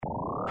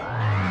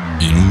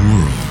In a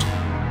world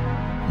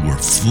where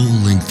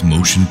full-length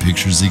motion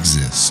pictures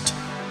exist,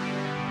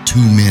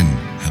 two men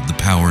have the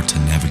power to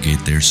navigate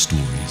their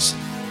stories.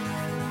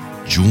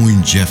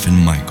 Join Jeff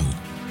and Michael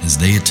as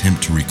they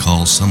attempt to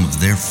recall some of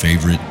their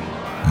favorite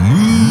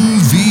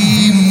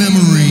movie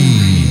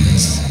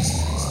memories.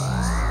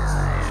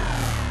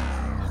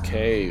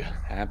 Okay,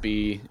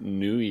 happy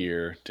New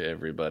Year to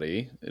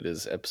everybody. It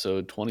is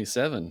episode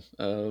 27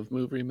 of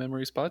Movie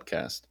Memories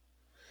Podcast.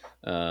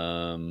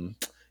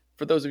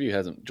 For those of you who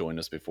hasn't joined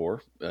us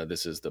before,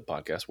 this is the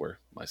podcast where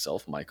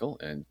myself, Michael,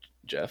 and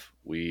Jeff,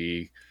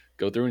 we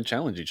go through and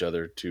challenge each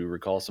other to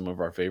recall some of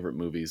our favorite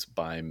movies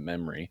by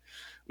memory.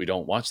 We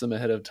don't watch them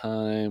ahead of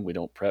time. We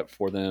don't prep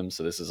for them.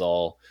 So this is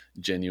all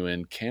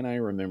genuine. Can I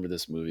remember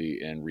this movie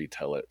and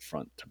retell it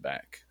front to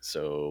back?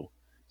 So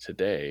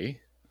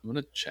today I'm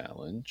going to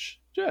challenge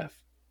Jeff.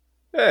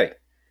 Hey.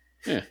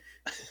 Yeah.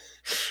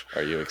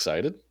 Are you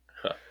excited?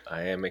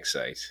 I am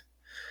excited.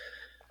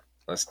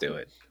 Let's do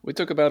it. We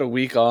took about a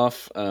week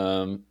off,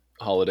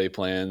 holiday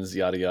plans,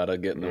 yada, yada,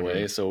 get in the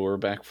way. So we're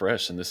back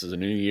fresh, and this is a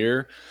new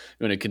year.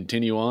 We're going to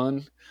continue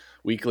on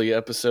weekly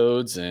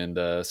episodes,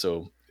 and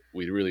so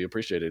we'd really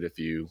appreciate it if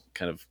you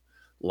kind of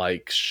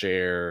like,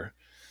 share,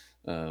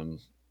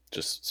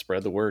 just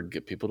spread the word,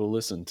 get people to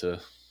listen to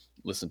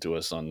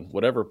us on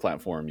whatever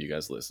platform you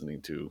guys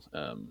listening to.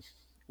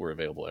 We're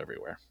available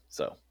everywhere.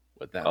 So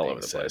with that all being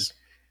over the said, place.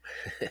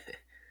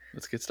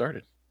 let's get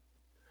started.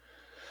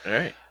 All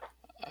right.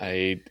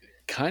 I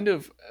kind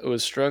of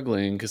was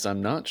struggling because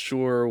I'm not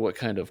sure what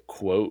kind of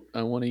quote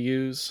I want to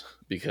use,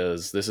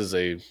 because this is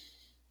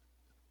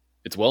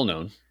it's well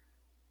known,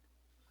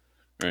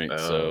 right?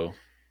 So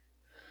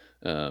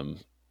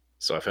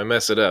if I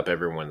mess it up,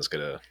 everyone's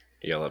gonna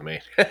yell at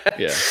me.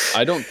 Yeah,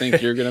 I don't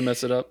think you're gonna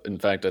mess it up. In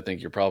fact, I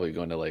think you're probably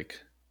going to like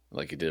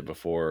you did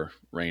before,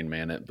 Rain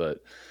Man it. But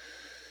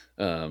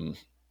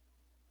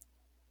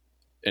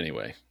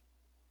anyway,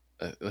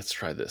 let's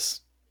try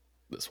this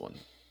one.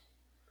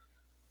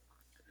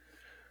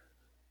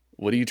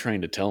 What are you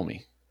trying to tell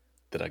me?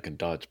 That I can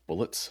dodge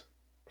bullets?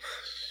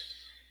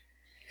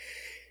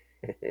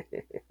 It's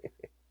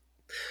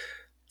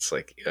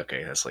like,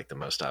 okay, that's like the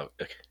most obvious.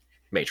 Okay.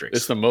 Matrix.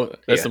 It's the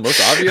the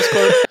most obvious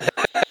quote.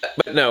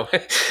 But no,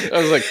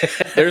 I was like,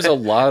 there's a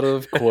lot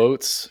of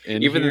quotes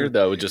in here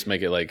that would just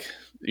make it like,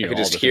 you could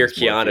just hear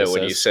Keanu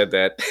when you said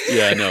that.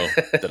 Yeah, I know.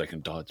 That I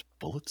can dodge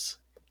bullets.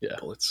 Yeah,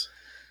 bullets.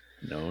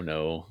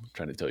 No, I'm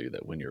trying to tell you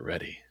that when you're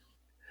ready,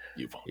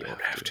 you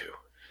won't have to.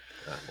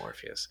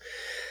 Morpheus.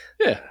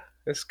 Yeah,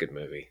 it's a good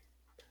movie.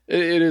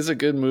 It is a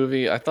good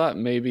movie. I thought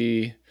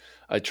maybe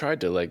I tried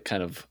to like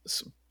kind of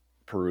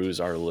peruse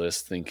our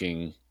list,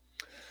 thinking,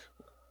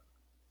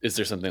 is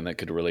there something that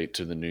could relate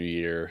to the new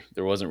year?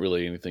 There wasn't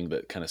really anything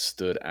that kind of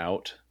stood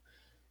out.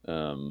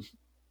 But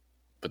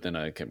then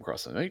I came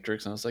across The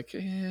Matrix, and I was like,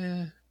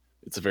 yeah,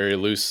 it's a very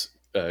loose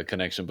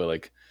connection, but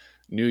like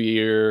new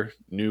year,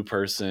 new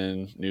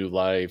person, new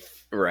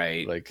life,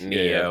 right? Like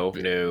Neo,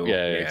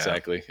 yeah,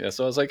 exactly. Yeah,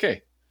 so I was like,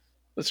 hey,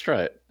 let's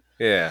try it.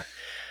 Yeah.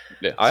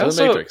 Yeah. I so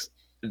also, The Matrix.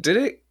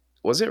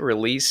 Was it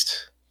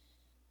released?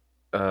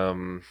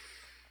 Oh,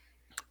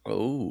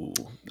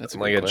 that's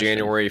like a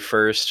January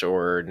 1st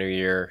or New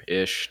Year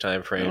ish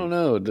time frame. I don't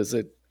know. Does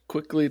it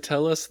quickly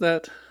tell us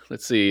that?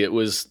 Let's see. It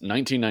was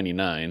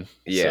 1999.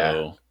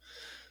 Yeah.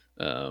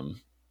 So,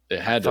 it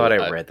had.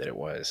 I read that it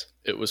was.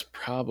 It was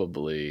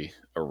probably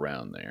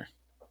around there.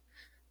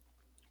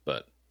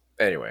 But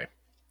anyway,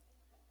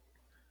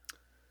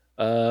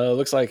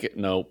 looks like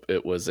nope.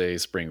 It was a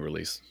spring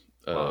release.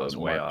 It was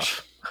way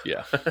off.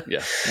 Yeah,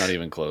 not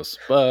even close.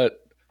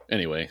 But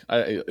anyway,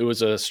 it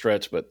was a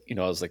stretch. But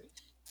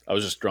I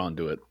was just drawn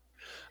to it.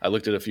 I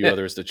looked at a few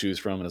others to choose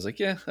from, and I was like,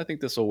 yeah, I think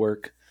this will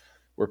work.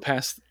 We're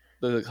past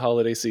the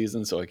holiday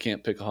season, so I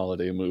can't pick a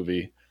holiday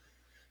movie,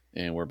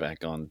 and we're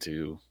back on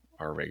to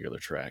our regular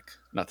track.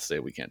 Not to say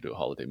we can't do a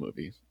holiday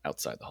movie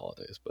outside the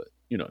holidays, but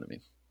you know what I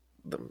mean.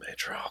 The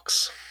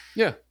Matrix.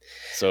 Yeah.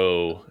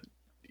 So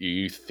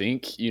you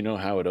think you know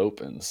how it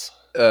opens?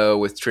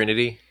 With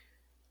Trinity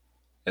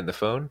and the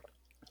phone?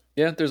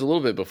 Yeah, there's a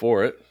little bit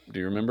before it. Do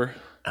you remember?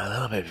 A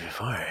little bit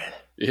before it.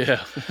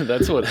 Yeah,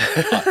 that's what.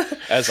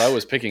 As I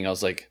was picking, I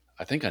was like,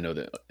 I think I know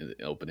the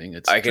opening.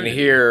 I can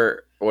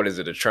hear, what is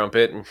it, a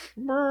trumpet?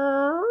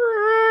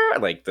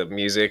 Like the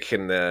music,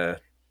 and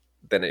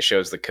then it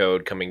shows the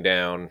code coming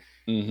down.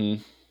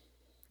 Mm-hmm.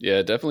 Yeah,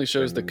 it definitely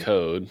shows the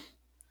code.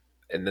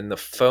 And then the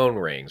phone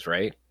rings,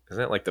 right?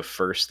 Isn't that like the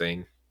first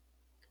thing?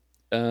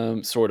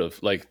 Sort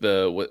of. Like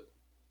the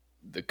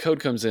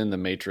code comes in, the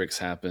Matrix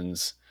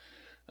happens,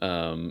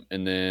 and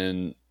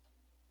then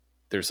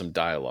there's some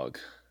dialogue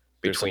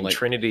between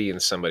Trinity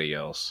and somebody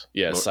else.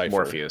 Yeah, Cypher.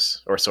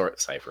 Morpheus or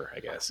Cypher, I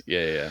guess.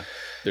 Yeah.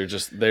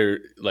 They're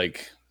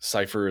like,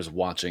 Cypher is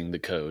watching the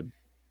code,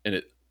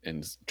 and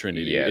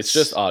Trinity. Yes. It's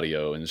just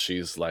audio, and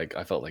she's like,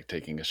 I felt like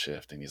taking a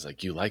shift, and he's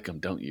like, you like him,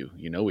 don't you?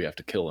 You know we have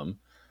to kill him.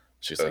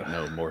 She's like,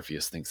 no,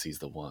 Morpheus thinks he's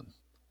the one.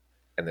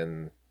 And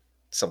then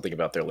something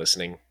about their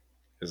listening,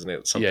 isn't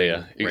it? Something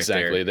yeah,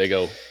 exactly. Right, they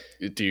go,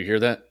 do you hear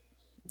that?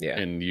 Yeah.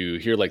 And you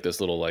hear like this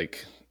little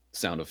like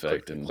sound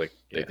effect, click, and click.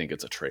 they Yeah. think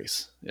it's a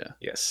trace. Yeah.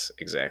 Yes,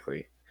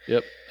 exactly.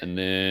 Yep. And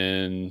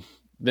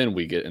then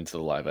we get into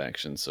the live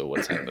action. So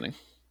what's happening?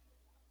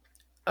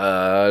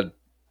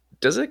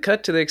 Does it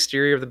cut to the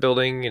exterior of the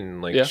building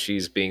and like Yeah.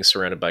 she's being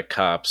surrounded by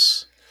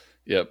cops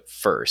Yep.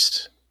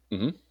 first,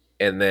 Mm-hmm.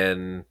 and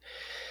then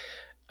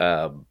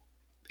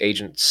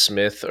Agent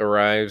Smith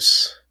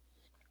arrives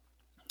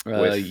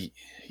with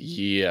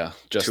yeah,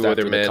 just two after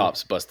other the men.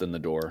 cops bust in the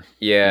door.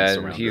 Yeah,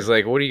 and surround he's her.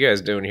 like, "What are you guys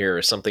doing here?"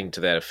 or something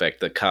to that effect.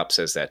 The cop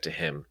says that to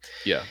him.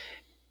 Yeah.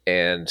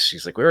 And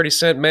she's like, "We already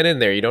sent men in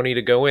there. You don't need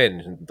to go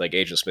in." And like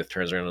Agent Smith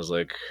turns around and is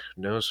like,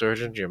 "No,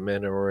 Sergeant, your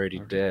men are already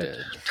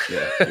dead."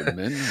 Yeah, your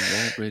men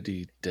are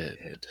already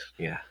dead.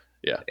 Yeah.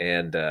 Yeah.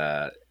 And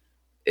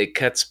it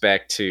cuts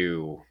back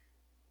to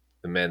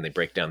the men. They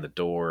break down the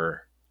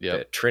door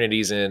that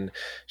Trinity's in.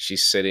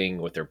 She's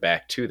sitting with her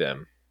back to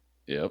them.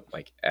 Yep.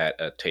 Like at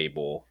a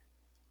table.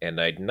 And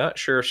I'm not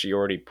sure if she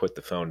already put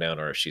the phone down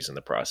or if she's in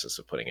the process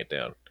of putting it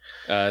down.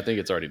 I think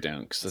it's already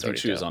down because I think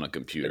she was on a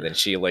computer. And then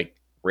she like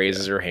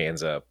raises her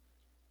hands up.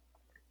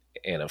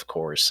 And of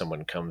course,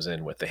 someone comes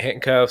in with the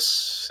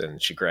handcuffs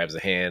and she grabs the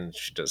hand.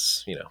 She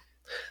does,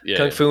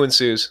 Kung Fu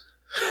ensues.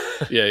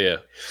 Yeah.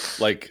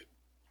 Like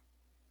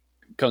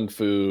Kung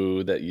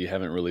Fu that you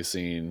haven't really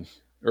seen,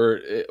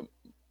 or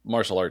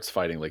martial arts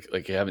fighting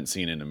like you haven't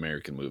seen in an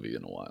American movie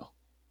in a while.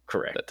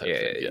 Correct. That type of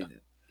thing. Yeah.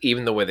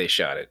 Even the way they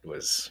shot it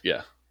was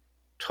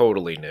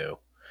totally new.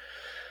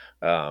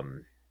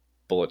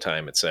 Bullet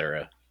time,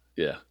 etc.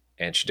 Yeah.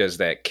 And she does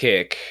that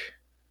kick,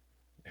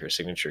 her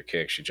signature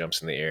kick. She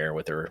jumps in the air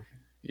with her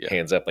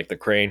hands up like the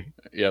crane.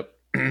 Yep.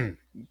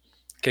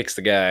 Kicks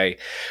the guy,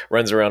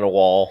 runs around a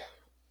wall,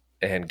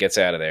 and gets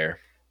out of there.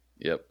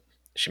 Yep.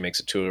 She makes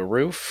it to a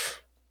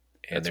roof,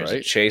 and there's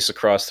a chase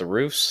across the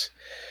roofs.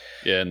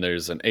 Yeah, and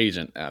there's an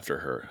agent after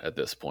her at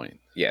this point.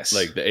 Yes.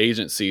 Like the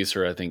agent sees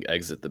her, I think,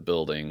 exit the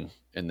building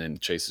and then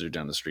chases her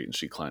down the street, and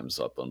she climbs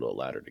up onto a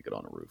ladder to get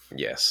on a roof.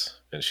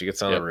 Yes. And she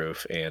gets on the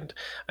roof, and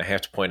I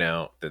have to point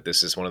out that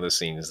this is one of the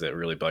scenes that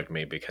really bugged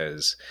me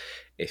because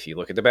if you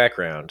look at the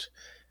background,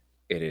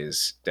 it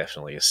is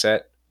definitely a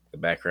set. The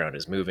background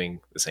is moving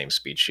the same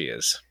speed she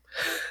is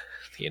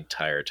the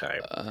entire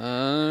time.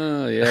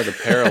 Yeah, the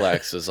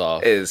parallax is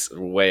off. Is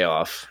way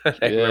off.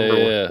 I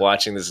remember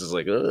watching this is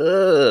like,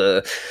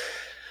 ugh.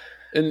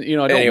 And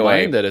I don't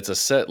mind that it's a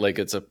set. Like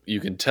you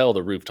can tell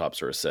the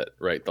rooftops are a set,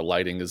 right? The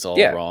lighting is all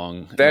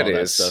wrong.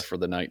 That stuff for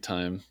the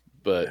nighttime.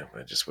 But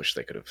I just wish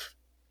they could have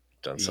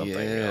done something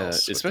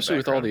else. Especially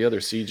with all the other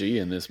CG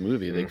in this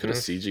movie, they could have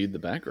CG'd the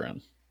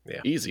background.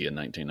 Yeah, easy in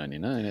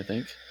 1999, I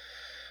think.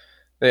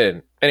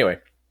 And anyway,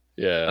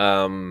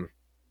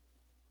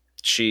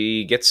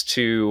 she gets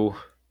to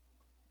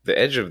the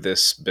edge of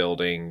this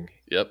building.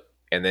 Yep.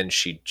 And then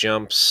she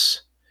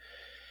jumps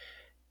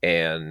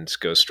and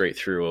goes straight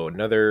through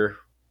another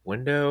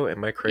window.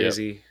 Am I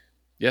crazy? Yep.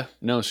 Yeah.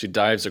 No, she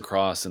dives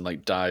across and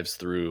like dives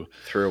through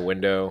a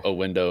window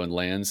and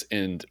lands.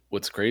 And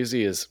what's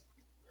crazy is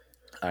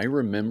I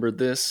remembered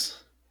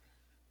this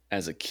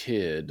as a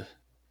kid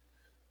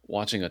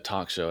watching a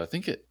talk show. I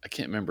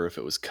can't remember if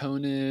it was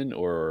Conan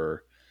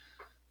or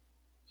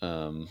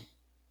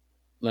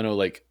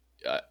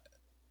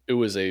it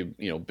was a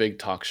big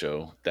talk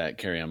show that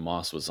Carrie-Anne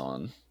Moss was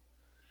on,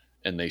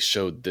 and they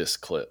showed this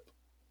clip,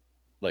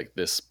 like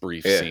this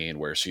brief scene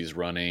where she's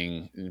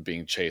running and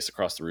being chased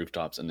across the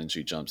rooftops, and then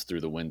she jumps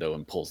through the window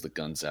and pulls the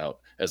guns out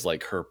as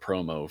like her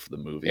promo for the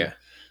movie. Yeah,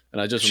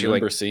 and I just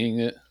remember seeing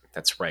it.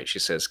 That's right. She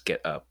says,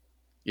 "Get up."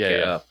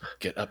 Yeah,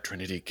 get up,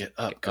 Trinity, get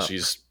up, because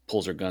she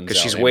pulls her guns out.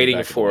 Because she's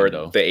waiting for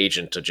the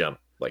agent to jump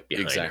like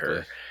behind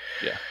her.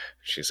 Yeah,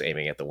 she's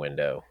aiming at the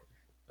window.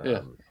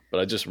 Yeah. But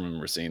I just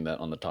remember seeing that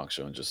on the talk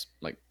show and just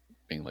like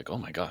being like, oh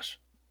my gosh,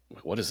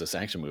 what is this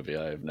action movie?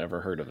 I've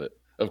never heard of it.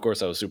 Of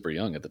course, I was super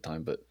young at the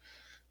time, but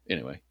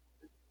anyway.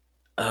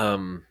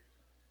 So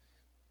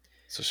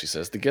she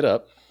says to get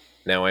up.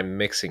 Now I'm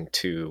mixing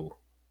two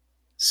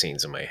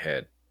scenes in my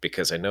head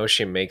because I know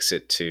she makes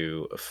it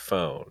to a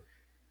phone.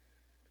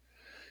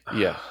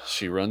 Yeah.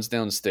 She runs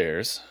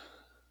downstairs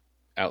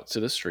out to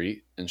the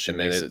street and she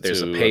makes it to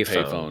a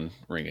payphone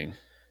ringing.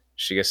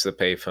 She gets to the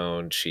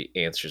payphone. She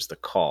answers the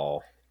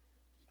call.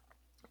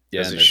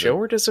 Yeah, does it show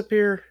her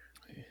disappear?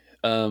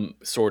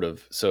 Sort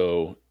of.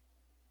 So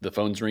the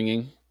phone's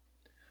ringing.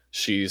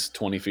 She's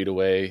 20 feet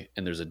away,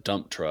 and there's a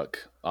dump truck,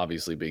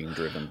 obviously being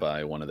driven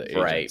by one of the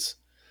agents.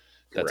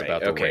 That's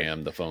about to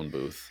ram the phone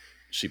booth.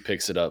 She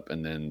picks it up,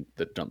 and then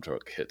the dump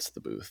truck hits the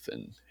booth,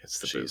 and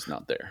she's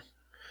not there.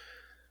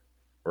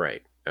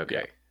 Right.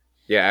 Okay.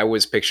 Yeah, I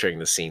was picturing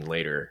the scene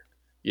later.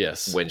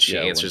 Yes. When she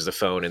answers the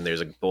phone, and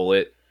there's a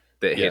bullet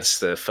that hits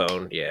the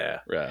phone. Yeah.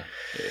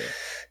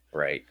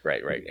 Right.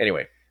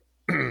 Anyway.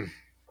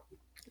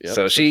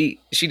 So she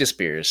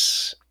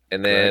disappears,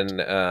 and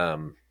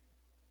then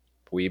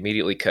we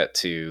immediately cut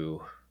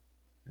to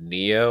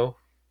Neo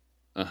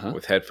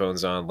with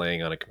headphones on,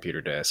 laying on a computer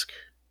desk.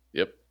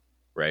 Yep.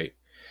 Right.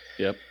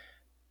 Yep.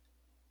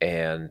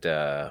 And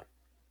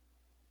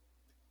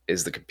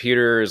is the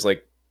computer is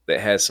like that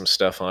has some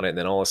stuff on it, and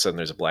then all of a sudden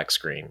there's a black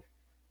screen.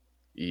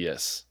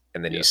 Yes.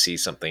 and then you see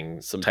some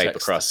type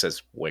across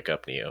says "Wake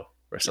up, Neo"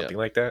 or something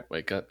like that.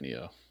 Wake up,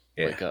 Neo.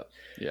 Yeah. Wake up.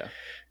 Yeah.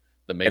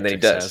 The Matrix, and then he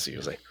does. Has you.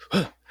 He's like,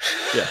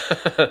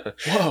 yeah.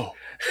 Whoa.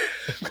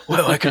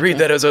 Well, I could read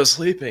that as I was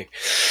sleeping.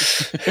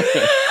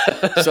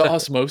 So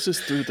osmosis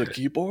through the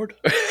keyboard?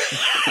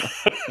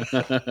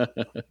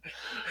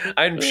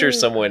 I'm sure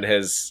someone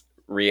has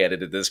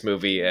re-edited this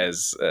movie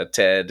as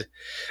Ted.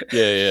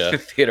 Yeah.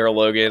 Theodore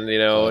Logan,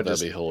 that'd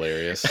be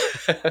hilarious.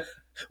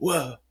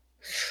 Whoa.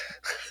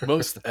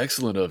 Most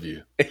excellent of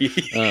you.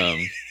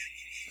 The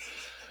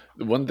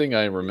one thing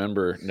I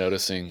remember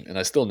noticing, and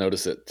I still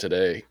notice it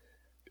today,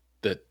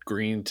 the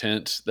green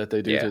tint that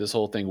they do to this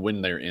whole thing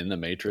when they're in the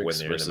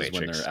Matrix versus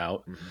when they're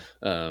out.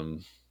 Mm-hmm.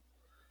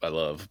 I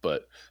love,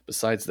 but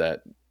besides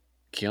that,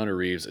 Keanu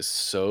Reeves is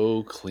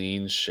so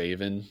clean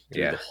shaven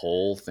through the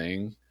whole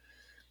thing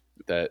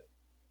that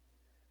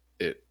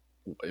it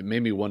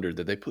made me wonder,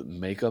 did they put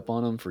makeup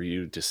on him for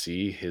you to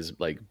see his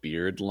like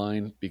beard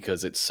line,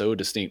 because it's so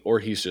distinct, or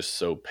he's just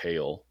so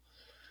pale,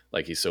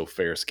 like he's so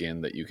fair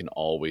skinned that you can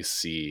always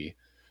see.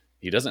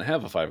 He doesn't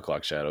have a 5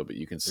 o'clock shadow, but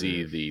you can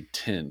see the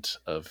tint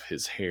of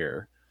his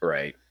hair.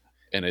 Right.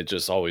 And it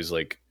just always,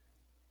 like,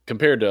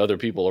 compared to other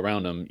people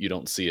around him, you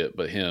don't see it,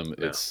 but him,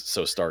 it's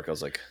so stark. I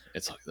was like,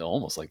 it's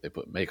almost like they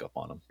put makeup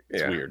on him.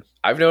 It's weird.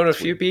 I've known a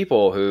few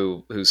people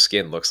whose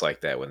skin looks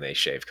like that when they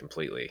shave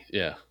completely.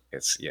 Yeah.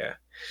 It's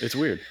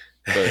weird.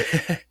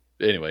 But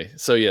anyway,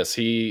 so yes,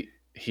 he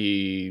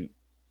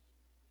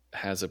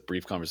has a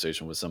brief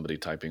conversation with somebody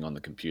typing on the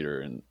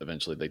computer, and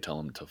eventually they tell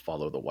him to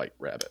follow the white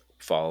rabbit.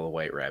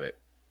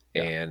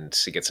 And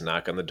he gets a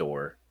knock on the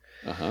door.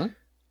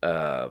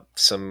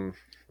 Some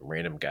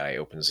random guy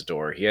opens the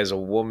door. He has a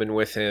woman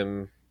with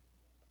him.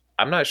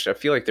 I'm not sure. I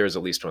feel like there's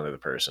at least one other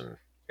person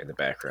in the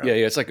background. Yeah,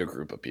 it's like a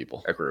group of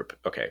people.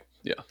 Okay.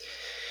 Yeah.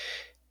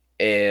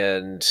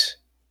 And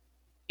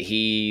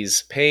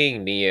he's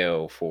paying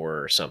Neo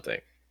for something.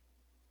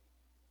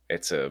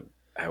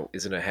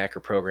 Isn't a hacker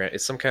program?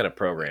 It's some kind of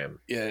program.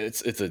 Yeah,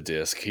 it's a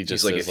disc. He's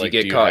just like, says, if you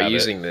get caught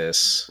using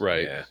this,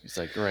 right? Yeah. He's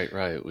like,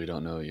 right. We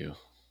don't know you.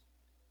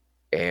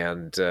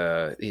 And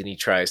he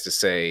tries to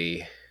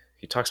say,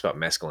 he talks about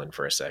mescaline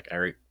for a sec.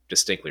 I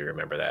distinctly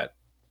remember that.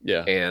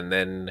 Yeah. And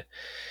then,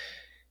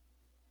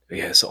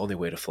 it's the only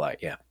way to fly.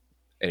 Yeah.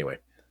 Anyway,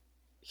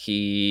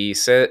 he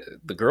says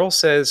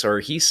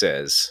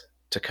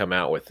to come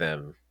out with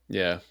them.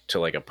 Yeah. To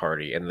like a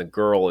party. And the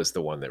girl is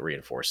the one that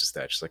reinforces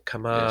that. She's like,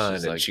 come on.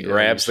 And like, she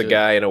grabs the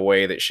guy in a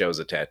way that shows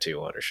a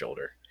tattoo on her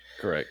shoulder.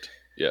 Correct.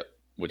 Yep.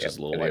 Which is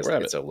a little white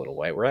rabbit. It's a little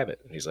white rabbit.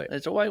 And he's like,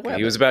 it's a white rabbit.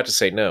 He was about to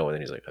say no. And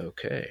then he's like,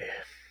 okay.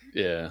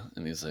 Yeah.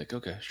 And he's like,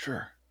 okay,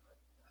 sure.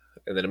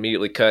 And then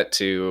immediately cut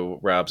to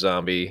Rob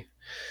Zombie.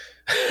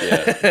 Yeah.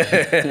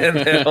 And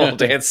that whole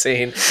dance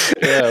scene.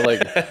 Yeah,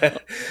 like,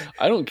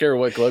 I don't care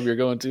what club you're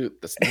going to.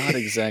 That's not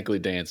exactly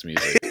dance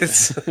music.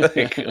 It's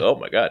like, oh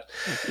my God.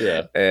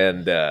 Yeah.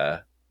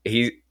 And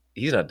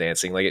he's not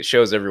dancing. Like, it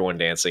shows everyone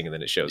dancing, and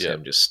then it shows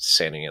him just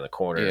standing in the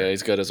corner. Yeah,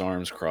 he's got his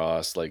arms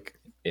crossed. Like,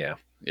 yeah.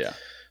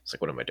 It's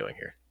like, what am I doing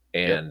here?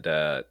 And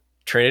Yep.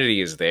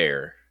 Trinity is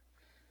there.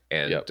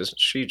 And doesn't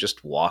she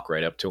just walk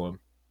right up to him?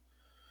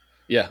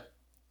 Yeah.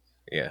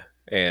 Yeah.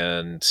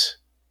 And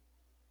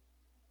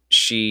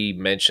she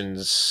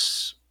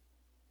mentions,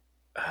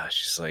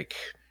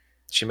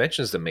 she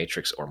mentions the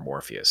Matrix or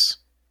Morpheus.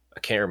 I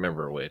can't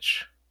remember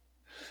which.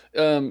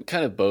 Kind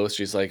of both.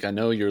 She's like, I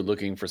know you're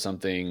looking for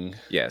something.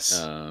 Yes.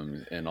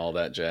 And all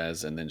that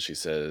jazz. And then she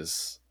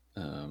says,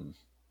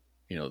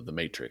 the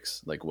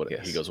Matrix. Like, what?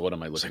 He goes, what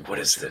am I looking for? What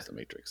is the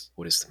Matrix?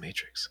 What is the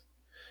Matrix?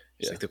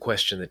 It's like the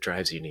question that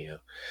drives you, Neo.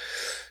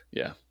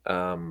 Yeah.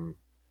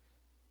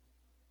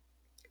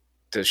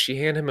 Does she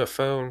hand him a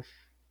phone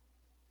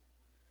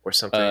or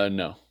something?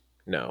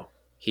 No.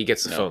 He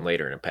gets the phone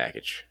later in a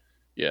package.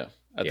 Yeah.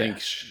 I think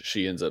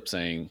she ends up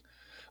saying,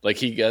 like,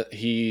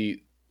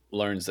 he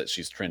learns that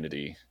she's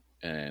Trinity,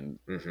 and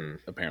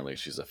apparently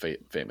she's a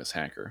famous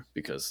hacker,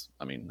 because,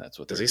 I mean, that's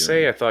what does he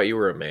say? I thought you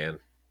were a man.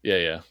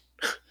 Yeah.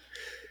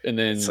 And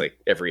then it's like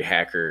every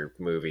hacker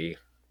movie.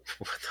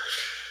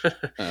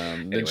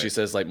 Anyway. Then she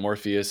says, like,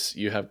 Morpheus,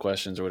 you have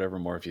questions or whatever.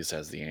 Morpheus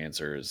has the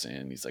answers,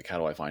 and he's like, how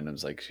do I find him?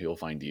 He's like, he'll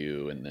find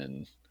you. And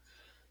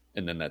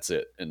then that's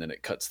it. And then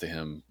it cuts to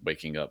him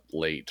waking up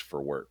late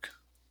for work.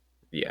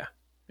 Yeah.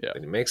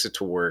 And he makes it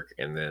to work,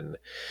 and then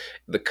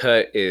the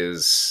cut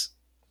is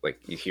like,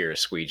 you hear a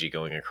squeegee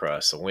going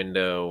across the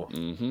window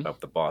of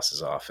the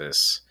boss's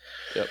office.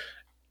 Yep.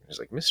 He's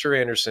like, Mr.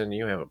 Anderson,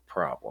 you have a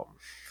problem,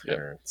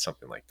 or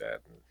something like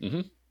that.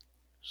 Mm-hmm.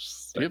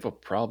 Do you have a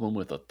problem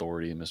with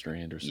authority, Mr.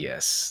 Anderson?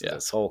 Yes.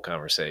 This whole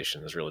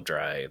conversation is really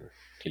dry, and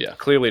he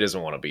clearly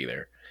doesn't want to be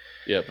there.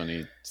 Yep. And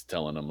he's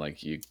telling him,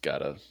 like, you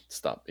gotta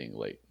stop being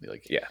late.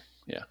 Like, yeah.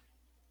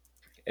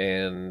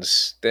 And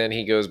then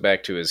he goes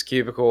back to his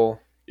cubicle.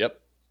 Yep.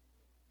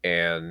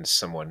 And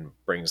someone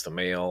brings the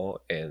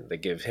mail, and they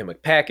give him a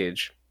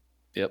package.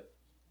 Yep.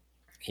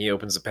 He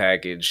opens the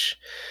package,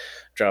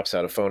 drops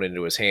out a phone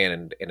into his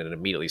hand, and it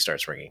immediately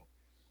starts ringing.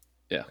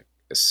 Yeah.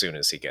 As soon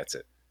as he gets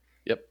it.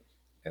 Yep.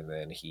 And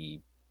then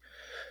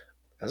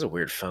that's a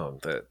weird phone.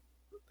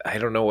 I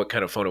don't know what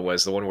kind of phone it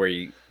was. The one where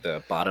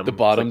the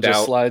bottom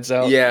just slides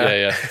out.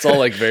 Yeah. It's all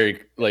like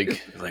very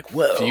like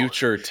whoa,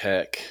 future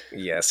tech.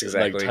 Yes,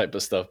 exactly. Like type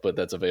of stuff, but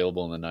that's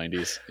available in the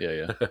 90s.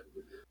 Yeah.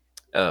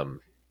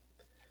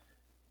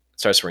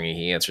 Starts ringing.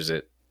 He answers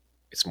it.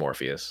 It's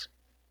Morpheus.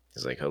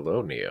 He's like,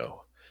 "Hello,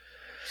 Neo."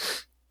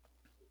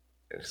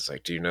 And it's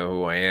like, "Do you know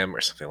who I am?"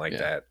 or something like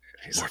that.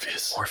 And he's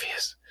Morpheus. Like,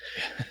 Morpheus.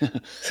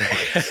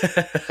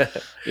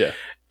 Yeah.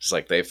 It's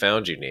like, "They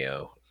found you,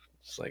 Neo."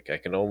 It's like, "I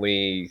can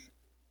only."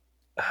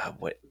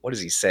 What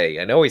does he say?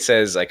 I know he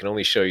says, "I can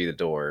only show you the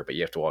door, but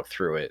you have to walk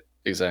through it."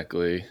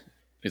 Exactly.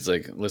 He's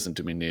like, "Listen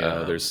to me,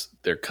 Neo.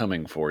 They're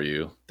coming for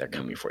you. They're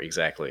coming for you."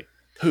 Exactly.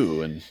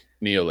 Who? And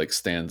Neo like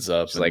stands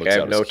up. It's like, "I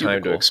have no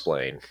time to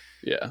explain."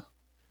 Yeah.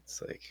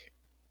 It's like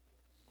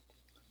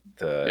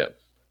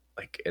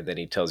and then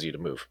he tells you to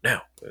move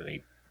now, and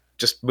he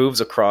just moves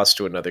across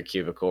to another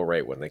cubicle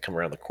right when they come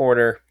around the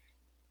corner.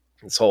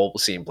 This whole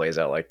scene plays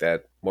out like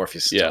that.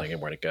 Morpheus is telling him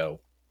where to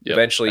go. Yep.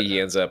 Eventually,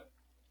 he ends up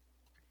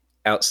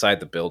outside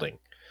the building.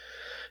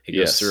 He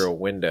goes through a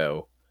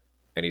window,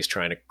 and he's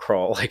trying to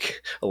crawl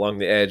like along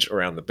the edge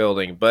around the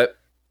building, but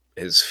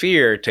his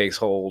fear takes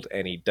hold,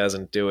 and he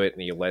doesn't do it,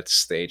 and he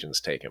lets the agents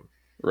take him.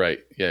 Right.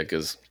 Yeah,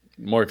 because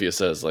Morpheus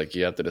says, like,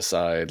 you have to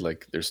decide,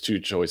 like, there's two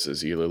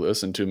choices. You either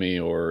listen to me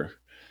or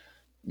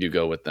you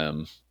go with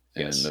them.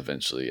 And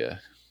eventually,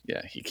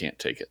 he can't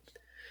take it.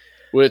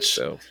 Which,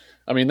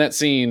 I mean, that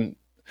scene,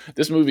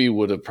 this movie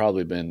would have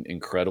probably been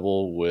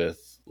incredible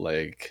with,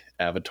 like,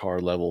 Avatar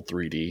level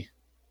 3D.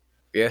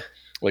 Yeah.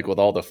 Like, with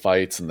all the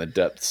fights and the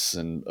depths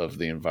of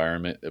the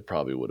environment, it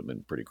probably would have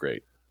been pretty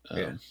great.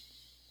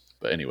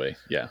 But anyway,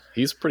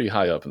 he's pretty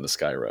high up in the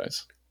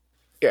skyrise.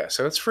 Yeah,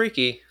 so it's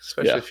freaky,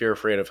 especially if you're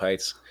afraid of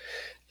heights.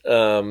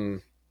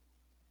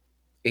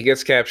 He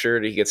gets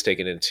captured. He gets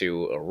taken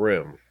into a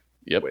room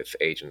with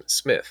Agent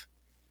Smith.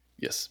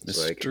 Yes,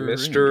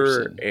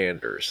 Mr.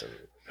 Anderson.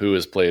 Who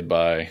is played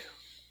by...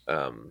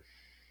 damn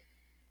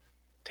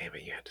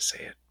it, you had to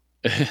say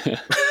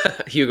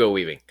it. Hugo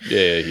Weaving.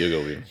 Yeah,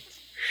 Hugo Weaving.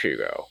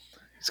 Hugo.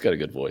 He's got a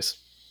good voice.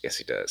 Yes,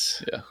 he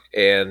does. Yeah.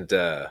 And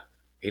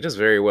he does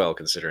very well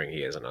considering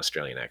he has an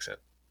Australian accent.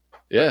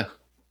 Yeah.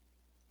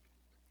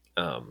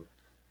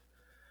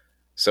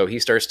 So he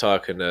starts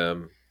talking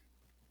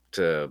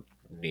to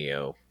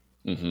Neo.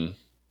 Mm-hmm.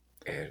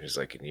 And he's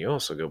like, and you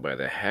also go by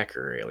the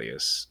hacker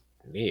alias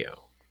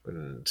Neo.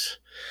 And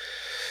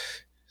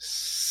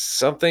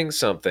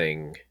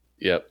something.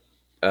 Yep.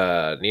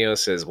 Neo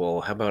says, well,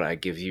 how about I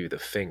give you the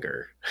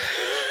finger?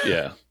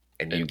 Yeah.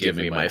 and you give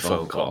me my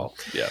phone call.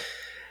 Yeah.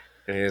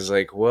 And he's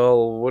like,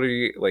 well, what are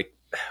you going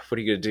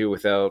to do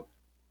without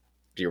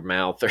your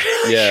mouth or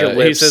your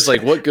lips? He says,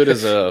 like, what good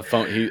is a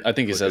phone? I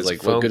think he says,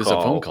 like, what good is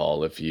a phone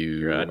call if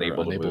you're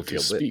unable to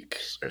speak?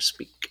 Or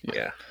speak.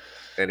 Yeah.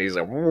 And he's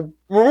like,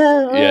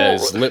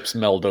 his lips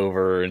melt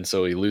over, and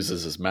so he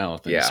loses his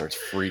mouth and he starts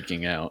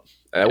freaking out.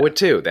 I would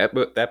too.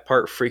 That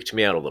part freaked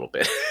me out a little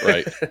bit.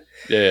 Right.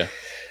 Yeah.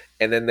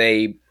 And then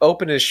they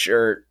open his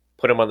shirt,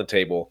 put him on the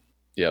table.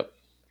 Yep.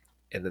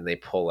 And then they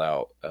pull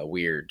out a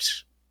weird,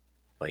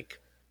 like,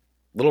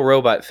 little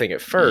robot thing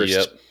at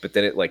first, but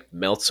then it like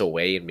melts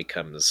away and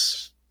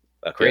becomes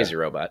a crazy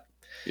robot.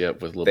 Yeah,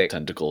 with little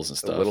tentacles and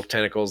stuff. Little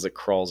tentacles that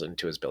crawls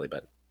into his belly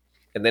button.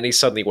 And then he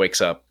suddenly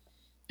wakes up.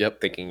 Yep.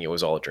 Thinking it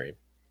was all a dream.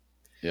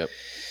 Yep.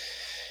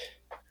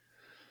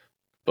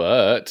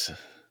 But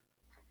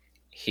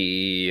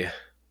he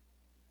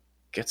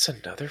gets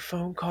another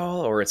phone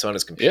call, or it's on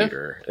his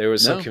computer. Yeah. There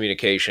was some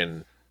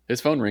communication.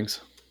 His phone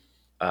rings.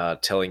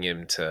 Telling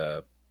him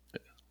to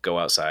go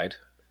outside.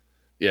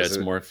 Yeah, it's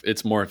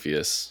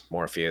Morpheus.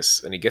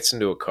 Morpheus. And he gets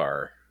into a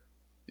car.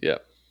 Yeah.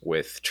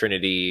 With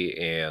Trinity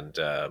and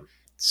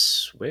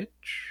Switch.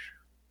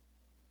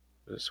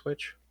 Was it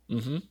Switch?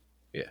 Mm-hmm.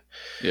 Yeah.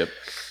 Yep.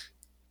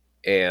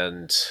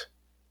 And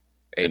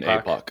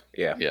APOC.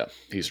 Yeah. Yeah.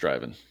 He's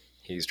driving.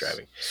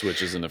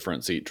 Switch is in the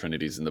front seat.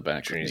 Trinity's in the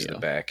back. Trinity's in the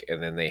back.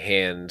 And then they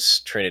hand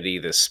Trinity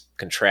this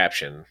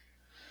contraption.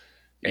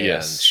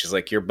 And she's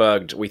like, you're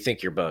bugged. We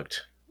think you're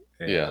bugged.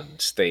 And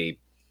they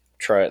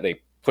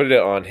put it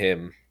on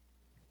him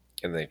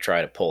and they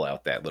try to pull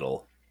out that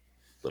little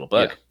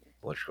bug.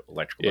 Electrical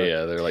bug.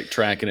 Yeah, they're like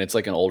tracking it. It's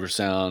like an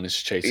ultrasound. It's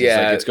chasing. Yeah.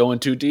 It's like it's going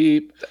too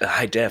deep.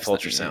 High def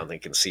ultrasound. They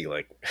can see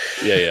like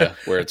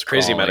where it's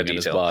crazy amount of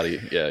detail in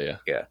his body.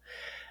 Yeah.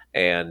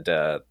 And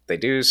they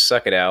do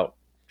suck it out,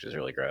 which is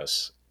really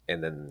gross.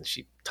 And then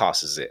she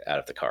tosses it out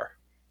of the car.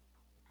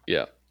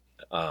 Yeah.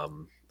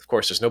 Of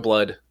course, there's no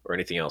blood or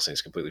anything else, and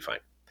he's completely fine.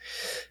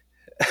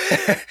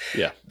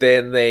 Yeah.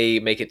 Then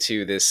they make it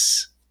to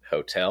this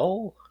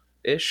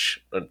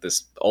hotel-ish,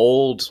 this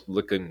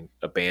old-looking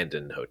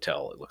abandoned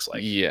hotel, it looks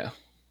like. Yeah.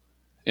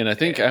 And I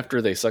think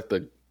after they suck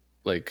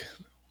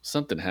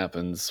something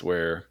happens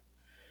where...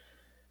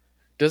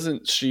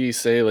 Doesn't she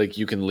say, like,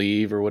 you can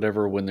leave or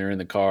whatever when they're in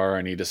the car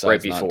and he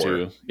decides not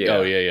to? Yeah.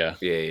 Oh, yeah.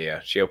 Yeah.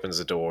 She opens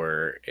the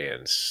door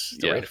and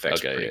the rain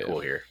effects are pretty cool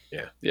here.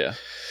 Yeah.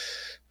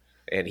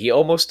 And he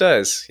almost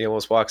does. He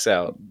almost walks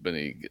out. But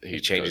he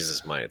changes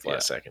his mind at the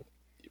last second.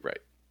 Right.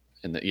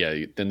 And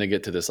then they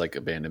get to this like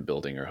abandoned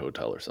building or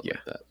hotel or something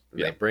like that.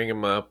 Yeah. They bring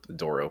him up, the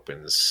door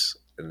opens,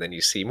 and then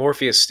you see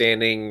Morpheus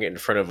standing in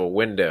front of a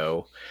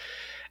window,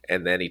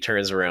 and then he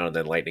turns around and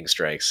then lightning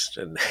strikes.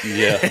 And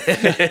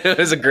it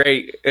was a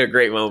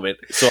great moment.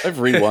 So I've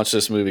rewatched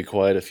this movie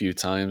quite a few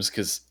times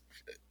because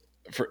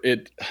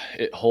it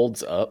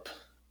holds up.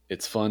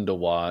 It's fun to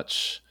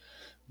watch,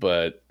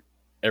 but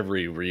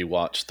every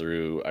rewatch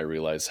through, I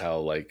realize how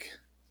like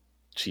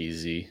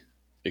cheesy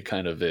it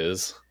kind of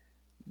is.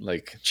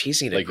 Like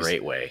cheesy in a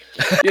great way.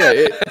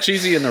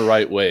 Cheesy in the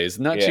right ways.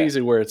 Not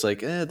cheesy where it's like,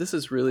 this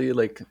is really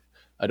like,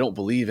 I don't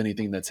believe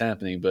anything that's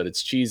happening, but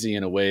it's cheesy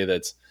in a way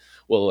that's,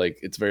 well, like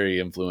it's very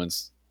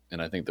influenced.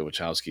 And I think the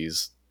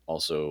Wachowskis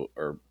also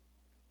are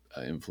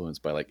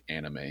influenced by like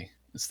anime and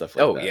stuff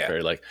like that.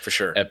 Very like for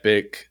sure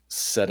epic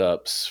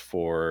setups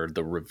for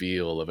the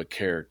reveal of a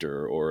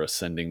character or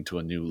ascending to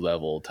a new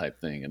level type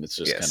thing. And it's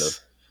just kind of,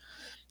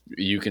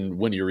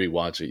 when you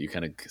rewatch it, you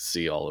kind of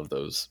see all of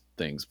those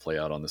things play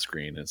out on the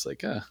screen. And it's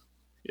like,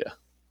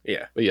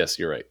 yeah. But yes,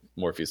 you're right.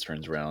 Morpheus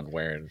turns around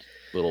wearing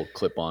little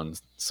clip-on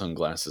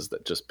sunglasses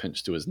that just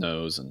pinch to his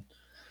nose, and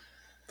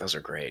those are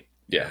great.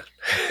 Yeah,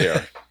 they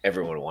are.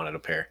 Everyone wanted a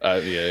pair.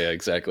 Yeah,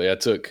 exactly.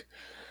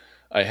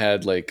 I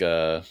had like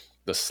the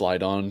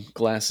slide-on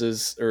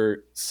glasses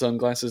or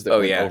sunglasses that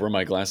went over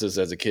my glasses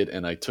as a kid,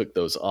 and I took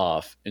those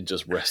off and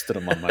just rested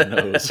them on my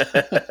nose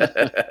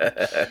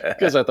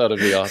because I thought it'd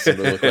be awesome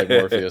to look like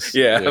Morpheus.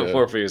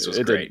 Morpheus was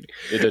great.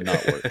 It did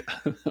not work.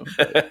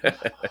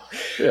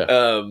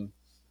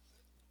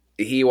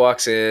 He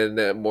walks in.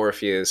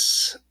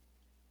 Morpheus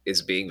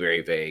is being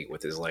very vague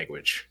with his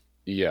language.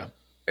 Yeah,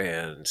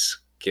 and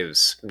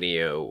gives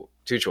Neo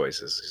two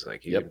choices. He's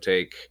like, you can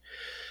take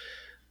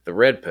the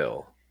red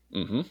pill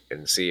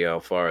and see how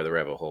far the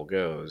rabbit hole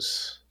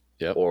goes,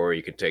 or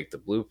you can take the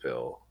blue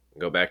pill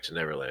and go back to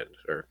Neverland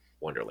or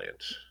Wonderland.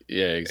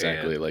 Yeah,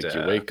 exactly. And, like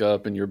you wake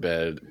up in your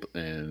bed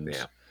and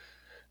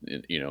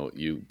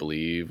you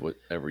believe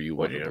whatever you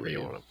want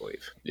to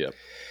believe. Yep.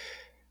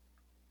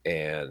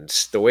 And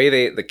the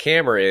way the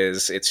camera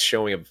is, it's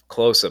showing a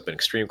close-up, an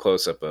extreme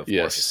close-up of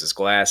Morpheus's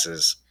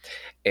glasses.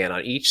 And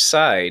on each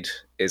side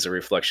is a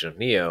reflection of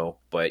Neo,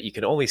 but you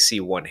can only see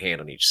one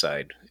hand on each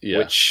side,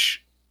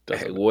 which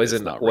was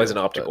an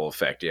optical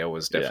effect. Yeah, it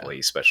was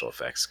definitely special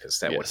effects because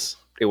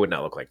it would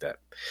not look like that.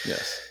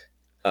 Yes.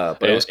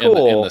 But it was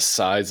cool. And the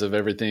size of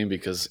everything,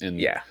 because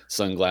in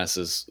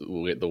sunglasses,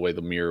 the way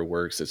the mirror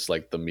works, it's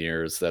like the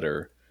mirrors that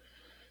are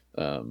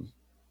on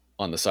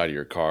the side of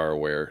your car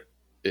where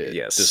it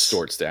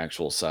distorts the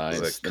actual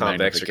size. Like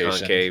convex or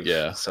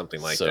concave,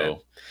 something like that.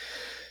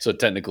 So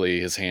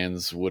technically his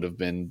hands would have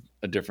been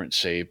a different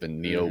shape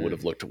and Neo would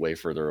have looked way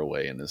further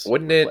away in this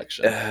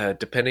reflection. It,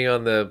 depending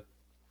on the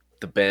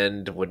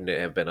bend, wouldn't it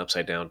have been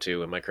upside down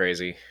too? Am I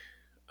crazy?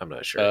 I'm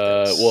not sure.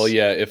 Well,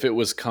 yeah, if it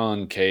was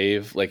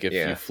concave, like if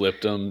you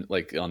flipped them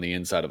like on the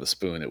inside of a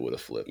spoon, it would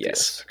have flipped.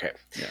 Yes. Okay.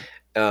 Yeah.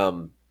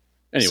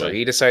 Anyway, so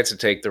he decides to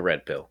take the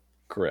red pill.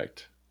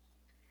 Correct.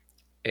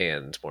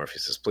 And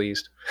Morpheus is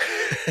pleased.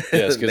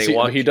 Yes, because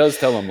he does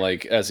tell him,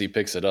 like, as he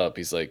picks it up,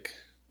 he's like,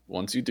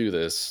 once you do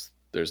this,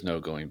 there's no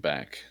going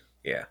back.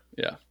 Yeah.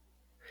 Yeah.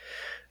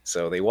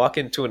 So they walk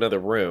into another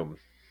room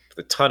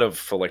with a ton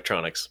of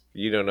electronics.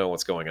 You don't know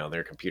what's going on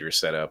there. Computer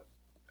set up.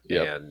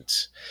 Yep. And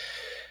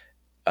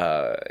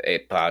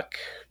APOC,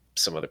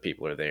 some other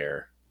people are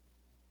there.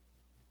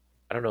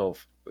 I don't know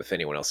if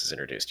anyone else is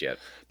introduced yet.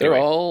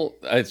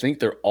 I think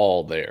they're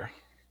all there.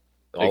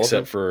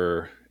 Except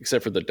for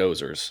the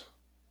dozers.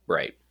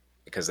 Right.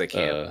 Because they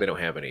don't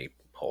have any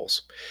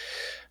holes.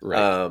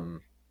 Right.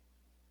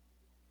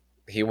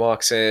 He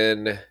walks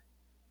in,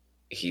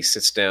 he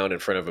sits down in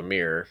front of a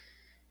mirror.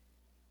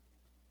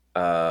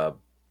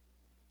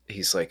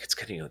 He's like, it's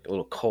getting a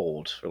little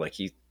cold, or like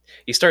he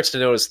starts to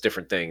notice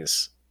different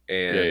things.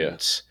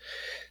 And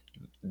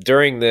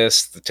during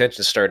this, the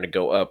tension's starting to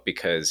go up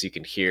because you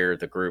can hear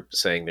the group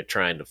saying they're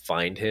trying to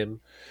find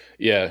him.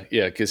 Yeah,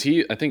 because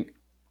I think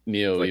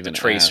Neo like even the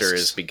tracer asks,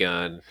 has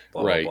begun.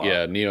 Blah, right, blah, blah.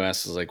 Yeah. Neo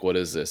asks, like, what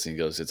is this? And he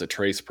goes, it's a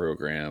trace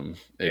program.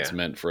 It's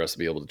meant for us to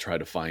be able to try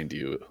to find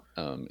you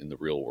in the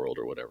real world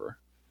or whatever.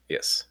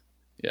 Yes.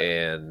 Yeah.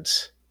 And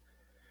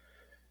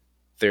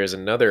there's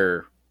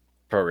another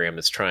program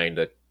that's trying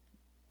to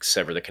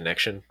sever the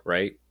connection,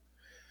 right?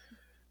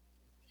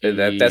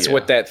 That's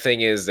what that thing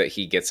is that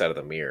he gets out of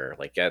the mirror.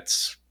 Like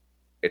it's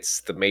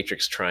the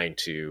Matrix trying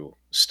to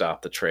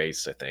stop the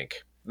trace, I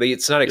think.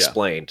 It's not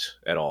explained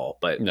at all,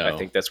 but I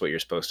think that's what you're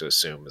supposed to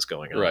assume is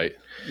going on. Right.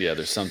 Yeah,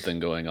 there's something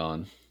going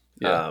on.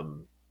 Yeah.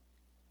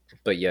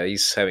 But yeah,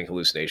 he's having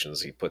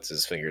hallucinations. He puts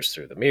his fingers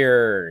through the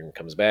mirror and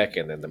comes back,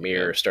 and then the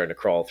mirror is starting to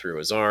crawl through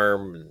his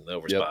arm and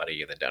over his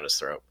body and then down his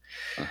throat.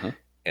 Uh-huh.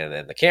 And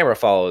then the camera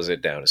follows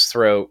it down his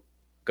throat,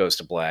 goes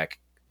to black,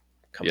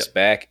 comes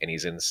back, and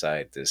he's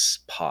inside this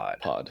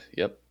pod.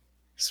 Yep.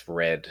 This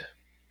red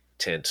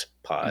tint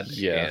pod.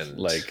 Yeah, and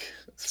like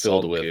it's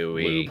filled with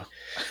gooey.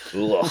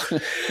 lube.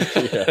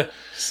 Yeah.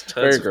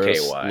 Tons of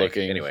KY.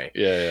 Looking. Anyway.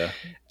 Yeah.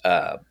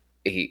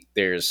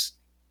 There's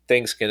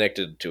things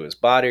connected to his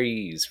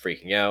body. He's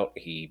freaking out.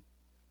 He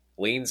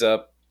leans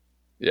up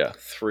Yeah.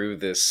 through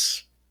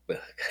this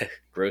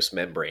gross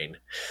membrane.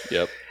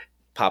 Yep.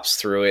 Pops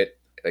through it.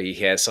 He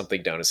has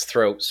something down his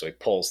throat, so he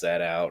pulls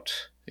that out.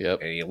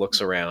 Yep. And he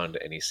looks around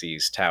and he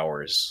sees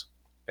towers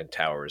and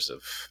towers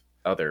of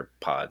other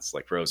pods,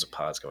 like rows of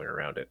pods going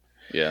around it.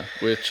 Yeah,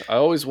 which I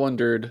always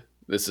wondered,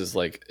 this is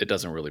like, it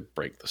doesn't really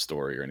break the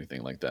story or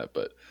anything like that,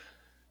 but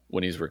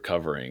when he's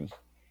recovering,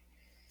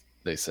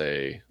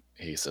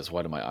 he says,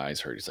 why do my eyes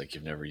hurt? He's like,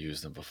 you've never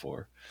used them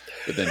before.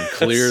 But then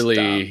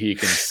clearly he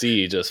can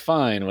see just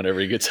fine whenever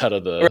he gets out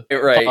of the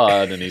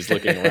pod and he's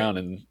looking around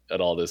and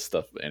at all this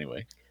stuff.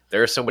 Anyway.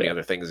 There are so many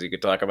other things you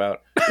could talk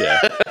about. Yeah.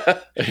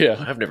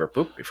 Yeah. I've never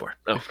pooped before.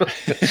 No.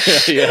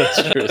 Yeah,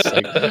 that's true. It's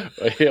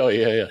like, oh,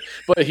 yeah.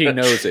 But he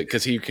knows it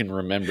because he can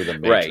remember the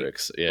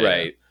Matrix. Right. Yeah.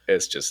 Right.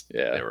 It's just,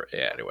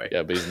 anyway.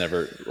 Yeah, but he's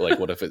never, like,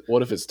 what if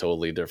it's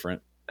totally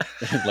different?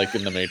 Like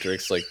in the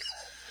Matrix, like,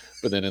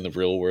 but then in the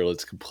real world,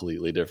 it's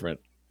completely different.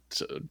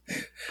 So,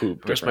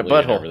 poop. Where's my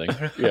butthole?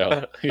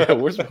 Yeah. Yeah.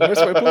 Where's my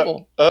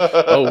poople?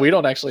 Oh, we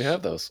don't actually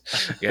have those.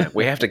 Yeah,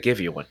 we have to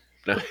give you one.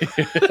 No.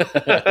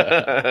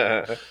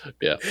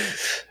 Yeah.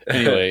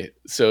 Anyway,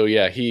 so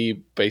yeah,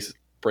 he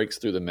breaks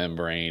through the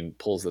membrane,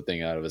 pulls the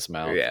thing out of his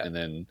mouth, and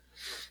then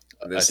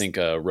I think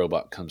a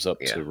robot comes up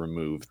to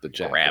remove the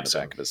jack in the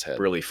back of his head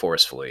really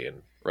forcefully,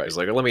 and he's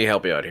like, "Let me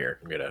help you out here."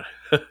 I'm gonna.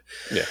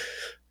 Yeah.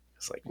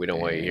 It's like, we don't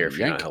want you here if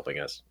you're not helping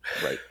us.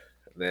 Right.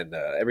 And then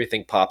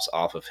everything pops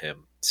off of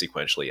him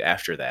sequentially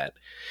after that,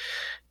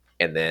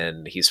 and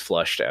then he's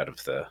flushed out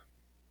of the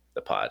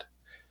pod.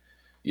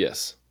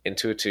 Yes.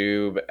 Into a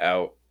tube,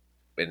 out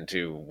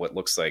into what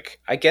looks like,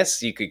 I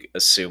guess you could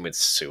assume it's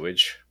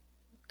sewage,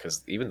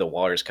 because even the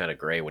water's kind of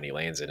gray when he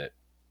lands in it.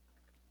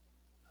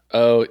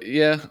 Oh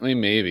yeah, I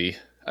mean maybe.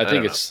 I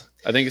think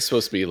it's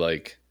supposed to be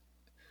like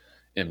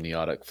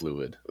amniotic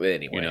fluid.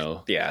 Anyway, you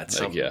know,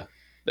 it's like,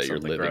 that you're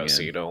living gross, in.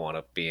 so you don't want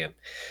to be in.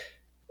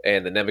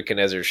 And the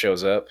Nebuchadnezzar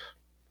shows up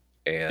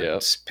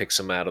and picks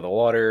him out of the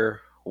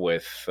water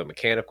with a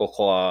mechanical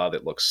claw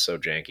that looks so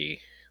janky.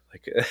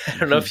 Like, I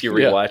don't know if you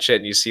rewatch it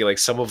and you see like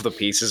some of the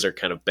pieces are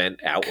kind of bent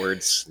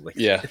outwards. Like,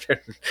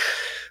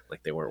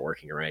 like they weren't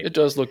working right. It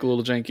does look a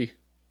little janky.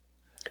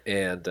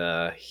 And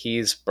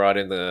he's brought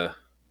into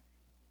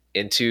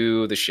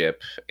the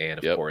ship,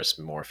 and of course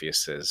Morpheus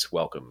says,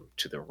 "Welcome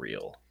to the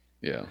real."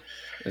 Yeah,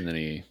 and then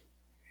he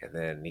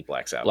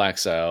blacks out.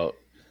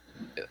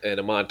 And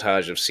a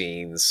montage of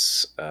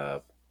scenes,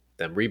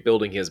 them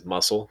rebuilding his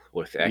muscle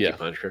with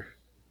acupuncture,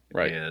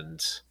 right?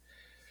 And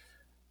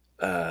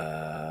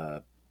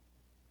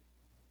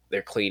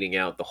they're cleaning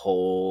out the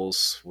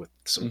holes with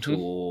some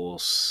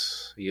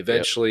tools. He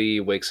eventually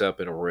wakes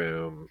up in a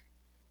room,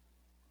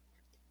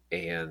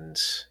 and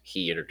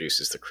he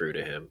introduces the crew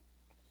to him.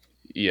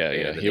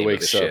 Yeah. He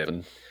wakes up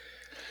and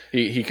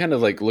he kind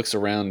of like looks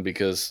around,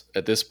 because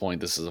at this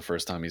point, this is the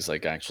first time he's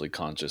like actually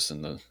conscious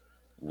in the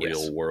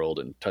real world,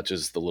 and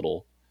touches the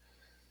little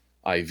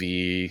IV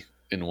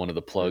in one of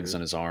the plugs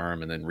on his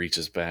arm, and then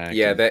reaches back.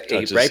 Yeah,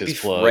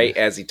 right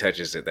as he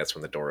touches it, that's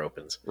when the door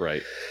opens.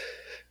 Right.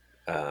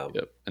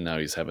 And now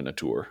he's having a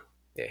tour.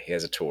 Yeah, he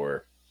has a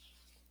tour.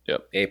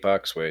 Yep.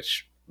 Apoc,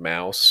 Switch,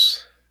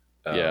 Mouse.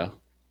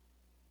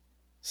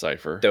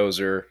 Cypher.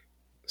 Dozer.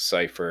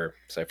 Cypher.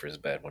 Cypher's a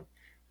bad one.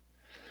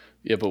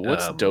 Yeah, but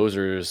what's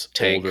Dozer's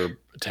Tank. older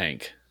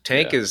Tank?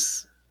 Tank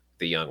is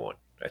the young one,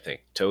 I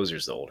think.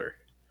 Dozer's the older.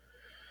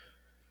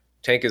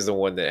 Tank is the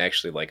one that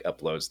actually like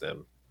uploads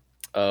them.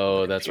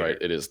 Oh, that's right.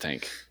 It is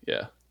Tank.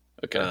 Yeah.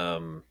 Okay.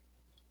 Who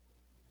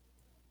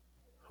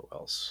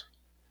else?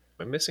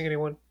 Am I missing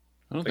anyone?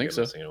 I don't think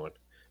so. Missing anyone.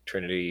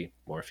 Trinity,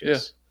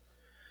 Morpheus.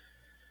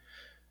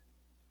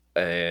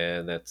 Yeah.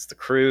 And that's the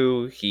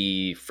crew.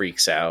 He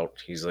freaks out.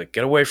 He's like,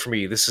 "Get away from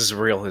me. This is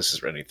real. This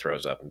is real." And he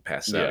throws up and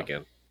passes out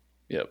again.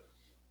 Yep.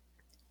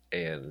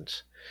 And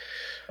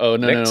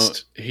no.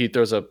 He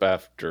throws up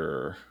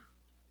after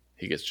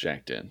he gets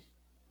jacked in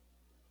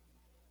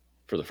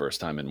for the first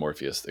time, and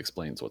Morpheus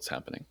explains what's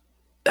happening.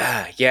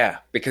 Yeah,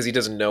 because he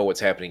doesn't know what's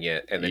happening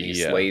yet, and then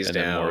he lays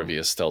down. And then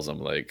Morpheus tells him,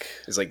 like,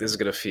 he's like, "This is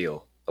gonna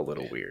feel a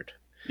little weird."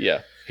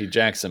 Yeah, he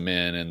jacks him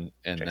in,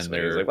 and then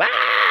they're like,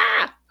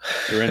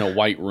 they're in a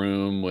white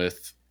room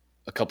with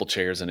a couple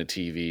chairs and a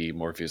TV.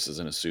 Morpheus is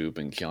in a suit,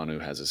 and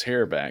Keanu has his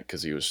hair back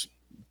because he was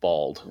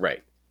bald,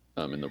 right?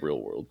 In the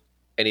real world,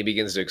 and he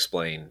begins to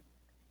explain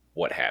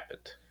what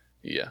happened.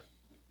 Yeah.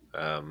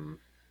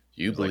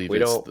 You believe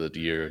it's the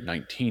year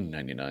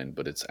 1999,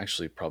 but it's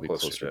actually probably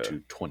closer to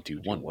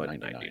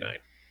 2199.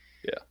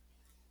 Yeah.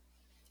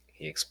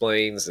 He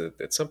explains that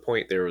at some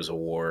point there was a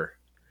war.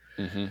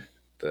 Mm-hmm.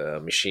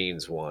 The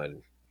machines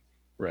won.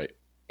 Right.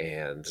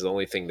 And the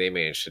only thing they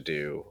managed to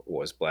do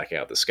was black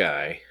out the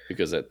sky.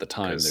 Because at the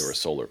time they were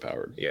solar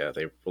powered. Yeah,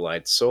 they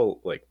relied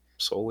solely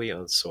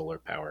on solar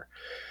power.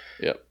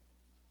 Yep.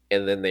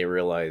 And then they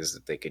realized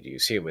that they could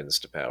use humans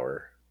to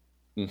power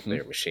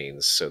their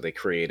machines, so they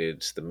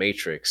created the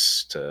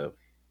Matrix to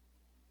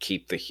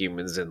keep the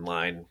humans in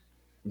line,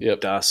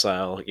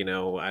 docile. You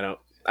know, I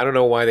don't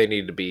know why they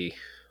need to be.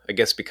 I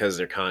guess because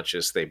they're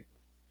conscious, they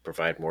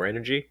provide more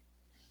energy.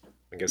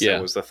 I guess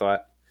that was the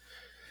thought.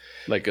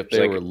 Like if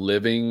they were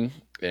living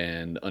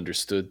and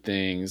understood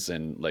things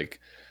and like,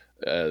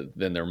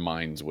 then their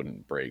minds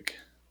wouldn't break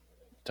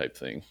type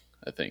thing,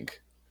 I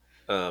think.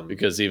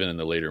 Because even in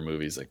the later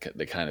movies, like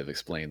they kind of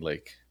explained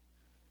like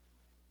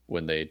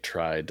when they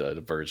tried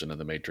a version of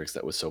the Matrix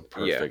that was so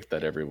perfect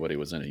that everybody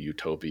was in a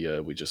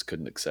utopia, we just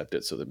couldn't accept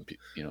it. So then,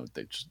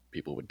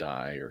 people would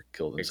die or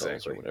kill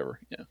themselves or whatever.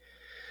 Yeah.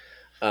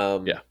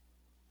 Yeah.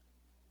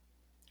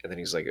 And then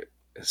he's like,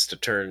 it's to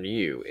turn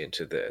you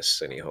into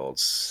this. And he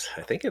holds,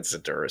 I think it's a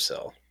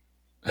Duracell.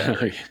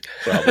 Probably.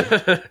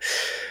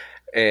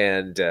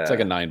 And it's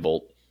like a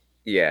 9-volt.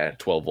 Yeah.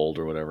 12-volt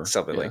or whatever.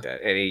 Something like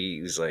that. And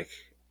he's like,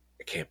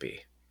 it can't be.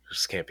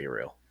 This can't be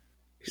real.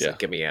 He's like,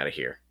 get me out of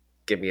here.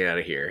 Get me out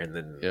of here. And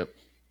then,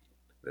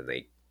 then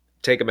they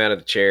take him out of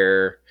the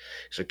chair.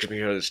 He's like, get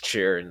me out of this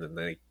chair. And then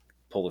they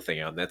pull the thing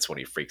out. And that's when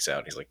he freaks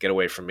out. He's like, get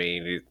away from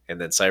me. And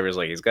then Cyber's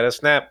like, he's got to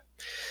snap.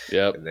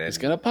 Yep. And then he's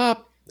going to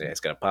pop. Yeah, it's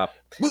going to pop.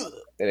 And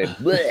then,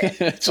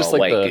 it's just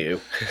like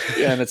goo.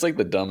 Yeah, and it's like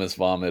the dumbest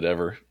vomit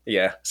ever.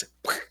 Yeah. It's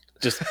like,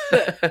 just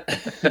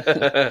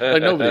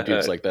like nobody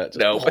pukes like that.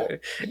 No,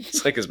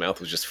 it's like his mouth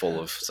was just full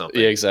of something.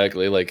 Yeah,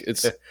 exactly. Like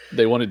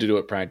they wanted to do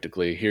it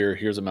practically.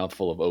 Here's a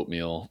mouthful of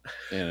oatmeal,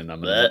 and I'm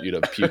gonna want you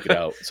to puke it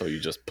out. So you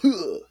just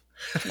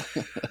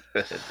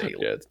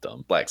it's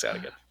dumb. Blacks out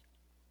again.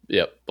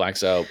 Yep,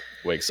 blacks out.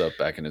 Wakes up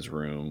back in his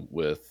room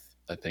with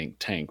I think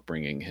Tank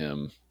bringing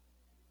him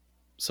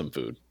some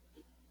food.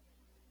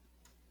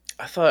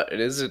 I thought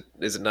is it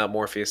not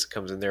Morpheus that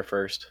comes in there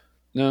first?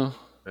 No,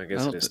 I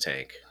guess it is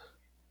Tank.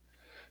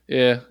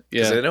 Yeah.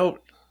 Because I know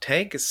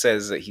Tank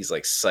says that he's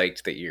like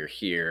psyched that you're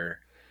here.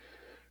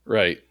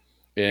 Right.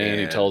 And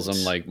he tells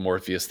him like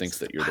Morpheus thinks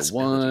that you're the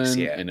one.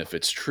 Yeah. And if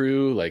it's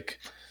true, like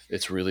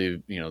it's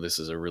really, this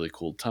is a really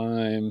cool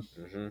time.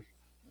 Mm-hmm.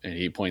 And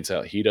he points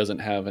out he doesn't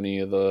have any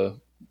of the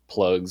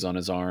plugs on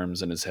his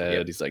arms and his head.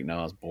 Yep. He's like, no,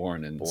 I was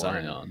born in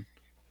Zion.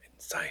 In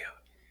Zion.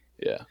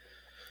 Yeah.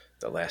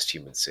 The last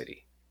human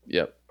city.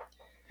 Yep.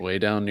 Way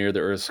down near the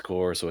Earth's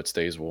core so it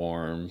stays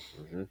warm.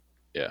 Mm-hmm.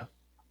 Yeah.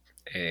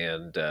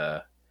 And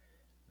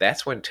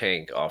that's when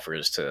Tank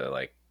offers to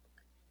like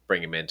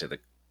bring him into the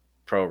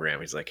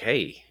program. He's like,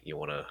 "Hey, you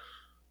want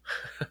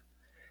to?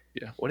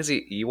 Yeah. What is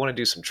he? You want to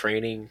do some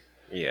training?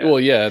 Yeah.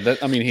 Well, yeah. He like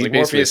basically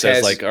Morpheus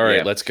says like, "All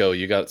right, let's go.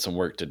 You got some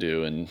work to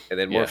do." And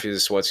then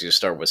Morpheus wants you to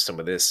start with some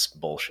of this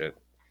bullshit.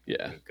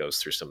 Yeah. He goes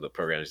through some of the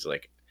programs. He's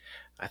like,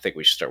 "I think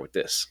we should start with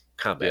this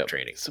combat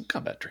training. Some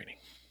combat training."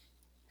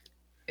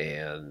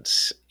 And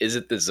is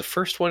the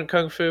first one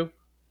Kung Fu?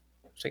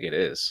 I think it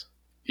is.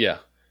 Yeah.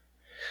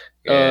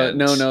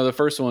 No. The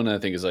first one I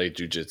think is like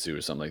jujitsu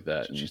or something like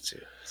that.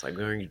 Jiu-jitsu. It's like, I'm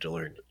going to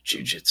learn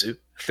jujitsu.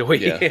 The way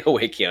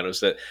Keanu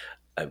said,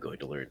 I'm going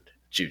to learn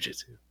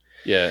jujitsu.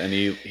 Yeah, and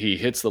he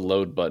hits the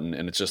load button,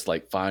 and it's just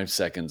like 5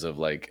 seconds of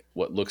like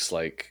what looks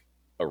like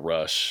a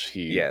rush.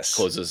 He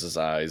closes his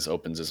eyes,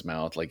 opens his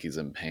mouth like he's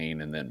in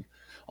pain, and then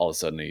all of a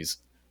sudden he's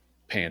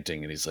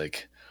panting, and he's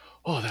like,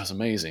 "Oh, that was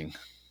amazing."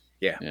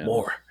 Yeah.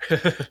 More.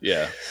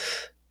 Yeah.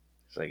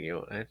 It's like,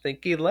 I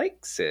think he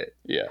likes it.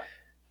 Yeah.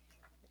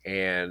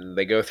 And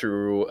they go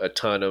through a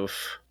ton of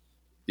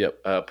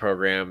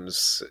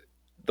programs.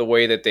 The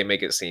way that they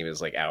make it seem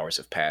is like hours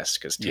have passed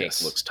because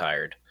Tank looks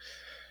tired.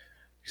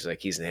 He's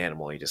like, he's an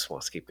animal. He just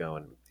wants to keep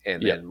going.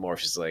 And then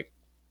Morpheus is like,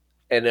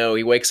 and no,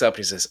 he wakes up and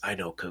he says, I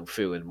know Kung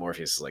Fu. And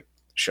Morpheus is like,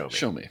 show me.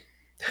 Show me.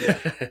 Yeah.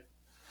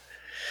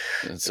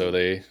 And so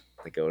they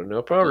go to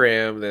a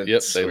program. They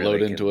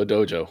load into a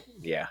dojo.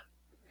 Yeah.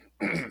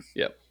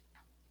 Yep.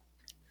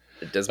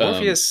 Does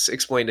Morpheus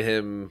explain to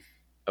him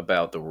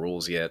about the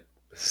rules yet?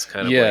 This is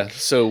kind of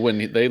so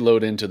when they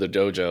load into the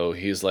dojo,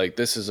 he's like,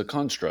 this is a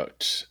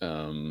construct.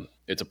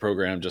 It's a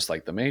program just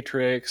like the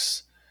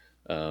Matrix.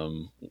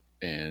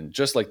 And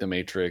just like the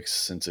Matrix,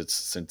 since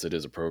it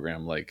is a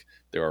program, like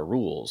there are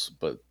rules,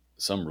 but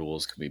some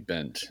rules can be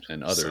bent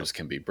and others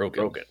can be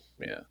broken.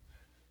 Yeah.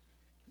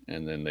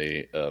 And then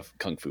they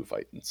kung fu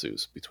fight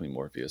ensues between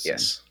Morpheus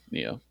and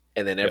Neo.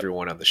 And then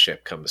everyone on the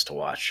ship comes to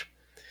watch.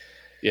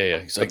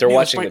 Yeah. But they're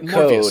watching the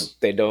code. Morpheus.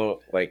 They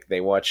don't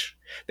they watch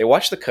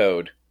the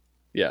code.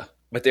 Yeah.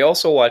 But they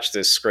also watch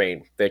this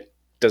screen that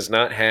does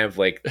not have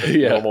like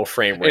the normal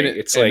frame rate.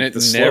 It's like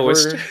the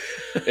slowest.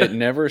 It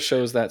never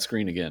shows that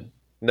screen again.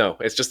 No,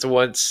 it's just the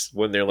ones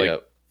when they're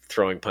like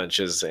throwing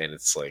punches and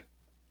it's like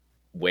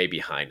way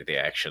behind the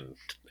action.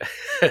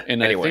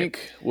 And anyway. I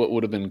think what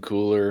would have been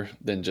cooler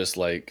than just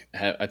like,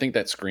 I think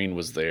that screen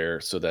was there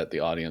so that the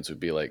audience would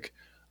be like,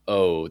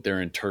 oh,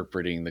 they're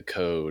interpreting the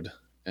code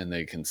and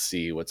they can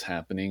see what's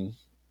happening.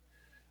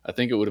 I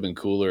think it would have been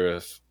cooler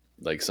if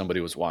like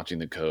somebody was watching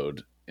the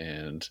code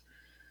and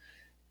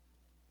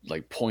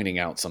like pointing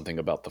out something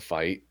about the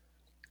fight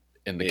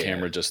and the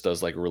camera just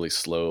does like a really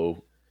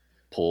slow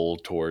pull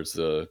towards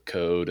the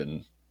code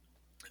and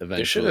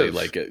eventually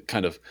like it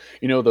kind of,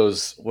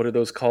 those, what are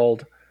those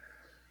called?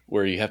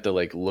 Where you have to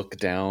like look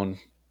down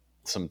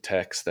some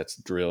text that's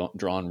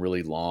drawn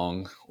really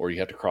long, or you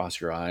have to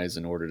cross your eyes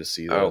in order to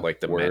see the like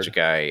the word. Magic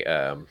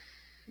Eye.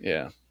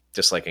 Yeah.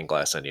 Just like in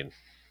Glass Onion.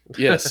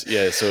 Yes,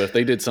 yeah. So if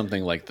they did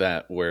something like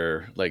that,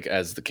 where like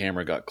as the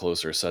camera got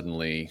closer,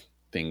 suddenly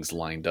things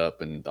lined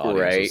up, and the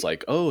audience was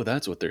like, "Oh,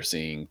 that's what they're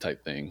seeing,"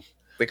 type thing.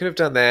 They could have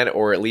done that,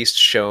 or at least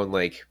shown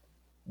like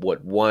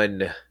what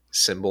one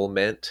symbol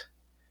meant.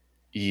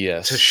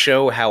 Yes, to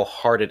show how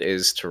hard it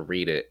is to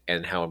read it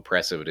and how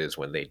impressive it is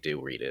when they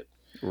do read it.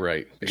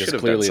 Right, because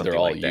clearly they're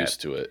all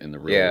used to it in the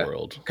real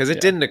world. Because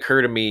it didn't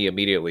occur to me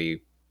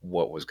immediately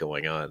what was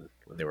going on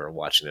when they were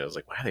watching it. I was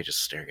like, why are they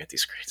just staring at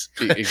these screens?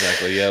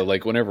 Exactly, yeah.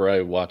 Like whenever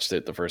I watched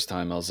it the first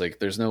time, I was like,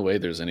 there's no way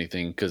there's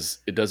anything, because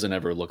it doesn't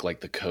ever look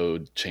like the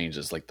code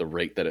changes, like the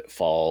rate that it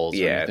falls.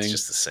 Yeah, or anything. It's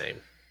just the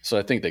same. So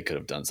I think they could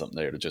have done something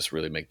there to just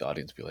really make the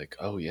audience be like,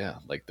 oh yeah,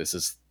 like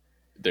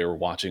they were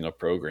watching a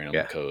program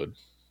code.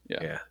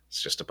 Yeah,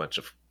 it's just a bunch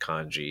of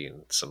kanji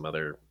and some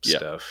other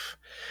stuff.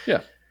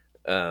 Yeah.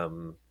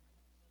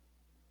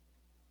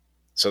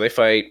 So they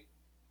fight.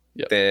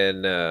 Yep.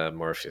 Then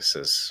Morpheus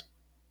says,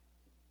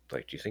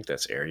 like, do you think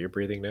that's air you're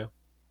breathing now?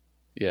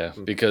 Yeah,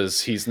 because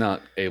he's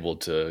not able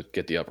to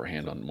get the upper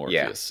hand on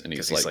Morpheus. And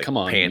he's like, come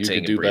on, you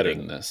can do better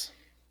than this.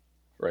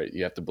 Right,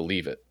 you have to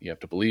believe it. You have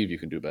to believe you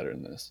can do better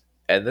than this.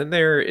 And then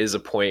there is a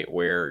point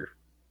where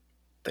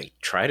they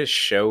try to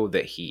show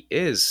that he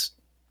is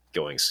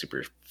going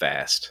super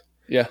fast.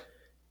 Yeah.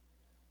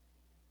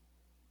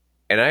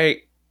 And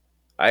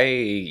I,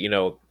 you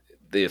know,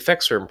 the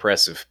effects are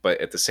impressive, but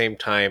at the same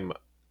time,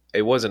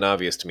 it wasn't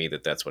obvious to me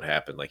that that's what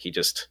happened. Like he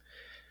does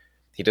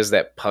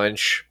that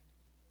punch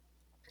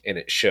and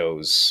it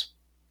shows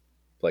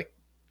like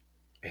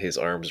his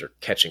arms are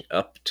catching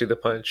up to the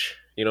punch.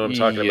 You know what I'm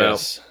talking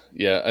about?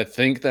 Yeah, I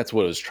think that's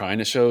what it was trying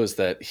to show, is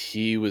that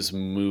he was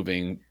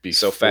moving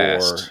before, so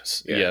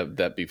fast. Yeah,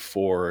 that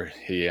before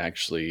he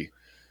actually,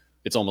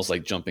 it's almost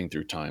like jumping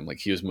through time. Like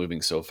he was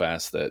moving so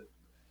fast that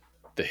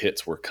the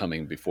hits were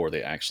coming before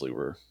they actually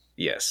were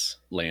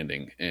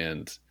landing.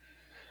 And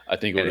I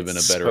think it would have been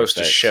a better supposed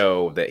to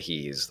show that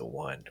he's the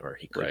one, or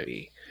he could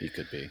be. He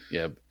could be,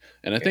 yeah.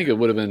 And I think it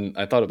would have been,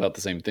 I thought about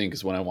the same thing,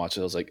 because when I watched it,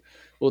 I was like,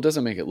 well, it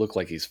doesn't make it look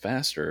like he's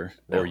faster,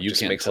 or you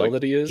can't tell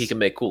that he is. He can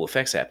make cool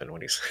effects happen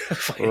when he's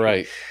fighting.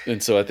 Right.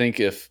 And so I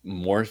think if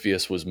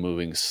Morpheus was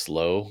moving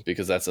slow,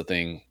 because that's the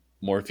thing,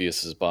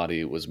 Morpheus's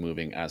body was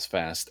moving as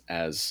fast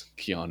as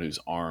Keanu's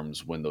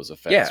arms when those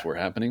effects were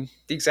happening.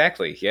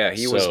 Exactly. Yeah,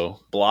 he was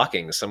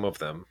blocking some of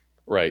them.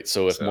 Right.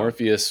 So if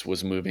Morpheus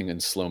was moving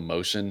in slow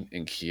motion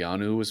and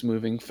Keanu was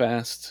moving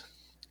fast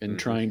and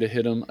trying to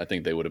hit him, I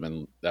think that would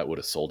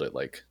have sold it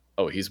like,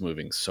 oh, he's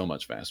moving so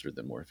much faster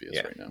than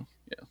Morpheus right now.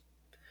 Yeah.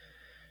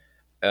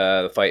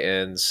 The fight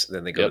ends.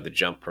 Then they go to the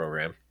jump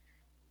program.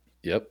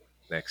 Yep.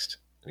 Next.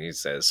 And he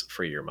says,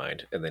 free your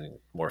mind. And then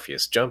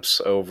Morpheus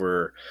jumps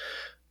over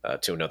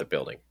to another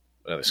building,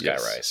 another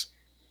skyrise. Yes.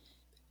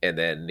 And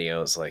then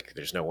Neo's like,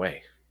 there's no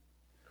way.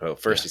 Well,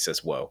 first he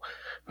says, whoa.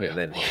 And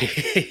then,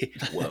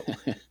 whoa.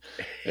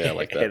 Yeah, I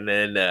like that. And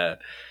then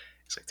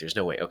he's like, there's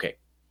no way. Okay,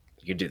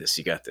 you can do this.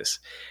 You got this.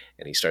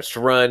 And he starts to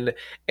run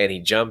and he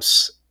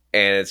jumps.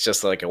 And it's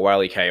just like a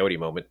Wile E. Coyote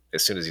moment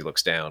as soon as he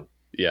looks down.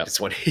 Yeah.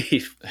 It's when he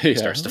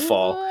starts to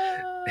fall.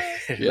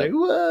 Like,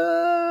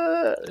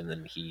 whoa! And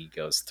then he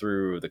goes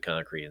through the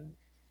concrete and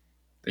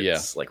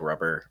it's like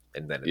rubber.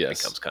 And then it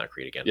becomes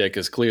concrete again. Yeah,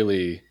 because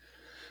clearly,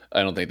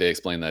 I don't think they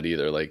explain that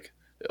either. Like,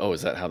 oh,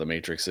 is that how the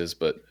Matrix is?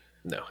 But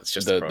no, it's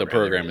just the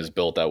program is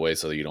built that way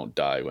so that you don't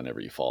die whenever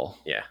you fall.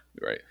 Yeah.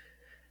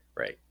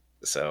 Right.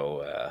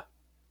 So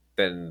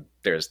then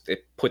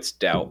it puts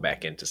doubt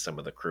back into some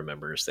of the crew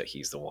members that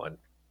he's the one.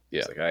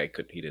 Yeah. It's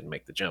like, he didn't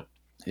make the jump.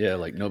 Yeah,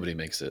 like nobody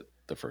makes it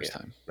the first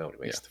time. Nobody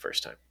makes it the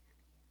first time.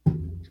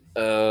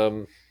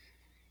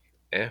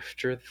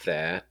 After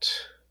that,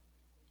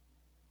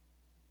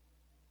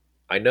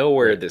 I know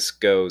where this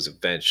goes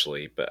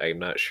eventually, but I'm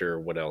not sure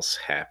what else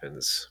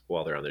happens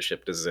while they're on the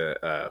ship.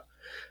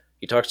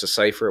 He talks to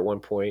Cypher at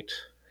one point.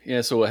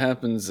 Yeah, so what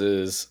happens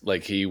is,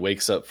 like, he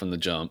wakes up from the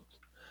jump.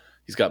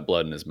 He's got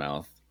blood in his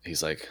mouth.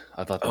 He's like,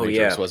 I thought the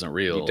Matrix wasn't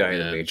real. You die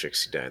in the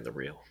Matrix, you die in the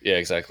real. Yeah,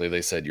 exactly.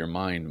 They said your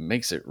mind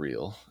makes it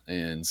real.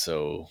 And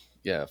so,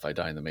 yeah, if I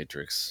die in the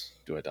Matrix,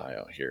 do I die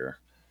out here?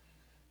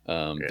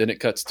 Then it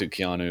cuts to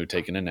Keanu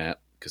taking a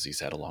nap because he's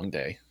had a long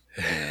day.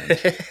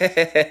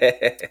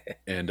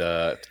 And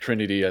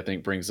Trinity, I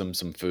think, brings him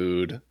some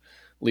food,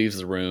 leaves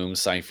the room.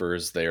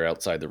 Cypher's there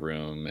outside the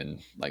room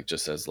and like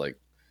just says like,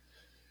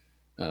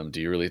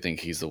 do you really think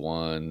he's the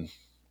one?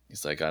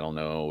 He's like, I don't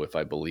know if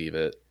I believe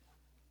it.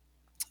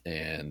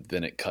 And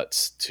then it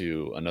cuts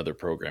to another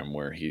program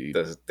where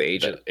the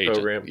agent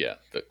program. Yeah,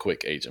 the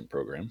quick agent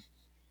program.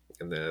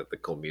 And the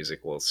cool music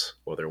while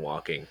they're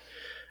walking.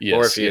 Yes,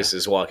 Morpheus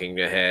is walking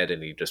ahead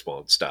and he just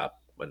won't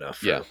stop enough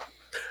for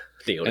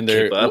Neo to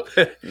keep up.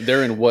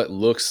 They're in what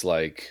looks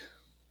like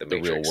the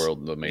real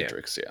world, the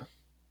Matrix,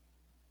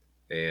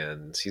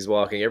 And he's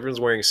walking, everyone's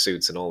wearing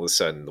suits, and all of a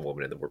sudden the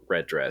woman in the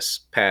red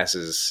dress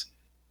passes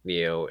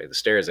Neo and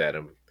stares at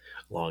him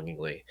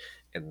longingly.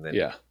 And then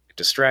it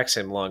distracts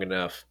him long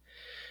enough.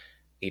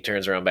 He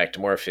turns around back to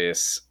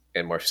Morpheus,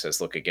 and Morpheus says,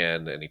 look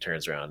again, and he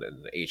turns around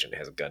and the agent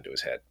has a gun to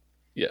his head.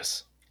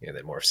 Yes. And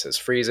then Morpheus says,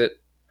 freeze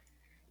it.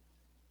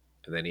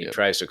 And then he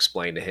tries to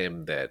explain to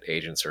him that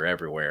agents are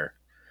everywhere.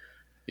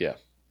 Yeah.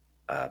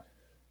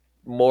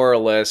 More or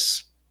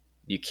less,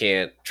 you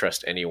can't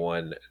trust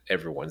anyone.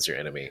 Everyone's your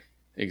enemy.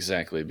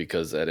 Exactly,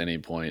 because at any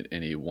point,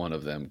 any one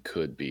of them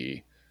could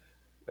be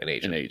an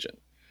agent.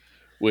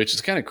 Which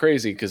is kind of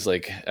crazy because,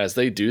 like, as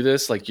they do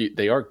this, like,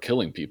 they are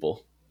killing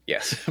people.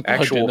 Yes,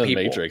 actual people. The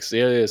Matrix.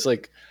 Yeah, it's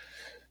like,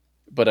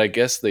 but I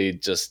guess they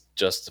just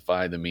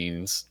justify the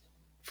means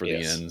for the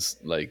ends,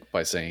 like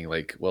by saying,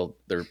 like, well,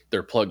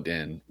 they're plugged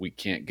in. We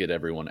can't get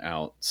everyone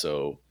out,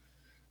 so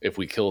if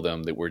we kill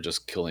them, that we're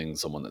just killing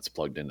someone that's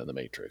plugged into the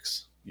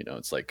Matrix. You know,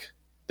 it's like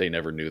they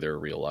never knew their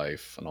real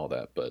life and all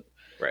that, but.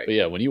 Right. But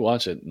yeah, when you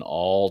watch it and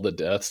all the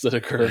deaths that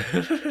occur,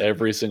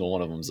 every single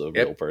one of them is a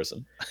real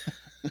person.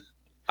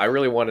 I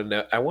really want to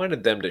know. I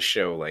wanted them to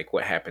show like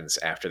what happens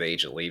after the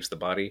agent leaves the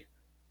body,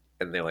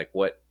 and they're like,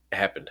 "What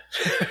happened?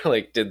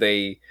 Like, did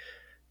they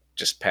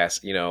just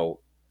pass? You know,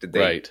 did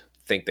they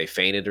think they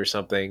fainted or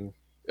something?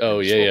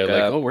 Oh yeah.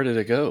 Like, oh, where did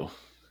it go?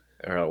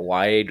 Or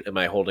why am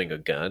I holding a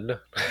gun?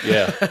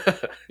 Yeah,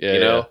 you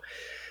know.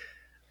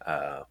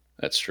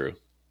 That's true.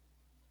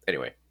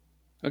 Anyway,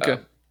 okay.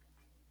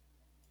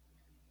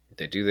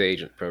 They do the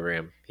agent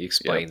program. He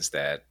explains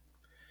that.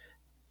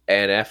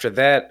 And after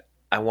that,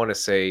 I want to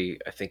say,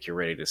 I think you're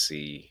ready to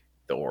see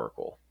the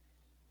Oracle.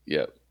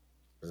 Yep.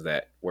 Is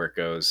that where it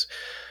goes?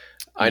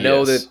 I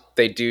know that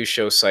they do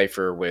show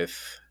Cypher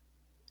with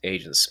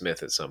Agent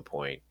Smith at some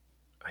point.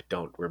 I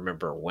don't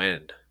remember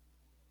when.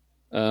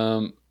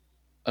 It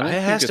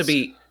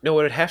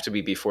would have to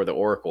be before the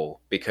Oracle,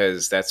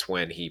 because that's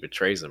when he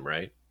betrays them,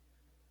 right?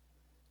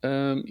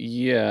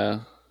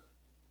 Yeah.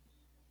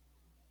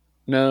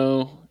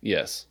 No.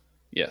 Yes.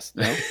 No.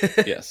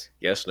 Yes.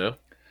 Yes. No.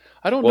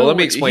 I don't know. Well, let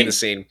me explain the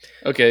scene.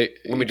 Okay.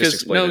 Let me just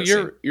explain.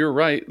 No, you're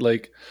right.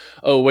 Like,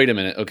 oh, wait a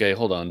minute. Okay,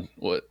 hold on.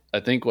 What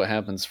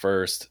happens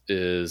first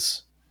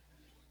is,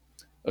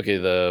 okay,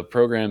 the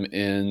program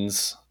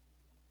ends,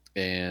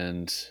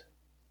 and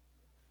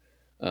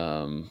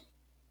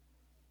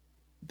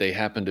they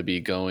happen to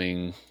be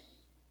going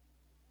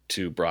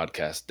to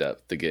broadcast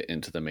depth to get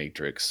into the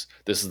Matrix.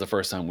 This is the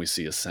first time we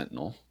see a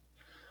Sentinel.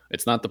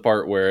 It's not the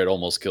part where it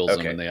almost kills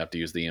them and they have to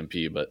use the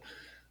EMP, but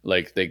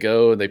like they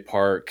go, they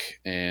park,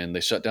 and they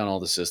shut down all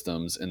the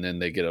systems, and then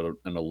they get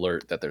an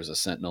alert that there's a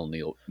Sentinel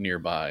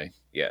nearby.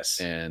 Yes.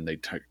 And they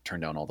turn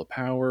down all the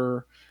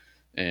power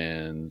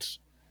and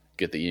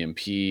get the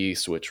EMP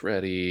switch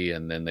ready,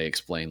 and then they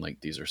explain,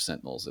 like, these are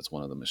Sentinels. It's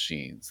one of the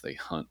machines. They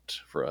hunt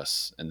for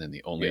us, and then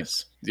the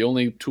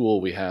only tool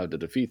we have to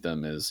defeat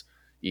them is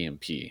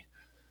EMP,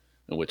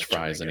 which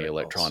fries any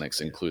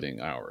electronics,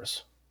 including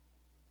ours.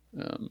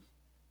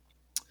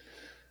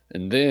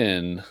 And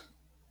then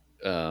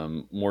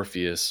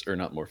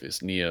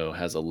Neo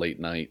has a late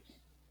night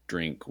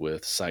drink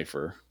with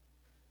Cypher.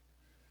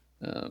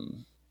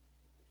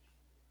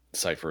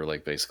 Cypher,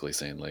 like, basically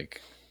saying,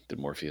 like, did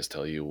Morpheus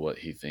tell you what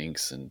he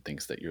thinks, and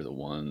thinks that you're the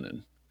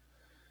one?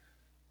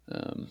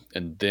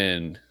 And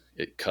then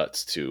it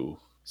cuts to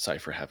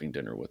Cypher having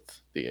dinner with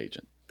the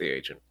agent.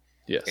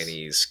 Yes. And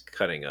he's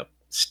cutting up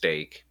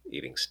steak,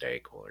 eating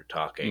steak while they're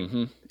talking.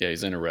 Mm-hmm. Yeah,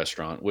 he's in a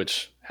restaurant,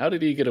 which, how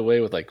did he get away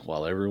with, like,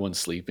 while everyone's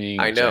sleeping?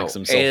 I know. Jacks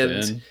himself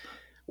in?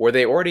 Were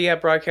they already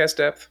at broadcast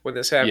depth when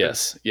this happened?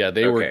 Yes. Yeah,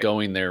 they were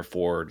going there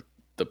for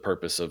the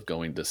purpose of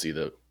going to see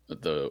the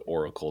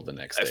Oracle the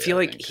next day. I feel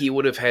like he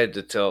would have had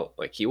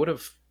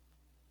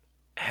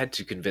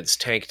to convince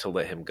Tank to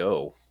let him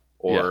go,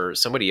 or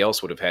somebody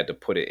else would have had to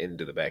put it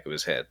into the back of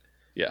his head.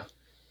 Yeah.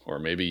 Or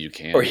maybe you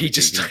can. Or he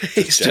stood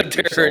there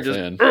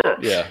and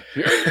just...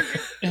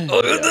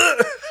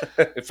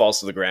 It falls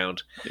to the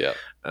ground. Yeah.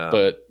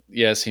 But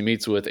yes, he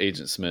meets with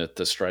Agent Smith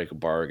to strike a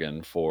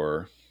bargain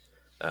for...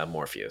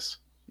 Morpheus.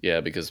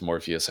 Yeah, because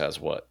Morpheus has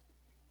what?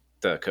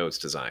 The codes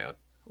to Zion.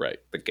 Right.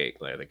 The gate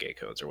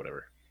codes or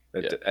whatever.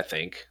 I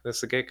think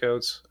that's the gate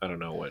codes. I don't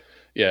know what.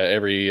 Yeah,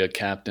 every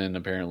captain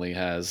apparently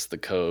has the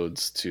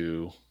codes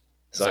to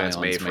Zion's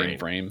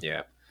mainframe.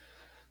 Yeah.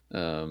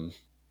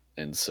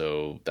 And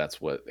so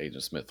that's what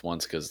Agent Smith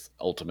wants, because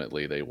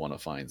ultimately they want to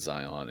find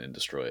Zion and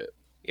destroy it.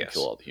 Yes. And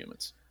kill all the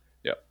humans.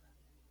 Yep.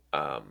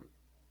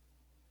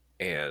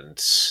 And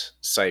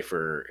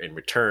Cypher, in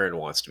return,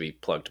 wants to be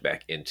plugged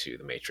back into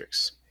the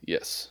Matrix.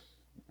 Yes.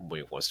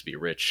 He wants to be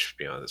rich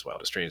beyond his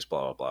wildest dreams,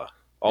 blah, blah, blah.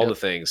 All the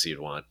things you'd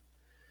want.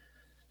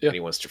 Yeah. And he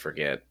wants to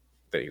forget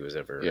that he was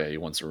ever... Yeah, he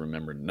wants to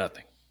remember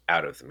nothing.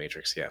 Out of the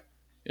Matrix, yeah.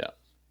 Yeah.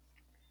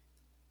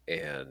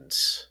 And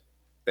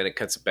then it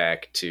cuts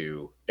back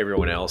to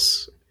everyone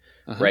else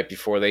right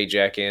before they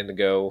jack in to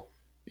go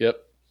into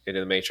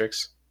the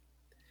Matrix.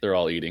 They're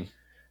all eating.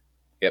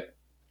 Yep.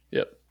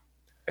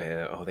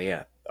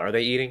 Are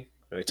they eating?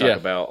 They talk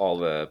about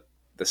all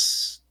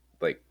this,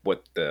 like,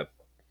 what the...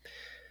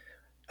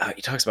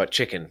 he talks about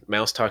chicken.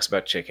 Mouse talks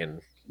about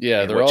chicken.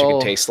 Yeah, they're what all...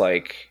 chicken tastes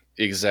like.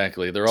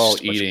 Exactly. They're all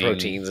eating...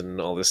 proteins and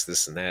all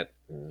this and that.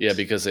 Yeah,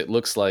 because it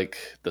looks like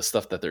the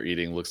stuff that they're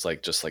eating looks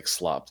like just like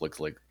slop. Looks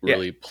like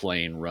really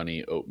plain,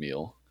 runny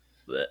oatmeal.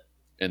 Blech.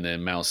 And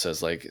then Mouse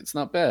says, like, it's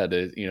not bad.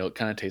 It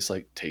kind of tastes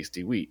like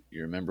tasty wheat.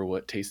 You remember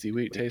what tasty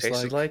wheat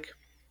tastes like?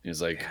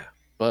 He's like,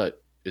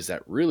 but is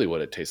that really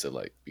what it tasted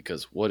like?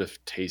 Because what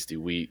if tasty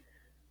wheat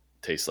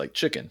tastes like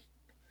chicken?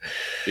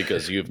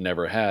 Because you've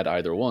never had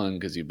either one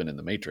because you've been in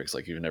the Matrix.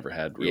 Like, you've never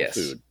had real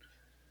food.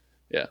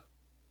 Yeah.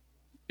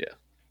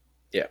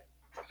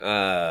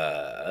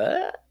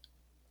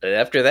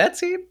 After that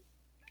scene,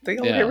 they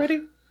all get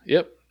ready?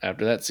 Yep.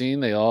 After that scene,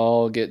 they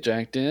all get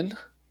jacked in.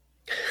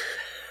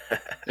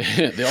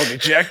 They all get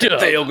jacked up.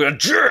 They all get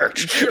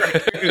jacked.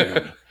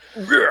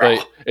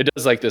 But it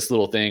does like this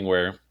little thing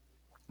where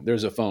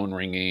there's a phone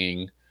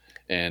ringing,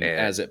 and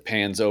as it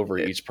pans over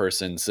each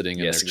person sitting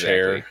in their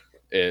chair,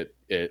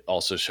 it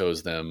also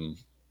shows them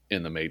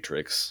in the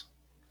Matrix.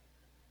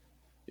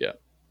 Yeah.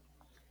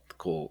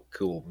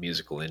 Cool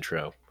musical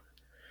intro.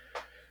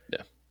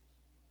 Yeah.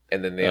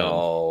 And then they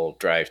all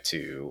drive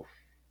to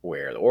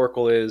where the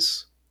Oracle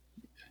is.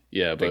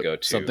 Yeah,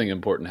 but something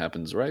important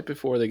happens right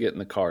before they get in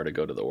the car to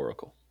go to the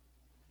Oracle.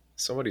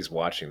 Somebody's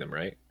watching them,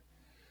 right?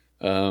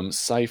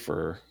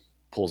 Cypher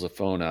pulls a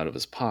phone out of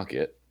his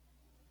pocket,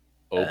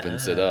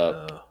 opens it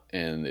up,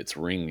 and it's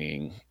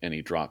ringing, and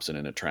he drops it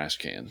in a trash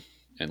can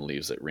and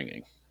leaves it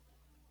ringing,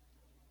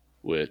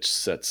 which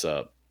sets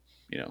up,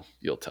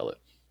 you'll tell it.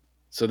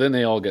 So then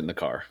they all get in the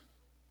car.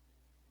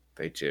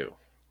 They do.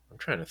 I'm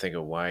trying to think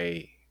of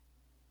why.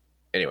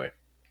 Anyway,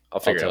 I'll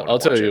figure it out. I'll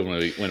tell you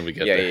when we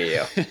get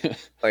there. Yeah.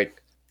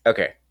 Like,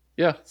 okay.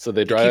 Yeah. So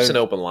they drive. It keeps an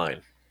open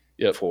line.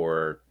 Yep.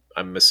 For,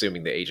 I'm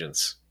assuming, the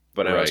agents.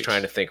 But I was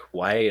trying to think,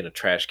 why in a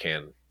trash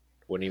can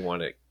wouldn't you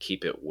want to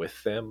keep it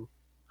with them?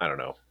 I don't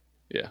know.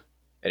 Yeah.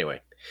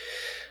 Anyway.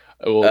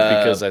 Well,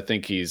 because I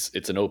think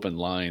it's an open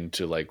line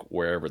to like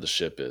wherever the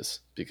ship is,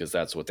 because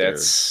that's what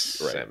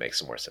that makes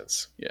some more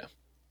sense. Yeah.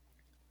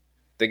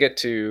 They get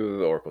to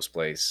the Oracle's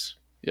place.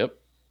 Yep.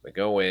 They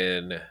go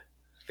in.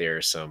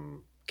 There's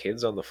some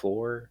kids on the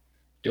floor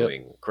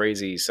doing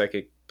crazy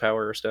psychic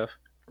power stuff.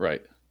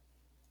 Right.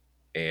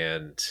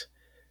 And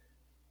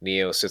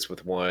Neo sits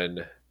with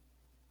one,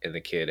 and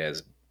the kid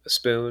has a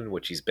spoon,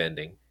 which he's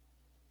bending.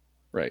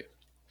 Right.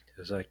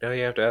 It's like, now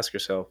you have to ask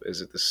yourself,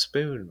 is it the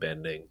spoon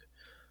bending,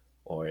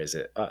 or is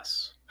it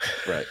us?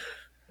 Right.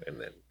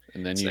 and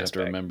then you have to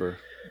remember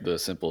the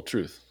simple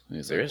truth. And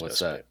he's like, what's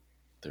that?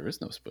 There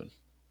is no spoon.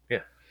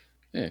 Yeah.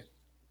 Yeah.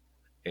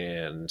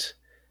 And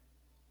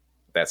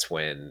that's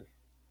when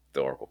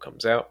the Oracle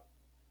comes out.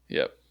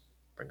 Yep.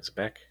 Brings it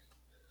back.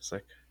 It's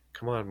like,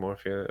 come on,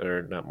 Morpheus,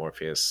 or not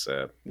Morpheus,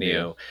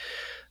 Neo. Yeah.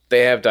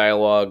 They have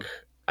dialogue.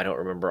 I don't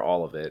remember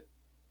all of it.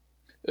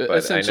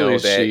 But I know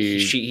that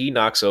he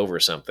knocks over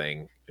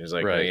something. He's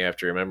like, you have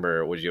to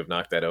remember, would you have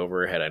knocked that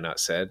over had I not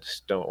said,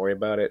 don't worry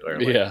about it? Or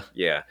like,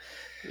 yeah.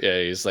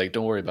 He's like,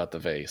 don't worry about the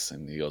vase.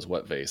 And he goes,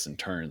 what vase? And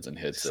turns and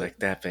hits it. It's like,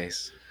 that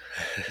vase.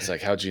 It's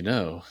like, how'd you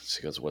know?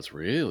 She goes, what's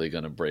really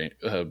going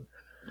to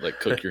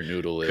cook your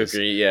noodle is,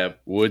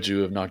 would you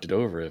have knocked it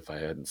over if I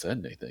hadn't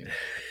said anything?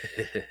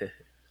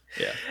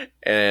 Yeah.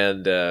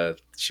 And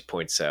she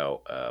points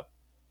out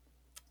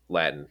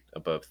Latin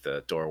above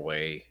the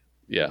doorway.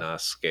 Yeah.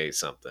 Nasce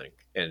something.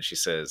 And she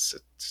says,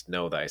 it's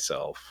know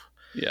thyself.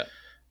 Yeah.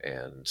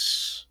 And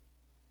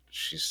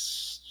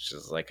she's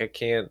like, I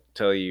can't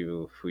tell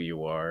you who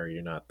you are.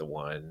 You're not the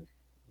one.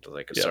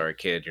 Like, sorry,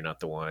 kid, you're not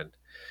the one.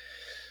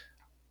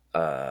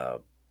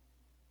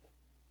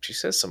 She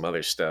says some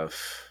other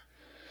stuff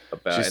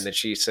about, and then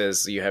she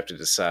says you have to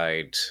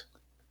decide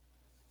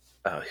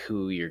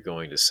who you're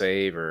going to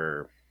save,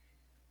 or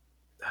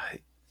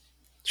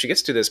she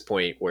gets to this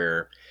point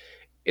where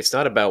it's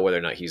not about whether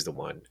or not he's the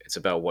one. It's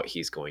about what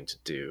he's going to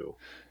do.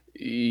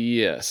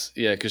 Yes.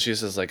 Yeah, because she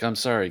says, like, I'm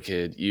sorry,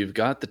 kid. You've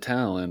got the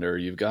talent, or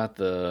you've got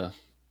the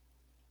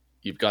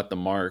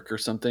mark or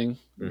something,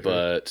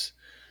 but,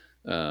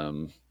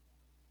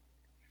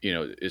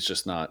 it's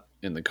just not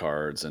in the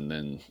cards. And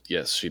then,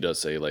 yes, she does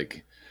say,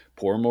 like,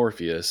 poor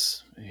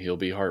Morpheus, he'll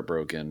be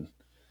heartbroken.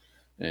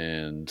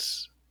 And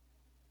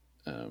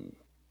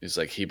it's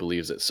like he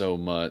believes it so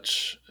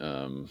much,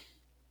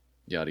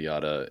 yada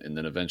yada. And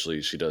then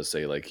eventually she does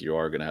say, like, you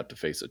are going to have to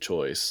face a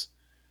choice,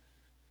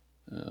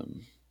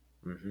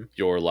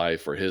 your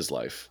life or his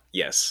life.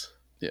 Yes.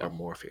 Or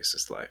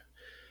Morpheus's life.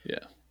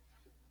 Yeah.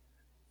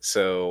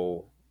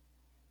 So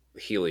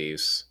he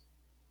leaves.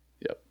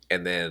 Yep.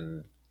 And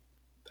then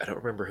I don't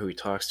remember who he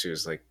talks to.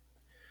 Is like,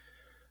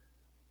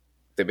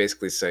 they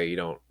basically say you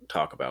don't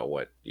talk about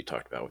what you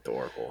talked about with the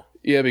Oracle.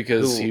 Yeah,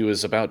 because he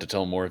was about to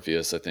tell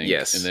Morpheus, I think.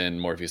 Yes. And then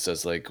Morpheus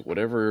says, like,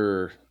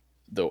 whatever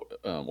the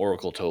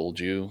Oracle told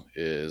you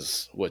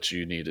is what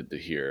you needed to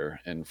hear,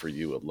 and for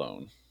you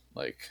alone.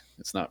 Like,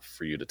 it's not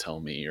for you to tell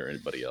me or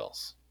anybody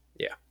else.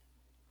 Yeah.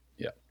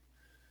 Yeah.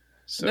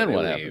 So and then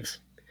what happens?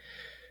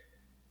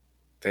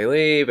 They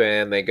leave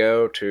and they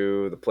go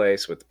to the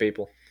place with the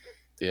people.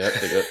 Yeah,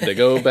 they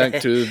go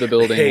back to the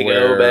building.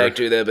 Go back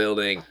to the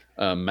building.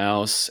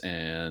 Mouse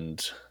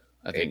and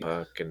I think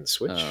Apuck and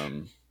Switch.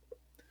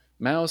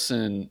 Mouse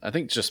and I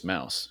think just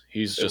Mouse.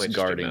 He's just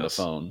guarding the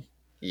phone.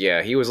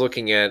 Yeah, he was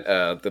looking at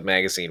the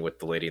magazine with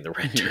the lady in the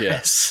red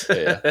dress.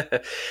 Yeah.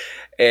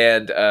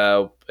 And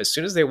as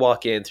soon as they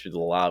walk in through the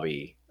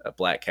lobby, a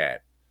black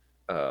cat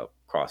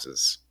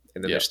crosses,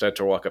 and then they start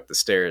to walk up the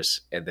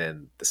stairs, and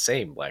then the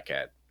same black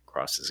cat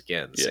crosses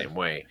again the same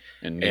way.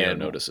 And Neo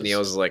notices.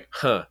 Neo's like,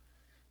 huh.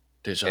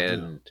 Deja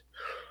vu.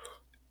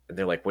 And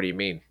they're like, what do you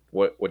mean?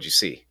 What'd you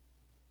see?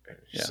 And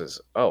she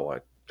says, oh,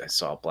 I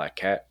saw a black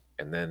cat,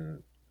 and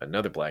then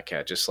another black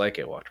cat just like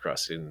it walked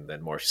across it. And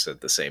then Morpheus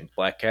said, the same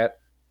black cat?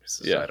 He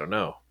says, I don't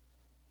know.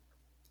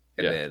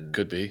 And then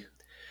could be.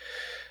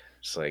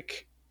 It's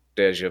like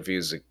deja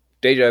vu.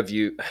 Damn,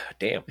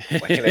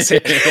 why can't I say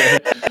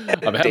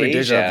it? I'm having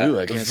deja vu.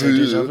 I can't say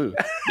deja vu.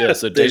 Yeah,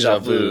 so deja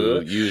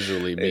vu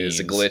usually means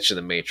it's a glitch in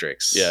the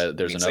Matrix. Yeah,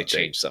 there's an update. They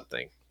change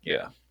something.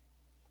 Yeah.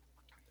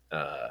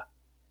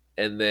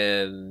 And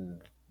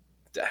then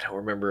I don't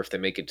remember if they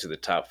make it to the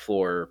top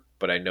floor,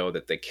 but I know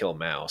that they kill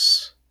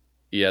Mouse.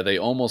 Yeah, they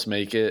almost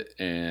make it,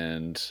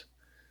 and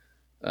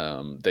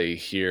they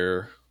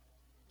hear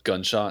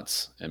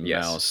gunshots, and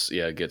Mouse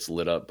gets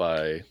lit up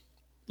by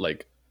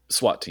like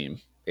SWAT team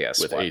with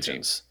SWAT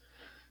agents.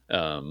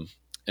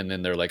 And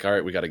then they're like, all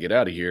right, we got to get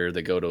out of here.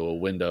 They go to a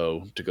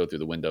window to go through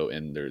the window,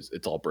 and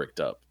it's all bricked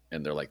up,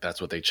 and they're like, that's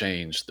what they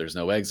changed. There's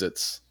no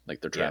exits. Like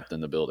they're trapped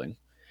in the building.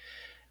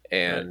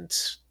 And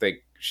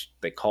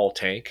they call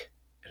Tank,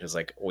 and it's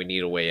like, we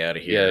need a way out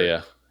of here.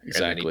 Yeah,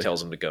 exactly. And then he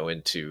tells them to go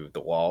into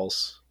the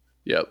walls.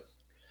 Yep.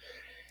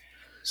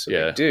 So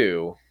they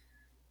do,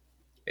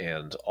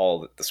 and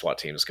all the SWAT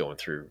team is going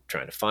through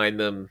trying to find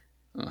them.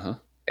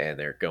 And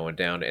they're going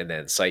down, and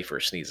then Cypher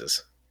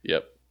sneezes.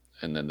 Yep.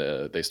 And then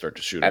they start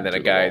to shoot. And then a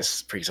guy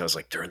freaks out,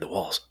 like, they're in the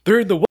walls. They're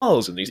in the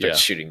walls. And he starts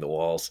shooting the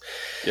walls.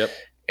 Yep.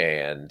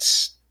 And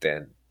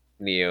then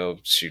Neo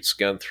shoots a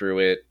gun through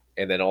it.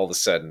 And then all of a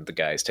sudden, the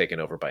guy's taken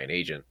over by an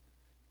agent.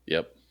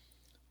 Yep.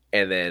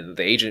 And then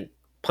the agent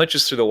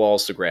punches through the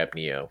walls to grab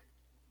Neo.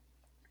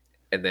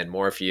 And then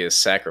Morpheus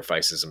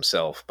sacrifices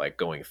himself by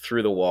going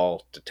through the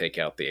wall to take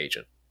out the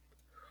agent.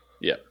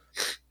 Yep.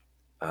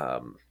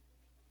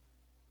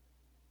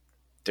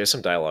 There's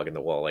some dialogue in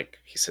the wall, like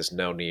he says,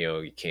 "No,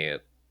 Neo, you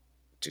can't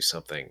do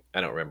something."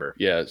 I don't remember.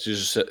 Yeah,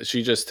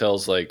 she just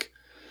tells like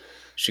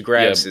she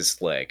grabs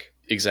his leg.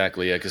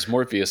 Exactly, yeah, because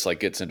Morpheus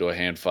like gets into a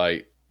hand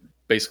fight,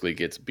 basically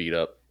gets beat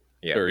up.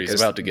 Yeah, or he's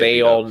about to get.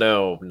 They all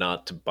know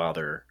not to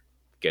bother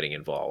getting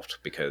involved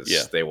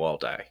because they will all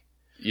die.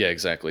 Yeah,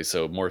 exactly.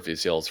 So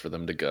Morpheus yells for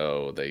them to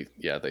go. They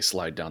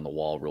slide down the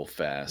wall real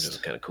fast. It's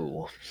kind of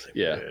cool.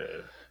 Like,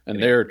 and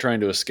they're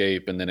trying to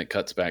escape, and then it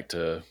cuts back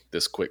to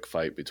this quick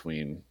fight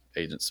between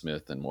Agent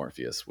Smith and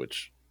Morpheus,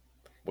 which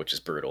is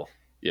brutal.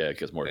 Yeah,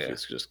 because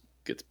Morpheus just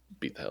gets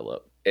beat the hell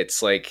up.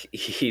 It's like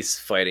he's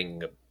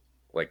fighting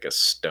like a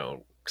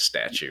stone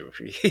statue.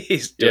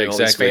 He's doing all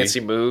these fancy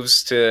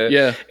moves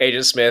to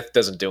Agent Smith,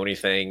 doesn't do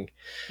anything.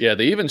 Yeah,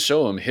 they even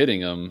show him hitting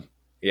him,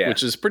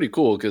 which is pretty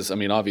cool because, I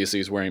mean, obviously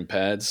he's wearing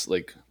pads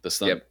like the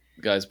stunt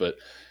guys, but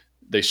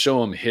they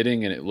show him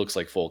hitting and it looks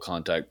like full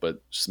contact,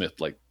 but Smith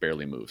like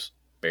barely moves.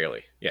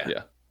 Barely,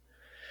 yeah.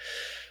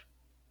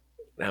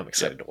 Now I'm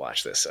excited to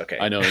watch this. Okay.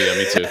 I know,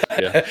 me too.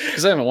 Yeah.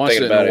 Because I haven't watched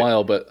it in a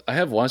while, but I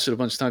have watched it a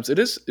bunch of times.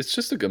 It's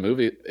just a good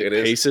movie. It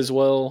paces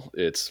well.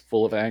 It's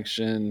full of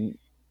action.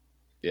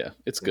 Yeah,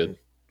 it's good.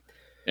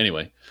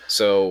 Anyway.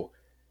 So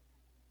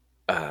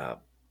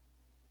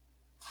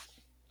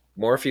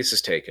Morpheus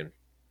is taken.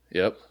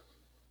 Yep.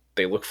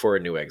 They look for a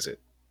new exit.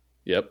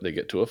 Yep, they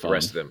get to a phone. The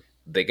rest of them.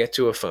 They get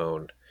to a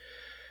phone.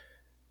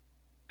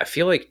 I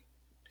feel like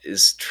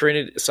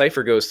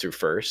Cypher goes through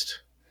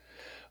first.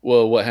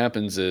 Well, what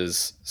happens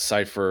is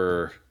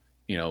Cypher,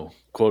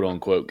 quote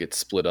unquote, gets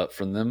split up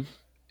from them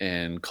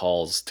and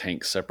calls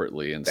Tank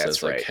separately and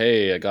says like,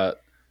 "Hey, I got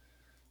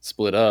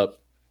split up,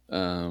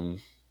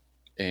 and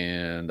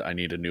I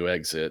need a new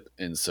exit."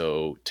 And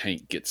so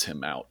Tank gets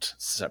him out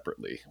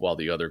separately while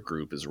the other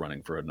group is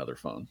running for another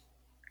phone.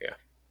 Yeah.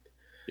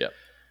 Yep.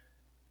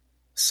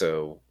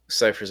 So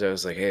Cypher's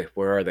always like, "Hey,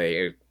 where are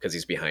they?" Because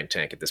he's behind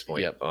Tank at this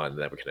point on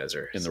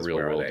Nebuchadnezzar. In the real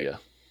world, yeah.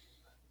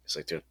 It's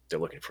like they're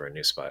looking for a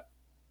new spot.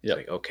 Yeah.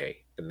 Like, okay.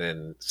 And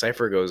then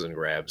Cypher goes and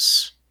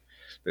grabs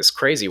this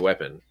crazy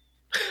weapon.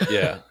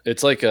 Yeah.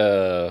 It's like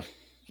a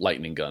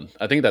lightning gun.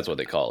 I think that's what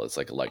they call it. It's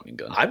like a lightning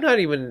gun. I'm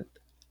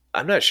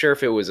not sure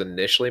if it was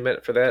initially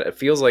meant for that. It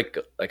feels like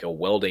a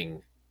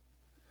welding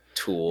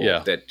tool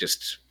that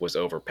just was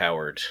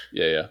overpowered.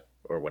 Yeah.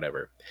 Or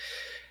whatever.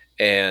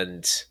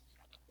 And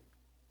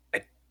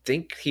I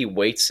think he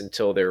waits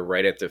until they're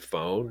right at the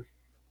phone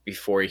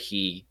before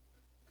he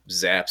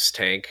zaps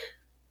Tank.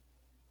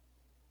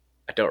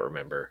 I don't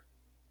remember.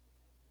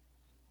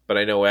 But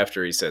I know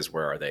after he says,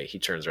 "Where are they?" he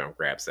turns around,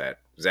 grabs that,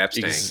 zaps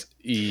Tank.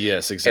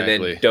 Yes, exactly.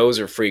 And then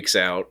Dozer freaks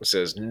out and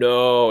says,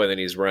 "No!" And then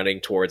he's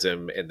running towards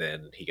him, and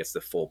then he gets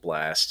the full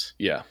blast.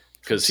 Yeah.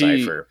 Because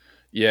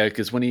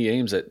when he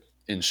aims at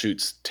and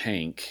shoots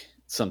Tank,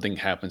 something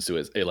happens to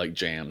it like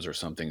jams or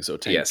something, so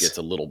Tank gets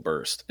a little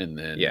burst, and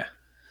then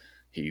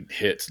he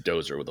hits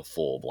Dozer with a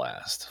full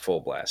blast.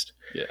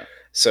 Yeah.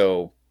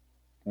 So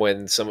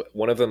when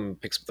one of them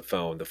picks up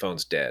the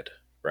phone's dead.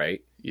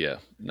 Right? Yeah.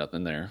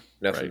 Nothing there.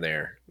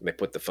 There. They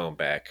put the phone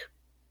back.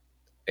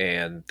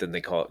 and then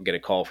they get a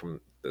call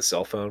from the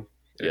cell phone.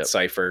 And it's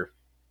Cypher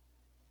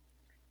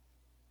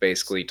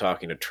basically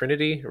talking to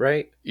Trinity,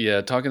 right?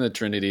 Yeah, talking to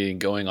Trinity,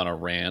 going on a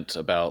rant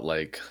about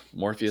like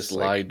Morpheus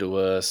lied to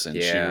us, and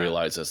she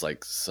realizes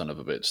like, son of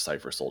a bitch,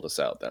 Cypher sold us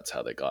out. That's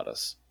how they got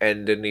us.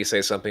 And didn't he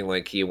say something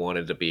like he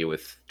wanted to be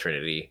with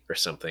Trinity or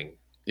something?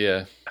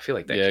 Yeah, I feel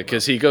like that. Yeah,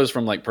 because he goes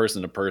from like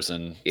person to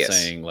person,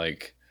 saying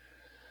like,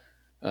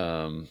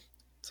 this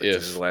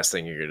is the last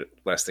thing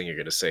you're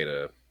gonna say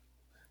to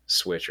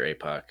Switch or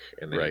APOC,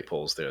 and then he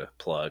pulls the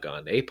plug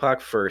on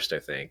APOC first, I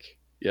think.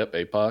 Yep,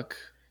 APOC.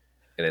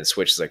 And then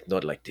Switch is like,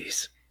 not like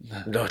this.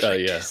 Not like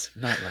this.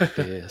 Not like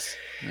this.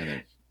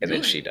 And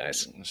then she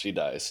dies. She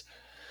dies.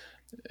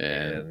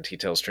 And he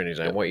tells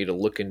Trinity, I want you to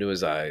look into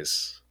his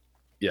eyes.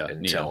 Yeah.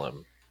 And tell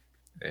him.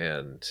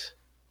 And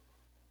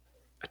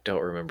I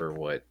don't remember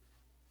what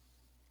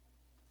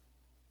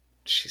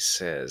she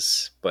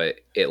says, but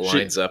it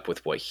lines up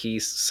with what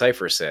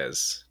Cypher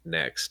says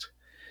next.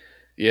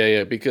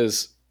 Yeah,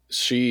 because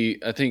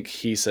I think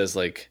he says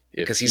like,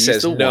 because he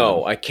says,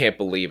 no, I can't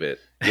believe it.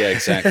 Yeah,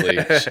 exactly.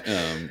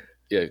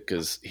 Yeah,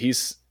 because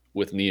he's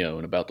with Neo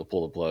and about to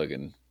pull the plug,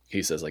 and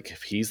he says like,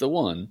 if he's the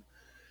one,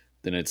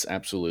 then it's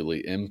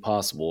absolutely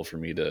impossible for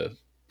me to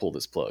pull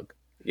this plug.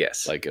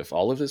 Yes. Like if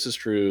all of this is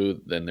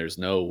true, then there's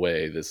no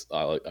way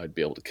I'd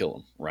be able to kill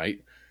him,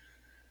 right?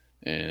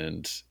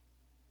 And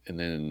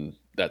then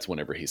that's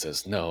whenever he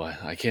says, no,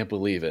 I can't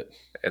believe it.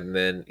 And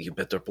then, you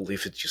better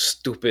believe it, you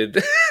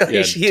stupid.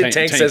 Yeah,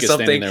 Tank says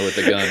something. Standing there with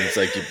the gun. It's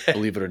like, you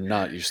believe it or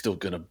not, you're still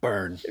going to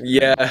burn.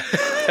 Yeah.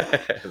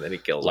 And then he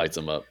lights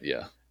him up.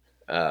 Yeah.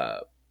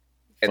 And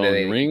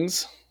phone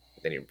rings.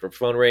 Then your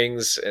phone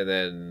rings, and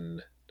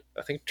then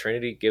I think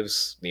Trinity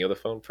gives Neo the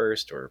phone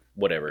first or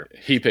whatever.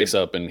 He picks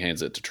up and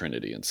hands it to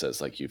Trinity and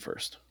says, like, you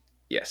first.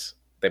 Yes.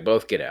 They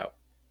both get out.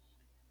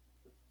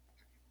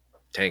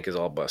 Tank is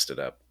all busted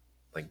up,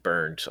 like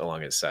burned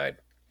along his side.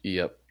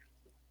 Yep.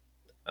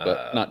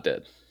 But not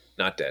dead.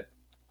 Not dead.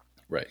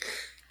 Right.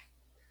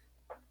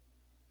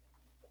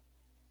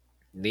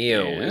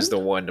 Neo is the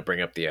one to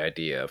bring up the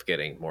idea of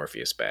getting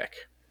Morpheus back.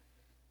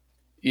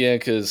 Yeah,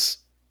 because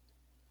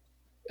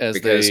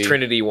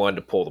Trinity wanted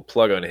to pull the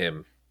plug on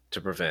him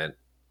to prevent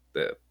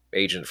the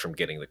agent from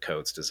getting the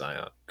codes to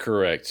Zion.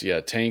 Correct. Yeah,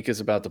 Tank is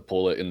about to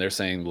pull it, and they're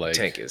saying like,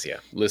 Tank is, yeah.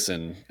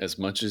 Listen, as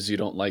much as you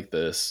don't like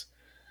this,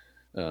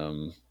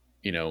 one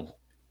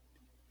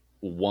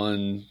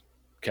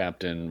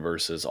captain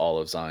versus all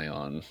of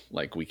Zion,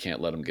 like we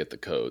can't let him get the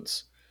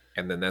codes.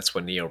 And then that's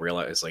when Neo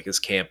realizes like this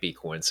can't be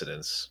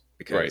coincidence,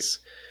 because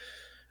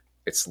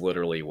it's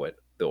literally what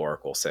the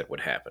Oracle said would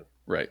happen.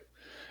 Right.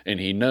 And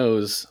he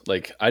knows,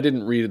 like, I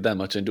didn't read that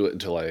much into it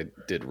until I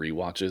did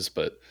rewatches,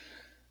 but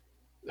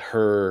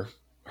her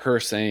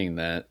saying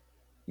that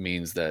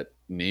means that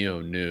Neo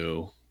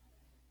knew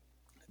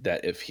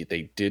that if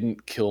they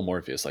didn't kill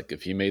Morpheus, like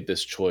if he made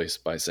this choice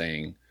by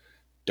saying,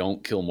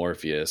 don't kill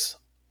Morpheus,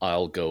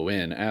 I'll go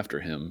in after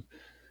him.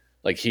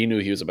 Like he knew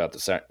he was about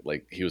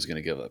to he was going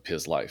to give up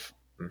his life.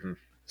 Mm-hmm.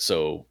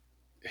 So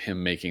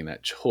him making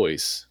that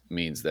choice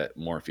means that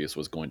Morpheus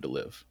was going to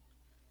live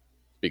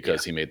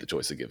because he made the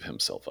choice to give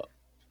himself up.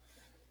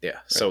 Yeah.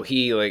 Right. So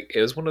it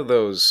was one of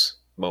those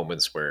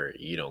moments where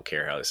you don't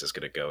care how this is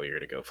going to go. You're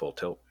going to go full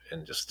tilt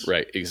and just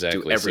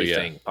do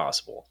everything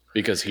possible.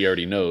 Because he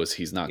already knows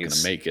he's not going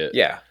to make it.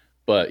 Yeah.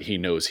 But he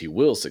knows he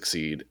will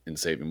succeed in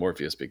saving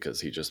Morpheus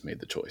because he just made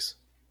the choice.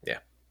 Yeah.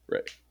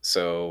 Right.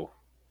 So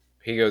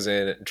he goes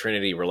in.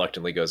 Trinity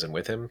reluctantly goes in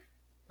with him,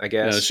 I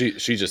guess. No,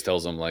 she just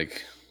tells him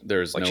like,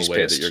 there's no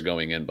way that you're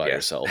going in by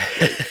yourself.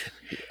 Like,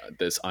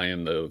 I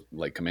am the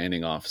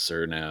commanding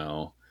officer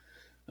now.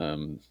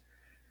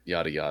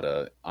 Yada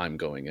yada. I'm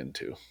going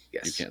into.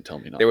 Yes. You can't tell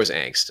me not. There was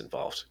angst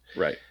involved.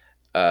 Right.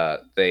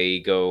 They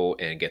go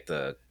and get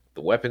the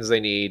weapons they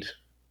need.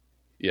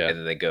 Yeah. And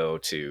then they go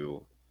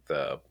to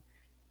the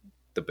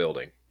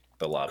building,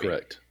 the lobby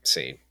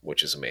scene,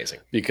 which is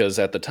amazing. Because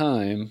at the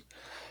time,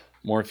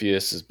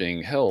 Morpheus is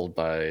being held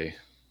by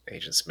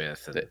Agent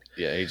Smith.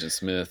 Agent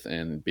Smith,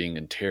 and being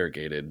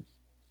interrogated.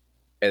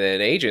 And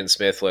then Agent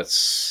Smith lets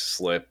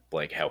slip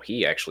like how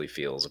he actually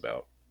feels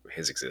about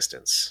his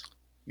existence.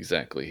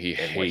 Exactly. He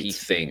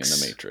hates being in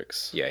the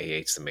Matrix. Yeah, he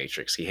hates the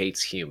Matrix. He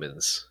hates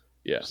humans.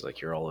 Yeah. It's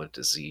like, you're all a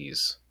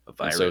disease, a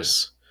virus.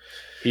 So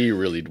he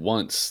really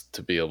wants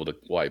to be able to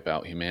wipe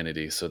out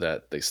humanity so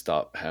that they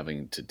stop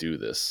having to do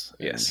this.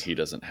 And he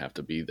doesn't have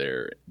to be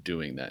there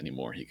doing that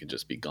anymore. He can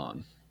just be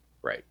gone.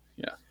 Right.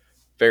 Yeah.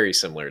 Very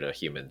similar to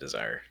human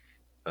desire.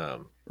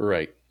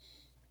 Right.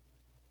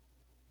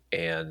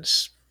 And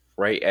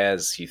right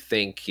as you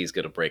think he's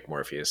going to break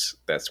Morpheus,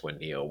 that's when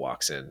Neo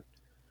walks in.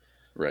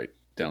 Right.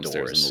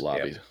 Downstairs in the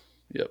lobby.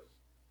 Yep.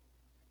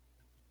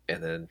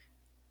 And then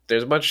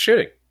there's a bunch of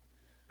shooting.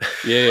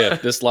 Yeah.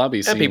 This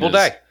lobby scene. And people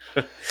die.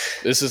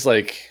 This is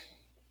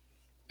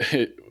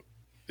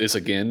this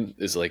again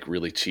is like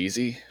really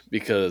cheesy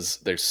because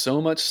there's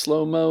so much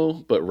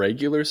slow-mo, but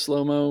regular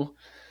slow-mo,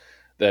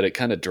 that it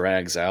kind of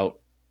drags out.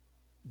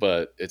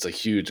 But it's a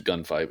huge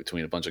gunfight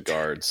between a bunch of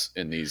guards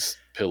in these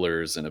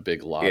pillars in a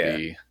big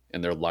lobby.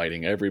 and they're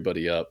lighting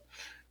everybody up.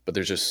 But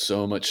there's just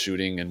so much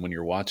shooting, and when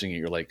you're watching it,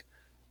 you're like,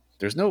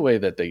 there's no way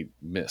that they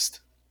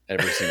missed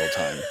every single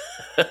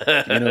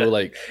time.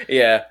 Like,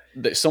 yeah,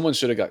 someone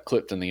should have got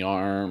clipped in the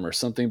arm or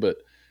something. But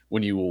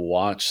when you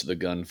watch the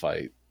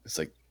gunfight, it's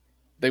like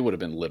they would have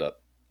been lit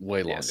up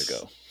way long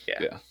ago.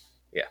 Yeah.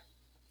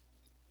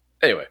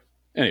 Anyway,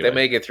 they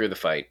make it through the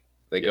fight.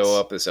 They go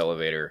up this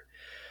elevator.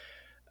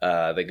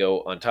 They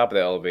go on top of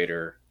the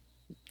elevator.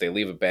 They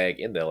leave a bag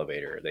in the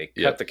elevator. They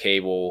cut the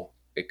cable.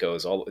 It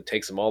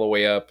takes them all the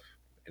way up.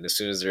 And as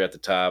soon as they're at the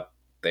top,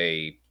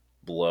 they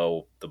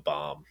blow the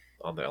bomb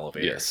on the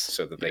elevator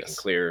so that they can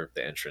clear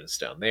the entrance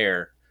down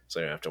there, so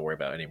they don't have to worry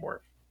about any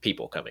more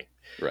people coming.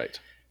 Right.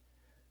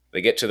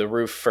 They get to the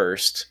roof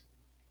first.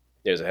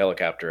 There's a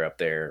helicopter up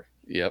there.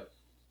 Yep.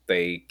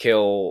 They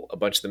kill a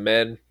bunch of the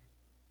men.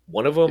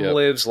 One of them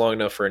lives long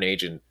enough for an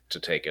agent to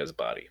take his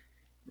body.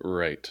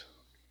 Right.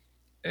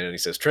 And then he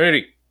says,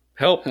 Trinity,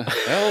 help.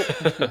 Help.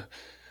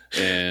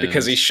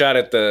 Because he shot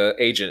at the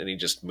agent and he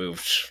just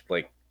moved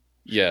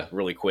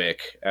really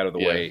quick out of the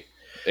way.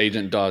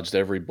 Agent dodged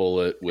every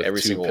bullet with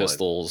every 2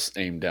 pistols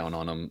aimed down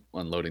on him,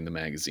 unloading the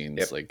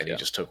magazines. Yep. He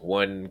just took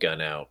one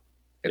gun out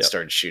and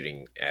started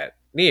shooting at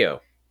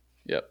Neo.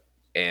 Yep.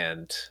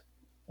 And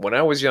when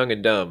I was young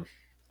and dumb,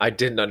 I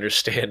didn't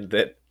understand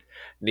that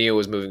Neo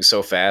was moving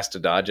so fast to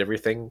dodge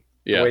everything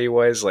the way he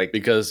was. Like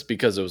because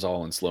it was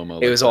all in slow-mo.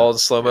 It was all in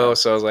slow-mo,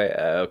 so I was like,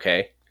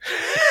 okay.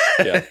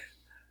 Yeah.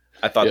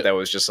 I thought that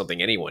was just something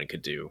anyone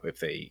could do if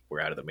they were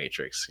out of the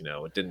Matrix.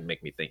 It didn't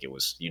make me think it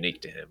was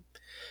unique to him.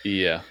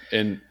 Yeah,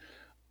 and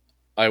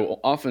I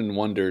often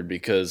wondered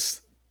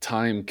because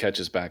time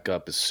catches back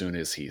up as soon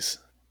as he's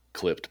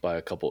clipped by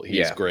a couple.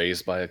 He's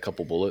grazed by a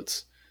couple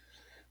bullets.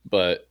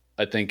 But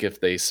I think if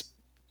they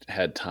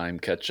had time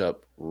catch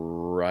up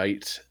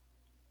right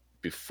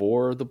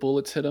before the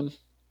bullets hit him,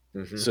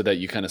 so that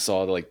you kind of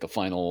saw the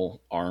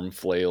final arm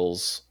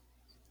flails.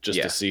 Just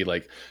to see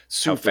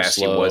super how fast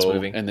slow, he was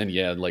moving, and then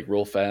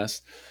real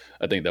fast.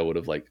 I think that would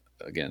have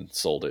again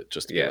sold it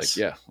just to be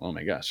oh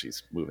my gosh,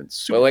 he's moving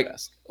super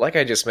fast. Like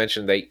I just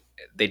mentioned,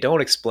 they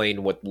don't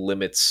explain what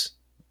limits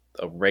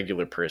a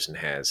regular person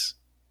has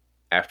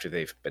after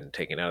they've been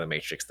taken out of the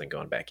Matrix, then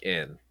gone back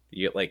in.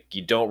 You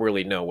don't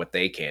really know what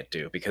they can't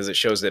do because it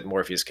shows that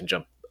Morpheus can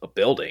jump a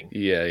building.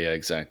 Yeah,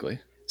 exactly.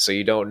 So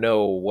you don't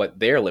know what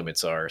their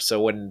limits are. So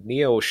when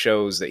Neo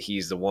shows that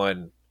he's the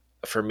one.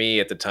 For me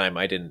at the time,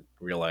 I didn't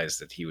realize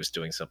that he was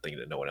doing something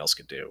that no one else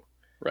could do.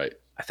 Right.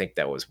 I think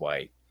that was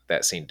why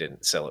that scene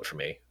didn't sell it for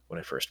me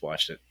when I first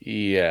watched it.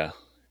 Yeah.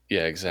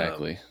 Yeah,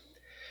 exactly.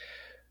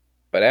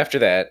 But after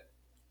that,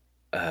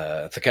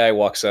 the guy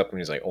walks up and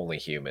he's like, only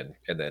human.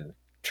 And then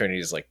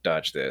Trinity's like,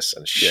 dodge this,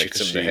 and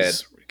shoots him in the head.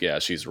 Yeah,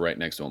 she's right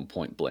next to him,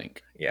 point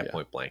blank. Yeah,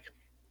 point blank.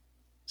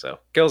 So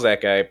kills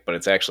that guy, but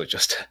it's actually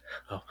just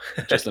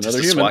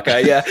another human. SWAT guy.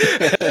 Yeah.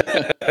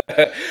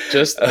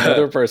 Just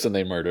another person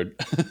they murdered.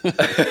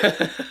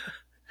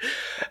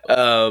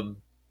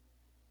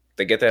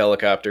 They get the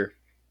helicopter.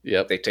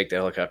 Yep. They take the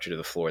helicopter to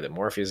the floor that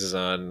Morpheus is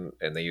on,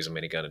 and they use a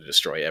minigun to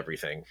destroy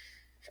everything,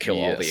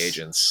 kill all the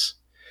agents,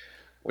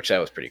 which that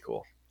was pretty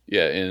cool.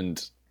 Yeah,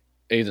 and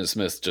Agent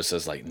Smith just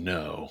says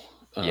no,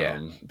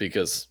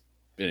 because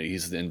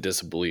he's in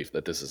disbelief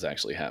that this is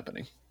actually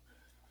happening.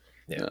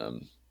 Yeah.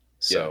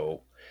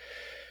 So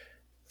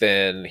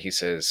then he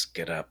says,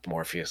 get up,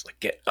 Morpheus.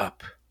 Get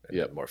up.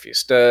 And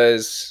Morpheus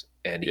does.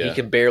 And he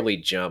can barely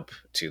jump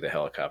to the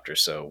helicopter.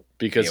 So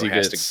because he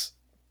gets...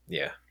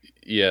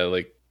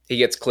 he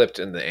gets clipped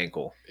in the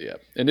ankle. Yeah.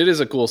 And it is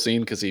a cool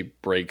scene because he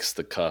breaks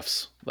the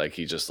cuffs.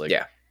 He just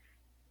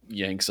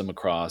yanks him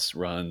across,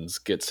 runs,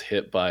 gets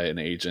hit by an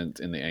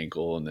agent in the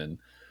ankle. And then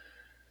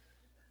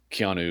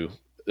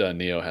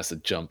Neo has to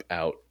jump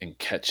out and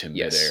catch him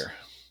midair.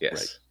 Yes.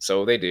 Right.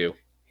 So they do.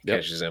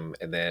 Catches him,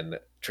 and then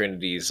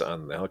Trinity's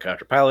on the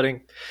helicopter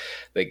piloting.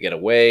 They get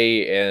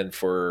away, and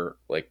for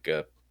a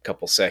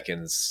couple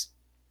seconds,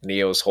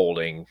 Neo's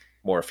holding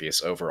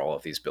Morpheus over all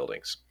of these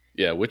buildings.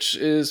 Yeah, which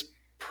is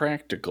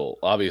practical.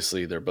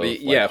 Obviously, they're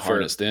both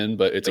harnessed in,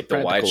 but it's a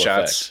practical wide effect.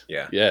 Shots.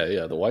 Yeah.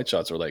 The wide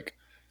shots are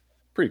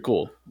pretty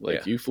cool.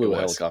 You flew a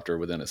helicopter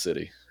within a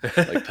city,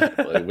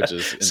 that, which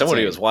is insane.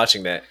 Somebody was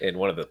watching that in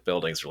one of the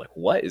buildings. Were like,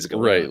 "What is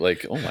going on?"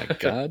 Right, oh my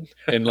god!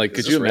 And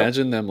could you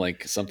imagine them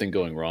something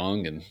going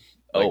wrong and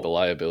the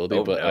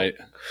liability? But no.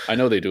 I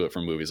know they do it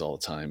for movies all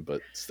the time, but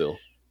still,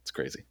 it's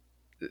crazy.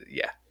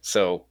 Yeah.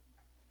 So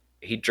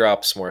he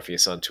drops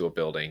Morpheus onto a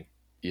building.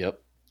 Yep.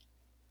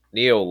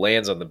 Neo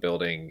lands on the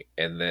building,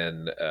 and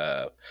then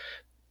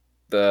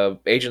the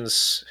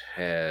agents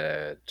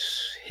had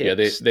hit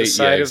the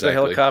side of the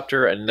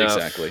helicopter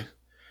enough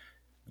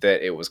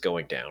that it was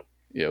going down.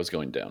 Yeah, it was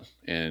going down.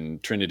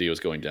 And Trinity was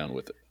going down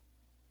with it.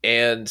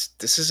 And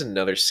this is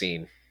another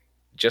scene,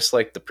 just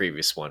like the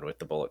previous one with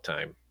the bullet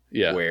time,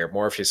 where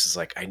Morpheus is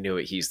like, I knew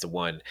it, he's the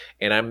one.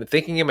 And I'm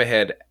thinking in my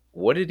head,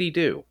 what did he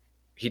do?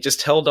 He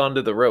just held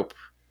onto the rope.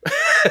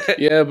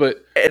 Yeah,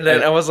 but... And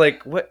then I was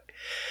like, what?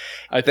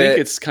 I think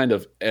it's kind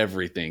of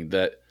everything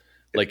that...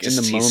 in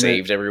the moment... He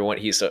saved everyone.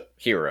 He's a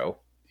hero.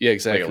 Yeah,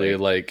 exactly.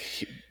 Clearly.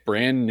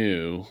 Brand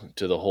new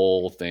to the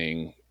whole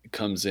thing,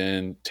 comes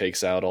in,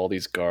 takes out all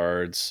these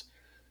guards,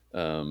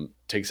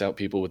 takes out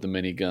people with the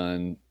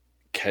minigun,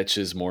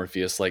 catches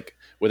Morpheus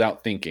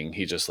without thinking.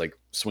 He just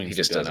swings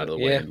the gun out of the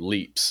way and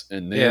leaps,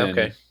 and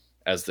then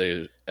as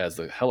the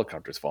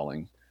helicopter's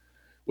falling,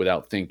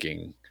 without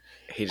thinking,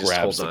 he just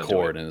grabs the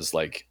cord and is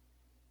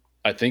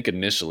I think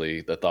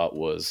initially the thought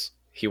was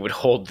he would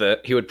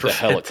prevent the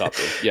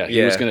helicopter. Yeah,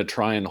 he was going to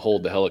try and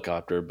hold the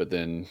helicopter, but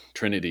then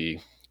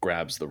Trinity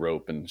grabs the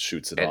rope and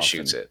shoots it off.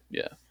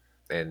 Yeah.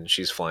 And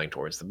she's flying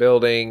towards the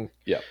building.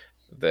 Yeah.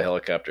 The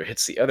helicopter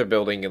hits the other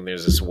building, and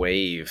there's this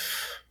wave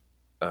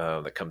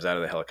that comes out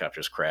of the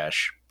helicopter's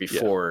crash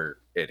before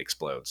it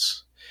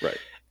explodes. Right.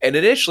 And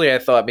initially I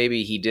thought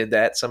maybe he did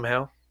that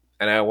somehow,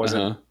 and I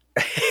wasn't...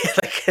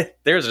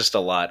 there's just a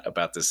lot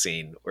about this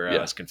scene where I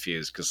was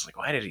confused, because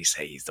why did he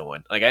say he's the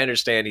one? I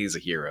understand he's a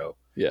hero.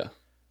 Yeah.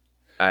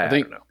 I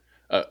think, don't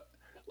know.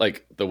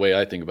 The way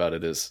I think about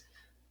it is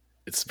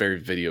it's very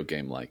video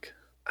game like.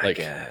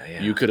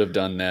 You could have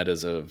done that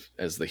as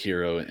the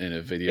hero in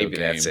a video game.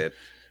 That's it.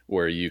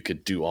 Where you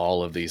could do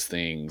all of these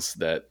things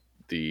that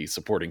the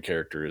supporting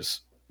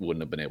characters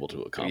wouldn't have been able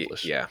to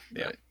accomplish. Yeah.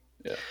 Right?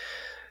 Yeah.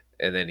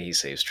 And then he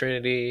saves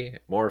Trinity,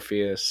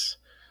 Morpheus,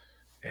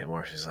 and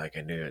Morpheus is like,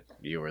 I knew it.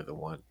 You were the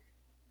one.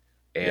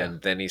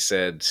 And then he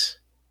said,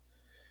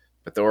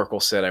 but the Oracle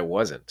said I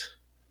wasn't.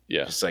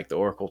 Yeah. It's the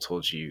Oracle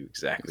told you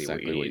exactly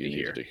what you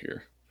needed to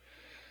hear.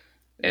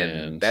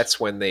 And that's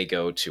when they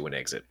go to an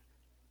exit.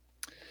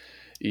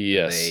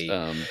 Yes,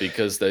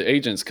 because the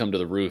agents come to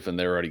the roof and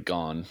they're already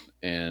gone,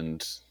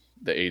 and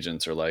the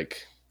agents are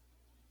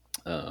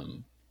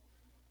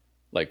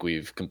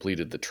we've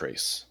completed the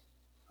trace,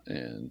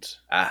 and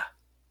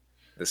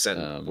the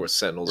Sentinels. We're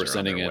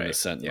sending in the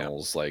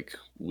Sentinels. Yeah.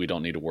 We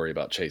don't need to worry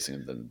about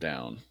chasing them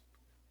down,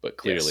 but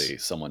clearly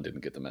someone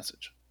didn't get the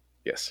message.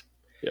 Yes.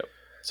 Yep.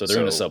 So they're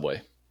in a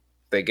subway.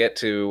 They get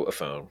to a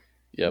phone.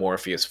 Yep.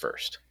 Morpheus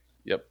first.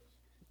 Yep.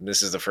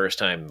 This is the first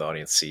time the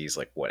audience sees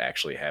what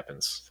actually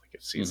happens.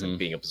 It sees it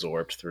being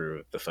absorbed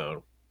through the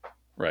phone.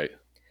 Right.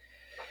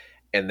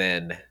 And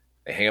then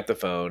they hang up the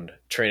phone.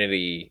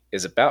 Trinity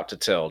is about to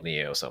tell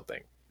Neo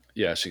something.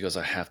 Yeah, she goes,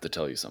 I have to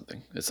tell you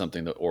something. It's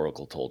something that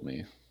Oracle told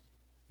me.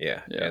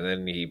 Yeah. And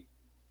then he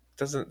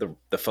doesn't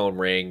the phone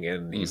ring,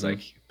 and he's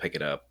pick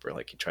it up, or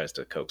he tries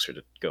to coax her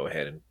to go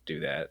ahead and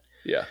do that.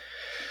 Yeah.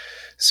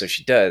 So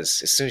she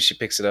does. As soon as she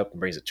picks it up and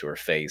brings it to her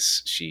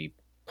face, she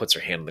puts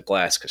her hand on the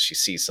glass because she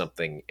sees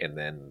something, and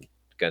then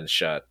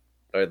gunshot,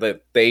 or the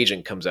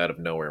agent comes out of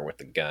nowhere with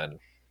the gun.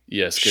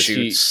 Yes,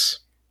 because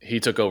he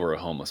took over a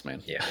homeless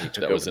man. Yeah, he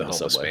took over the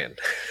homeless man.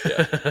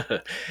 Yeah.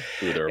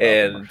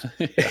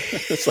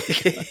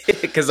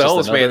 Because the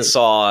homeless man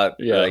saw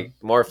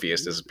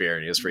Morpheus disappear,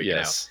 and he was freaking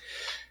out.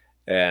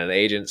 And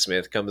Agent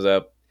Smith comes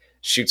up,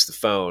 shoots the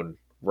phone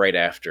right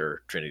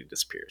after Trinity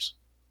disappears.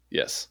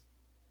 Yes.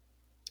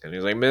 And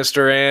he's like,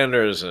 Mr.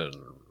 Anderson,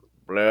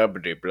 blah,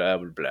 blah, blah,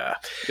 blah, blah.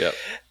 Yep.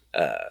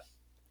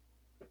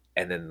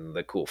 And then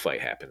the cool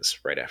fight happens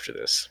right after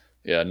this.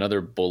 Yeah,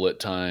 another bullet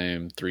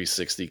time,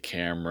 360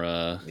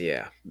 camera.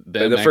 Yeah.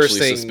 Them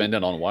actually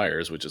suspended on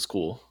wires, which is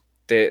cool.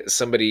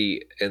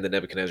 Somebody in the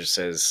Nebuchadnezzar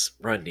says,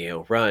 run,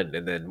 Neo, run.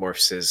 And then Morph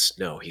says,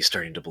 no, he's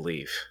starting to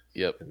believe.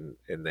 Yep.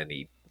 And then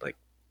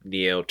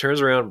Neo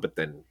turns around, but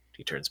then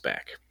he turns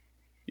back.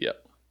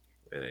 Yep.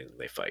 And then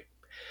they fight.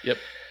 Yep.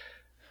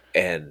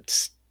 And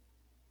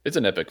it's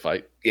an epic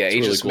fight. Yeah,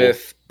 Agent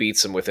Smith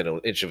beats him within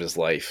an inch of his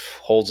life,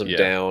 holds him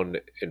down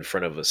in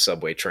front of a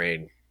subway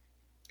train,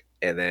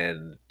 and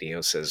then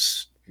Neo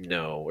says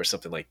no, or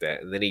something like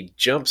that. And then he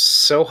jumps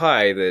so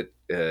high that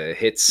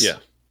hits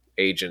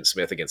Agent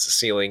Smith against the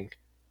ceiling,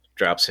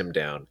 drops him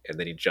down, and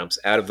then he jumps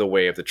out of the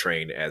way of the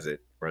train as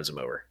it runs him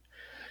over.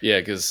 Yeah,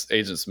 because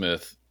Agent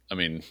Smith,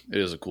 it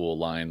is a cool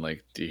line.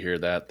 Do you hear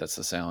that? That's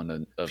the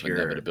sound of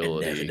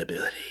inevitability.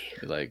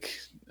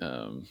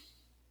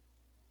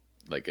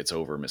 It's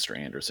over, Mr.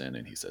 Anderson,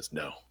 and he says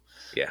no.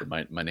 Yeah,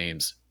 my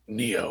name's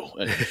Neo,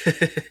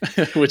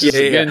 which is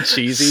again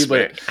cheesy,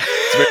 but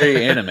it's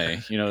very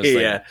anime.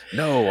 It's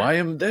no, I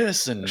am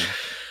this, and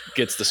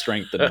gets the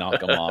strength to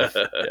knock him off.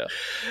 Yeah.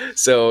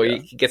 So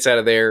he gets out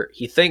of there.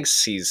 He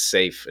thinks he's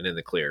safe and in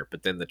the clear,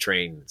 but then the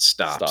train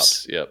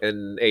stops. Yep.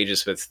 And Agent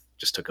Smith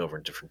just took over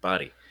a different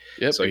body.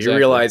 Yep. So he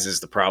realizes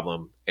the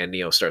problem, and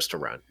Neo starts to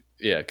run.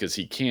 Yeah, because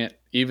he can't.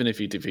 Even if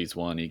he defeats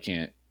one, he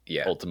can't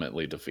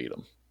ultimately defeat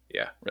him.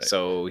 Yeah. Right.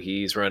 So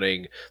he's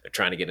running. They're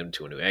trying to get him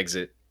to a new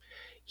exit.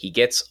 He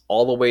gets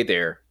all the way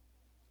there,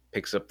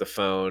 picks up the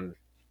phone,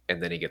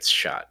 and then he gets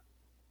shot.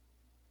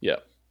 Yeah.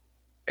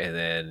 And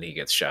then he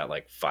gets shot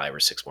 5 or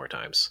 6 more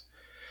times.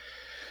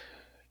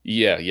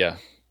 Yeah.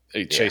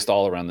 He chased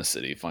all around the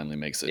city, finally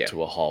makes it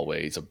to a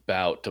hallway. He's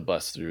about to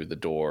bust through the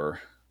door.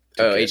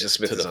 Agent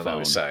Smith is on the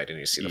other side, and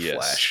you see the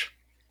flash.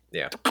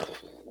 Yeah.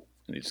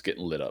 And he's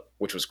getting lit up.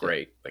 Which was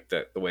great.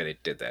 The way they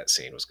did that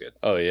scene was good.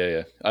 Oh,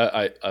 yeah.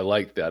 I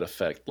like that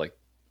effect,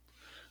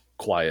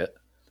 quiet.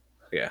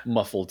 Yeah.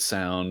 Muffled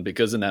sound,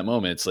 because in that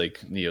moment,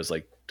 it's Neo's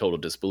total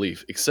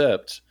disbelief,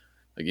 except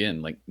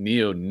again, like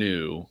Neo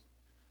knew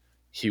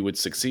he would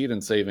succeed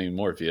in saving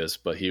Morpheus,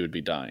 but he would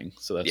be dying.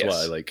 So that's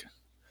why, like,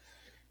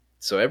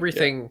 so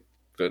everything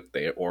that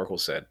the Oracle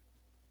said,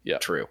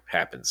 true,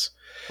 happens.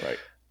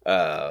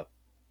 Right.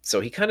 So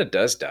he kind of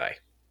does die.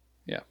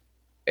 Yeah.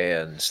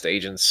 And the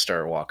agents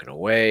start walking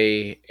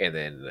away, and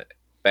then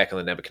back on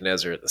the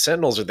Nebuchadnezzar, the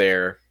Sentinels are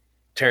there,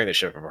 tearing the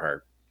ship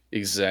apart.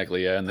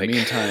 Exactly. Yeah. In the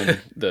meantime,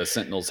 the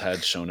Sentinels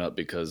had shown up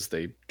because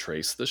they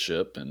traced the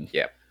ship, and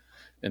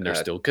and they're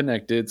still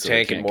connected. So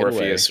Tank and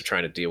Morpheus are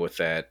trying to deal with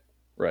that.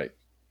 Right.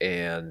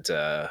 And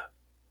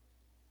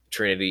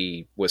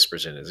Trinity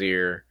whispers in his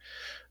ear,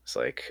 it's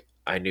like,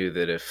 I knew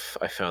that if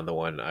I found the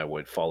one, I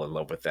would fall in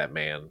love with that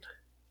man.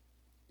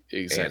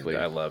 Exactly.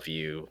 And I love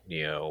you,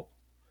 Neo,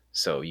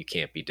 so you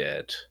can't be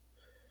dead.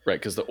 Right,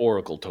 because the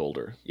Oracle told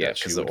her that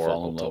she would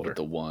fall in love with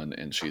the one,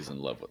 and she's in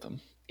love with him.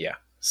 Yeah.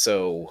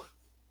 So,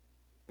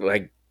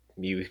 like,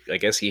 I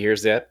guess he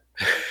hears that,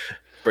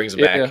 brings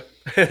him back.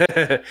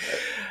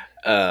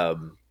 Yeah.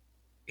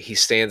 He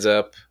stands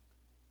up,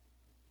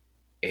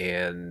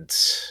 and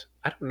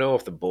I don't know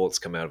if the bullets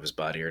come out of his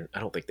body, or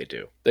I don't think they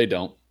do. They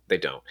don't. They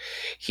don't.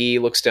 He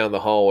looks down the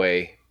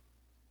hallway,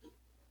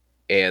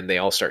 and they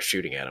all start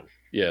shooting at him.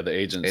 Yeah, the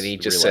agents, and he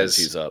just says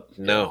he's up.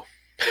 No.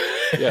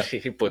 Yeah.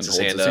 He puts his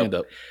hand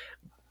up,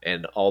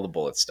 and all the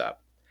bullets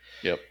stop.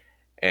 Yep.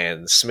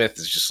 And Smith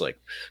is just like,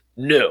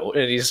 no.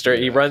 And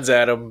he runs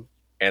at him,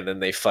 and then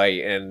they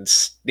fight, and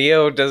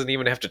Neo doesn't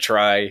even have to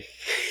try.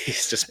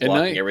 He's just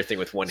blocking everything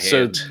with one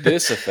hand. So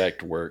this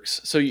effect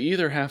works. So you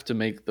either have to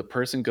make the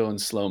person go in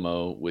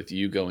slow-mo with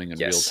you going in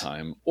real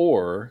time,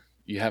 or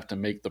you have to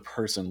make the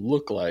person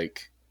look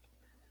like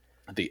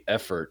the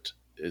effort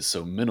is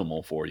so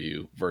minimal for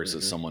you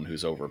versus someone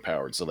who's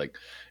overpowered. So like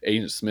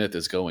Agent Smith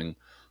is going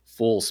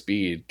full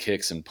speed,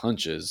 kicks and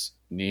punches.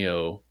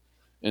 Neo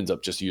ends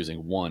up just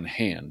using one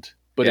hand.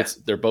 But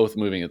they're both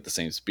moving at the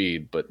same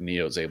speed, but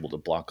Neo's able to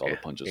block all the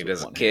punches with one hand. He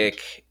doesn't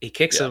kick. He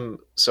kicks him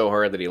so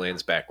hard that he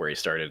lands back where he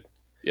started.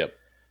 Yep.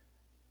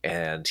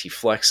 And he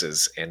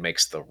flexes and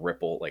makes the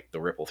ripple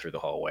through the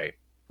hallway.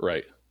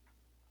 Right.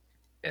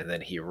 And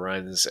then he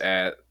runs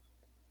at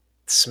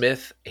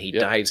Smith. He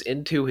dives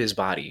into his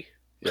body.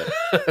 Yeah.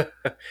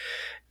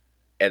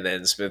 And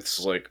then Smith's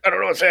like, I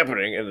don't know what's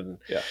happening. And then,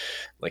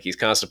 like, he's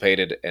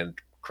constipated and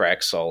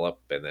cracks all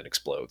up and then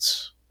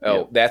explodes.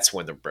 Oh, that's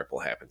when the ripple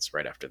happens,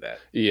 right after that.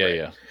 Yeah, right?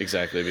 Yeah,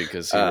 exactly,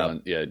 because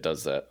it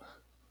does that.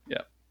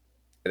 Yeah.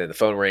 And then the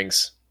phone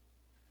rings.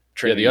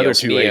 Trinity, the other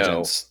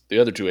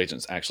two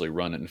agents actually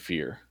run in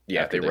fear.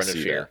 Yeah, they run in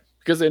fear.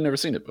 Because they've never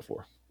seen it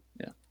before.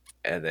 Yeah.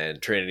 And then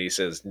Trinity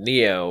says,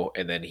 Neo,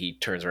 and then he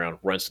turns around,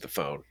 runs to the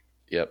phone.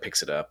 Yep.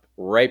 Picks it up.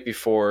 Right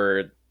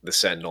before the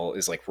Sentinel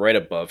is like right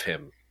above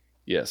him.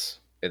 Yes.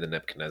 In the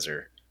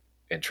Nebuchadnezzar.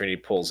 And Trinity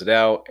pulls it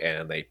out,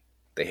 and they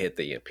hit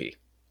the EMP.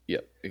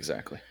 Yep,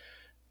 exactly.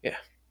 Yeah.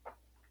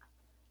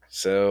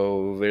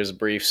 So there's a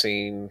brief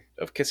scene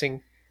of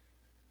kissing.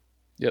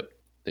 Yep.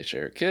 They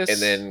share a kiss.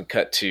 And then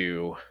cut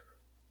to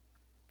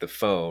the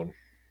phone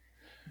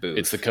booth.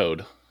 It's the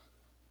code.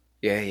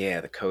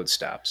 Yeah, the code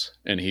stops.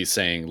 And he's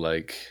saying,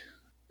 like,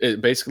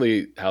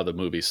 basically how the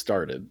movie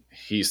started.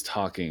 He's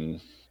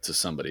talking to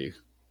somebody.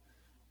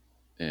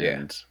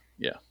 And,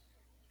 yeah.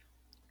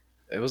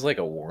 It was like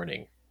a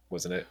warning,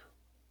 wasn't it?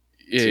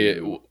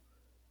 Yeah.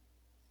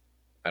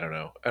 I don't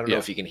know. I don't know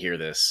if you can hear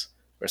this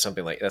or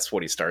something like that's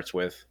what he starts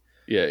with.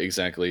 Yeah,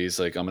 exactly. He's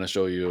like, I'm going to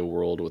show you a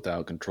world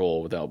without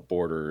control, without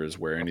borders,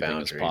 where anything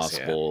is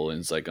possible. And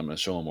it's like, I'm going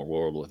to show him a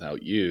world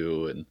without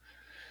you. And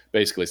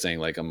basically saying,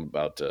 like, I'm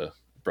about to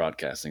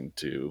broadcasting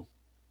to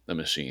the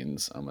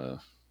machines. I'm going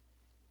to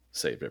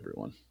save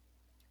everyone.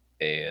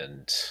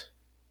 And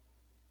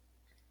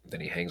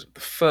then he hangs up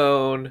the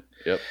phone.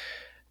 Yep.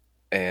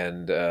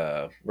 And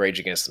Rage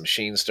Against the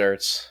Machine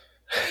starts.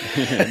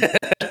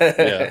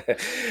 Yeah.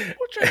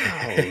 Watch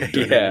out.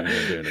 Yeah.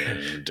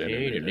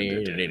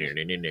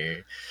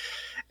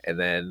 And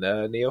then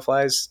Neo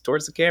flies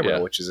towards the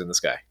camera, which is in the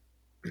sky.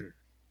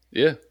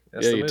 Yeah.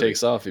 He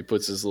takes off. He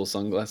puts his little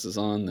sunglasses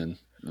on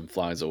and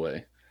flies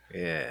away.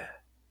 Yeah.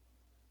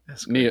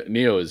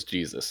 Neo is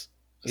Jesus.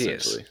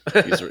 Essentially,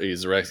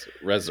 he's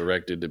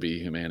resurrected to be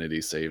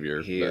humanity's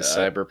savior. He is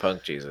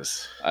cyberpunk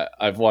Jesus.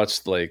 I've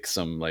watched like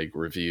some like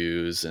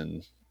reviews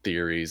and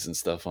theories and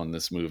stuff on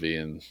this movie,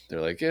 and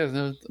they're like,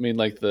 I mean,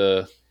 like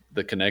the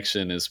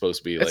connection is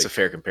supposed to be that's a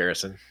fair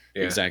comparison.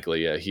 Yeah.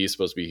 Exactly. Yeah, he's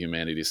supposed to be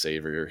humanity's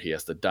savior. He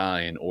has to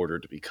die in order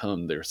to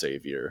become their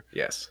savior.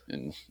 Yes,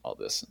 and all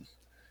this. And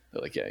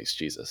they're like, he's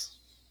Jesus.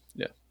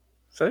 Yeah.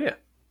 So yeah,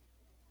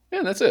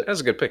 and that's it.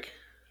 That's a good pick.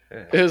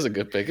 Yeah. It is a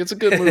good pick. It's a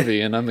good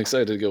movie, and I'm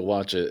excited to go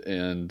watch it.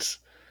 And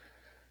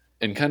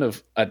kind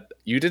of,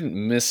 you didn't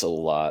miss a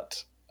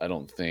lot, I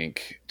don't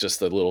think.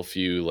 Just a little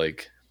few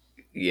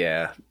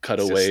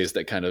cutaways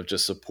that kind of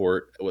just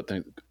support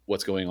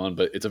what's going on.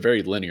 But it's a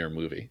very linear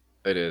movie.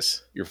 It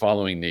is. You're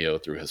following Neo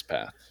through his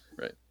path,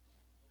 right?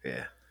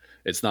 Yeah.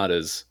 It's not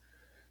as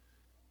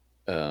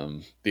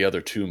the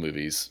other two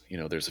movies. You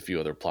know, there's a few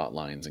other plot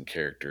lines and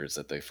characters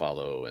that they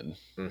follow, and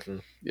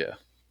yeah.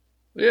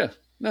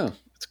 No,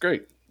 it's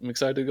great. I'm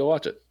excited to go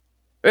watch it.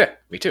 Yeah,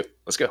 me too.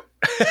 Let's go.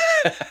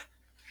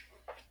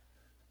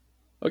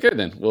 Okay,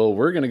 then. Well,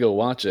 we're going to go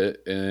watch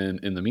it.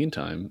 And in the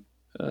meantime,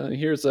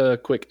 here's a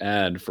quick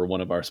ad for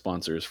one of our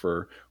sponsors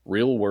for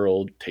Real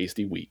World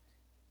Tasty Wheat.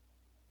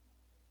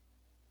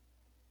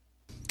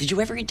 Did you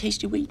ever eat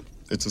Tasty Wheat?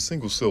 It's a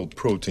single-celled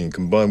protein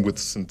combined with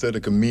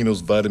synthetic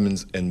aminos,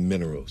 vitamins, and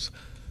minerals.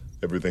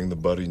 Everything the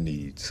body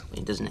needs.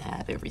 It doesn't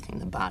have everything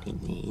the body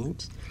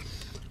needs.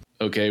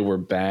 Okay, we're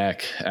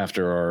back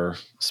after our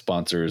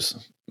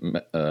sponsors'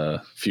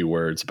 few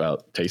words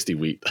about Tasty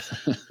Wheat.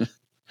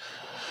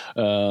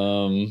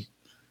 So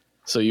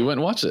you went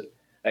and watched it.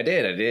 I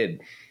did.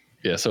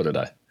 Yeah, so did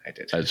I. I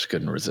did. I just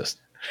couldn't resist.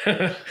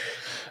 And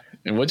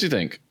what'd you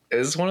think?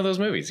 It's one of those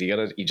movies.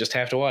 You just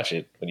have to watch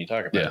it when you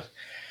talk about it.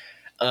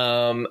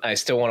 I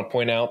still want to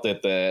point out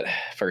that the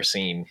first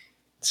scene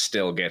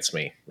still gets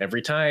me.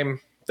 Every time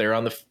they're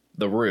on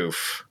the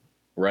roof,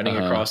 running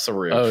across the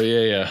roof. Oh,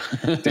 yeah.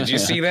 Did you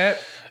see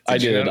that? I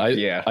did.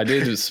 I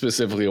did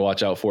specifically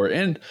watch out for it.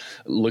 And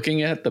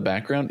looking at the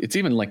background, it's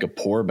even like a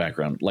poor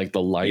background. Like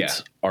the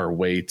lights are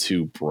way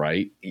too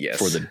bright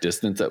for the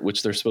distance at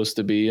which they're supposed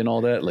to be and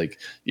all that. Like,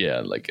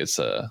 like it's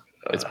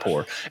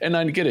poor. And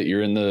I get it.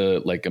 You're in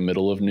the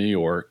middle of New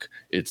York.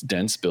 It's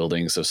dense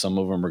buildings, so some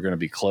of them are going to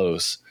be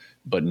close,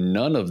 but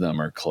none of them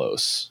are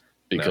close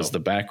because the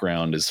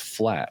background is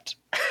flat.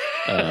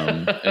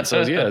 And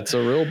so it's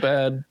a real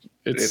bad.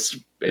 It's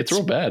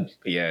real bad.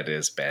 Yeah, it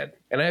is bad.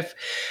 And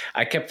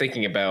I kept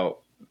thinking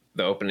about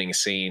the opening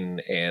scene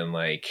and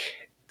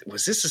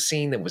was this a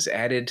scene that was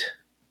added?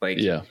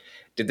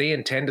 Did they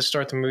intend to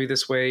start the movie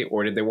this way,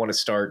 or did they want to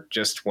start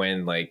just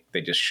when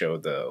they just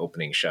showed the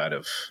opening shot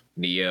of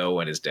Neo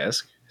at his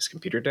desk, his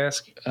computer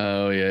desk?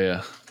 Oh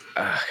yeah.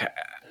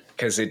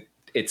 Because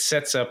it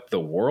sets up the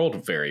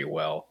world very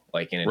well,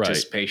 in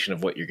anticipation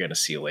of what you're going to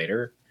see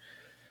later.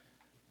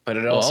 But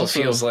it also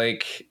feels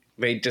like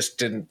they just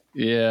didn't.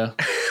 Yeah.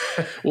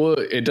 Well,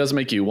 it does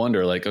make you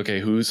wonder, okay,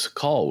 whose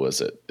call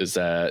was it? Is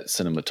that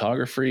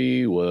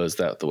cinematography? Was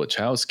that the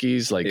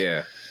Wachowskis?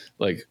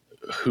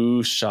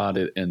 Who shot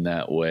it in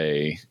that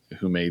way?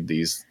 Who made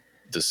these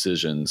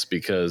decisions?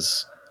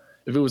 Because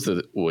if it was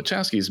the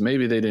Wachowskis,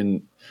 maybe they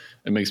didn't.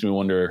 It makes me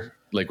wonder,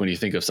 when you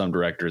think of some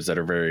directors that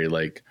are very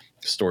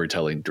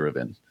storytelling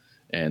driven,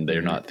 and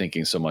they're not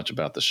thinking so much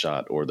about the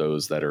shot, or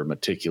those that are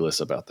meticulous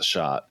about the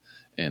shot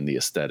and the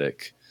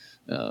aesthetic.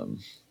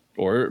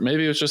 Or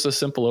maybe it was just a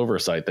simple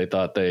oversight. They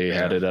thought they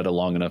had it at a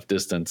long enough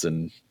distance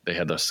and they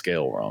had the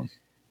scale wrong.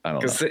 I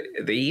don't know. Because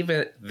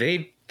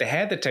they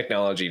had the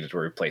technology to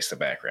replace the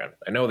background.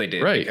 I know they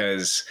did,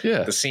 because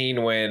the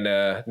scene when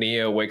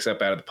Neo wakes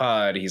up out of the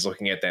pod, he's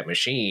looking at that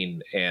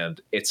machine and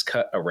it's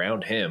cut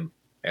around him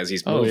as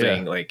he's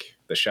moving,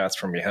 the shots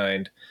from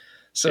behind.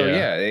 So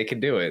they can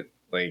do it.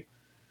 They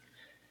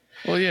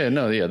took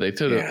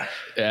it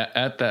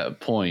at that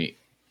point.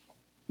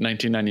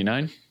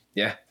 1999.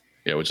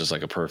 Yeah, which is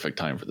a perfect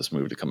time for this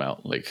movie to come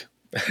out,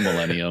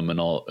 Millennium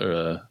and all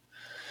the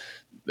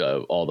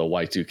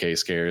Y2K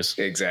scares.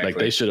 Exactly.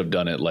 They should have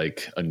done it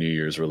a New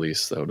Year's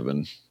release. That would have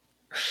been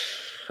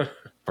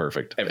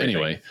perfect.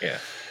 Anyway,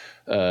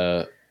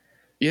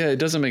 it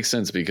doesn't make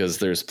sense because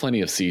there's plenty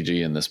of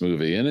CG in this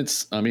movie, and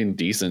it's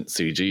decent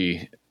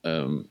CG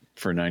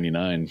for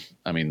 99.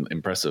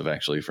 Impressive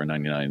actually for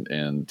 99,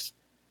 and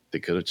they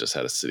could have just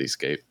had a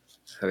cityscape.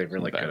 They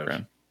really could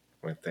have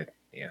with that.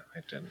 Yeah, I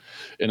didn't.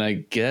 And I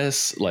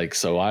guess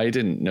so I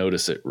didn't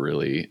notice it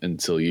really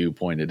until you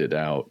pointed it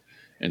out.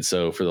 And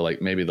so for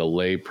maybe the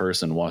lay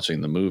person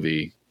watching the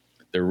movie,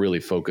 they're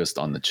really focused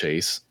on the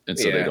chase. And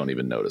so they don't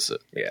even notice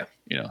it. Yeah.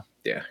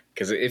 Yeah.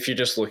 Because if you're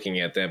just looking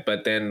at that,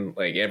 but then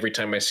every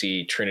time I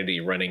see Trinity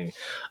running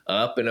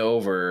up and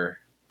over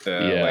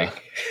the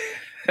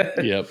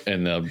yep.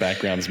 And the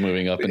background's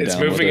moving up and down. It's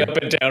moving up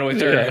and down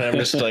with her. And I'm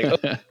just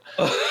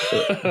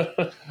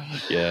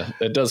yeah,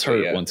 it does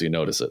hurt once you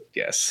notice it.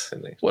 Yes.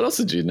 What else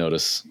did you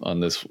notice on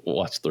this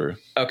watch through?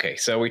 Okay,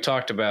 so we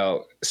talked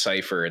about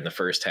Cypher in the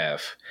first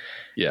half.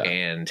 Yeah.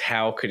 And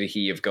how could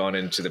he have gone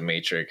into the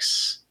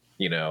Matrix,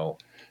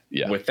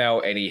 without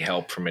any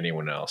help from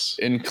anyone else?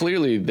 And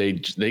clearly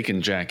they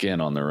can jack in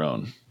on their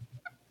own.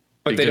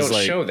 But they don't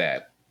show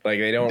that.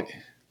 They don't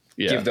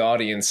give the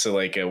audience a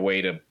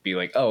way to be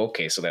oh,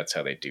 okay, so that's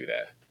how they do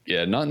that.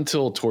 Yeah, not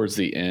until towards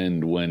the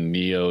end when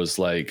Neo's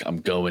I'm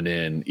going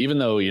in, even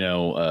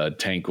though,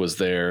 Tank was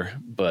there,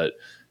 but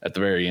at the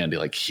very end,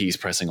 he's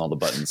pressing all the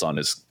buttons on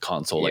his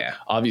console.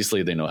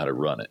 Obviously they know how to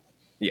run it.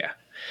 Yeah.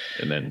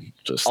 And then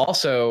just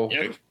also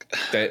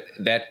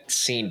that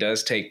scene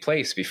does take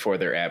place before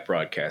they're at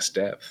broadcast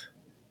depth,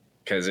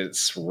 because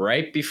it's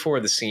right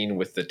before the scene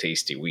with the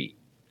Tasty Wheat.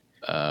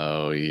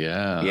 Oh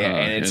yeah. Yeah.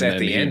 And it's at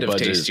the end of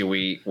Tasty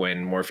Wheat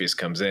when Morpheus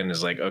comes in and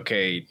is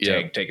okay,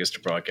 Tank, take us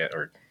to broadcast,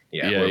 or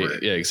yeah,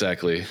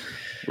 exactly.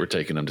 We're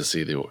taking him to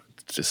see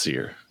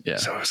her. Yeah.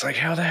 So it's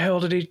how the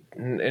hell did he?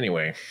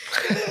 Anyway,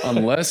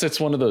 unless it's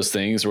one of those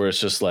things where it's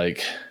just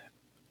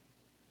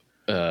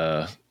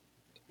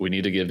we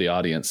need to give the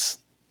audience,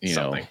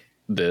 something.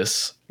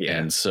 This,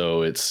 and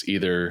so it's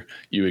either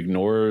you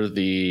ignore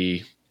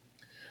the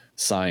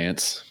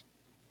science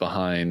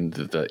behind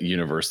the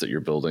universe that you're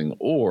building,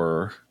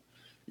 or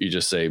you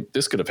just say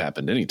this could have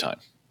happened anytime.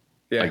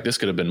 Yeah. Like this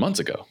could have been months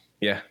ago.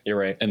 Yeah, you're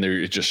right. And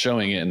they're just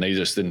showing it, and they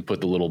just didn't put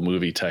the little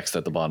movie text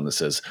at the bottom that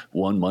says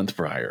 1 month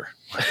prior.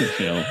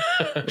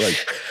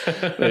 Like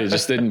they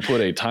just didn't put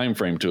a time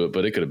frame to it,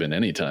 but it could have been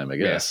any time, I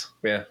guess.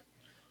 Yeah.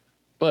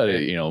 But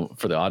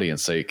for the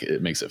audience sake,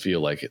 it makes it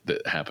feel like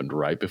it happened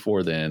right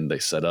before then. They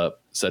set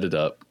it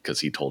up because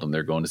he told them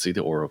they're going to see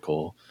the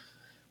Oracle.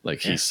 Like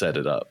he set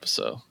it up.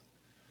 So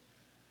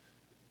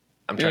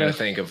I'm trying to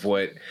think of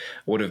what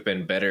would have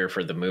been better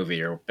for the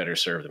movie or better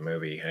serve the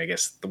movie. I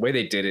guess the way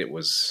they did it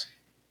was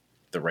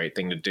the right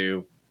thing to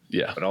do.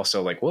 Yeah. But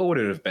also, like, what would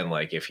it have been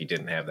like if he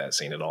didn't have that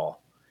scene at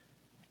all?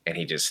 And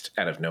he just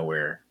out of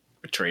nowhere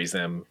betrays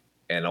them.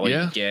 And all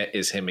you get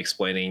is him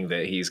explaining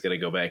that he's going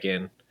to go back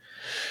in.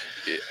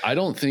 I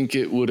don't think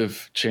it would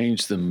have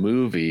changed the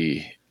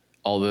movie,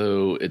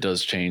 although it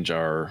does change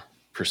our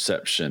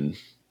perception,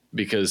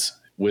 because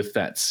with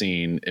that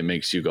scene, it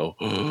makes you go,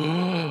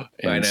 oh,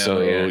 and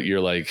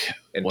you're like,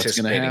 what's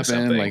going to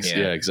happen? Like,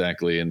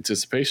 exactly.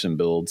 Anticipation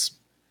builds,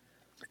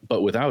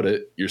 but without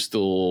it, you're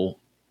still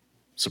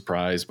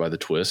surprised by the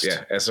twist.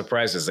 Yeah. As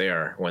surprised as they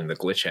are when the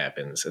glitch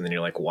happens. And then you're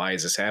like, why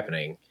is this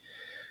happening?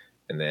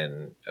 And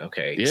then,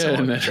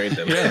 someone betrayed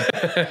them.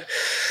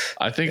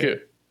 I think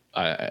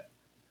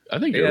I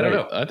think you're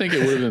right. I think it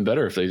would have been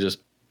better if they just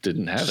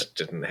didn't have it.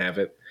 Didn't have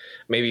it.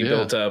 Maybe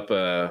built up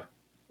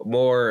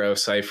more of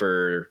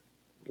Cypher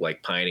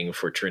like pining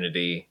for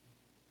Trinity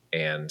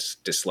and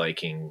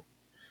disliking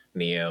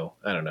Neo.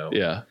 I don't know.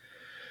 Yeah.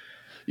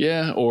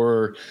 Yeah.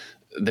 Or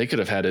they could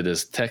have had it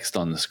as text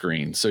on the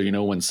screen. So,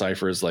 when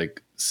Cypher is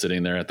like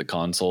sitting there at the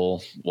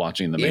console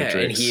watching the Matrix.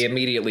 And he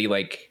immediately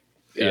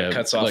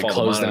cuts off all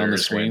close the down the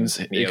screens.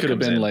 It could have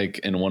been like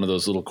in one of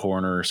those little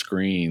corner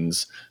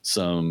screens,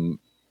 some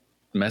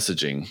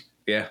messaging.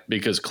 Yeah.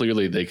 Because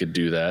clearly they could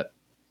do that.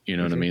 You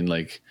know what I mean?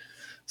 Like,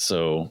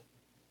 so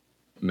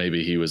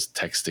maybe he was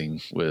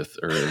texting with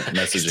or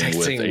messaging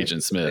with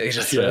Agent Smith.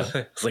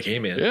 It's like, hey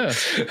man. Yeah.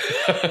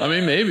 I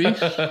mean, maybe.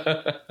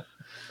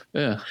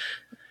 Yeah.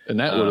 And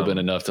that would have been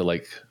enough to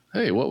like,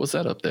 hey, what was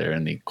that up there?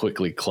 And he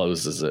quickly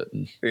closes it.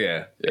 And,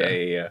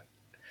 yeah.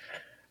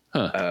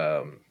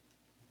 Huh.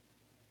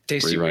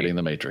 Rewriting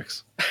the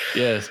Matrix.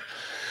 Yes.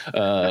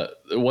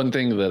 One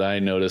thing that I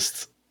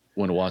noticed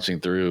when watching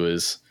through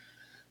is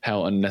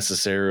how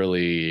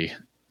unnecessarily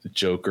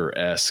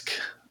Joker-esque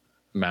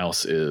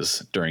Mouse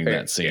is during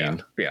that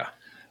scene. Yeah.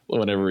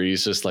 Whenever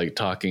he's just like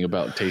talking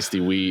about tasty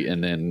wheat,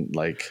 and then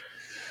like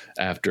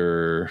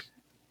after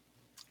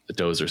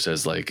Dozer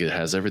says like it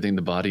has everything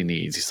the body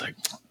needs, he's like,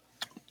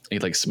 he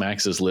like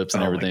smacks his lips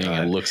and everything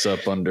and looks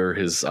up under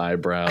his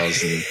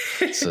eyebrows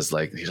and says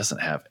like he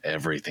doesn't have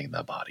everything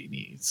the body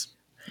needs.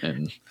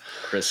 And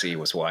Chrissy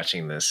was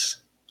watching this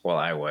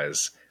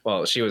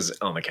while she was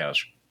on the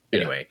couch.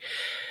 Anyway,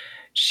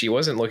 she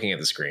wasn't looking at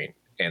the screen,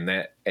 and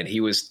he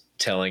was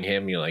telling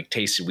him, like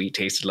tasted wheat,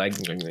 tasted like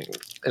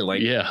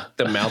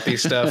the mouthy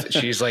stuff.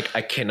 She's like,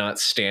 I cannot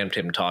stand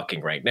him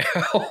talking right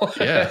now.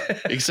 Yeah,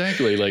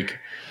 exactly. Like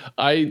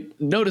I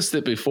noticed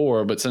it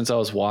before, but since I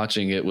was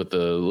watching it with a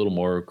little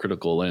more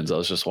critical lens, I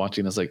was just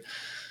watching. I was like,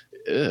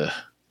 ugh.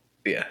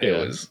 Yeah,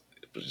 it was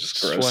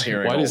just gross.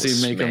 Why does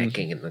he make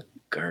him and the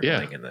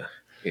gargling and the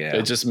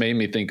It just made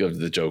me think of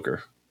the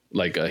Joker,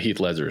 like Heath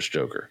Ledger's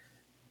Joker.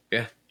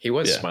 Yeah, he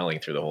was smiling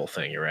through the whole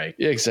thing. You're right.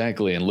 Yeah,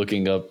 exactly. And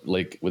looking up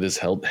like with his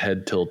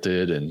head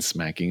tilted and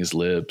smacking his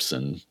lips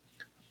and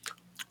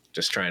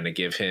just trying to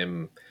give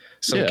him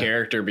some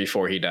character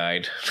before he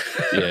died.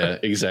 Yeah,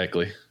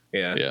 exactly.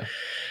 Yeah.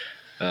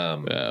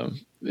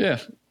 Yeah.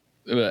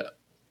 But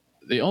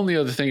the only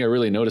other thing I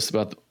really noticed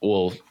about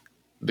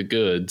the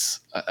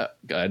goods,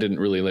 I didn't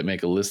really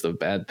make a list of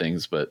bad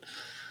things, but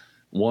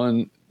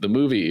one, the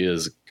movie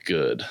is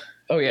good.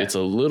 Oh yeah. It's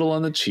a little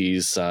on the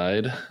cheese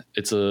side.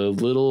 It's a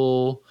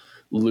little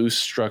loose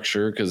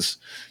structure because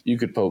you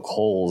could poke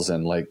holes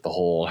in like the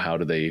whole, how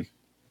do they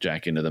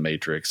jack into the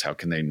Matrix? How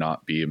can they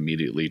not be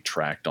immediately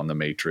tracked on the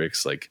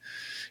Matrix? Like,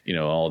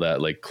 all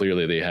that, like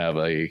clearly they have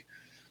a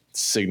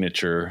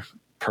signature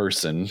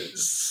person.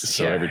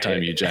 So every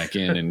time you jack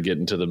in and get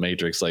into the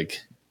Matrix, like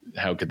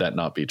how could that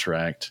not be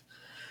tracked?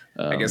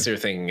 I guess they're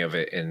thinking of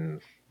it in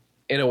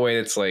a way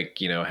that's like,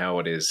 how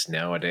it is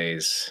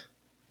nowadays.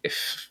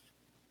 If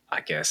I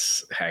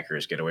guess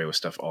hackers get away with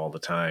stuff all the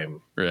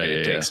time. Right. And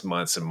it takes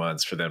months and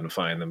months for them to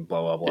find them,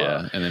 blah, blah, blah.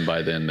 Yeah. And then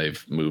by then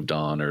they've moved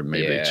on, or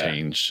maybe they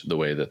change the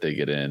way that they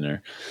get in.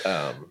 Or,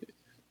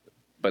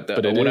 but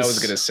what I was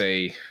going to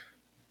say,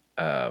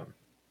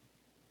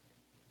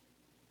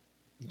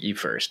 you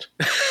first.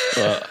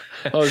 I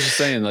was just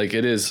saying, like,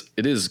 it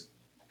is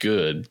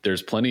good.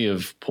 There's plenty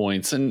of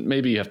points, and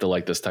maybe you have to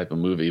like this type of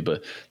movie,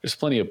 but there's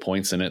plenty of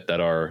points in it that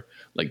are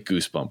like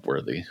goosebump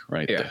worthy,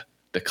 right? Yeah.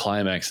 The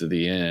climax at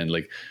the end,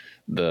 like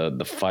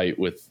the fight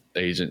with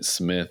Agent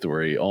Smith,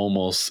 where he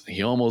almost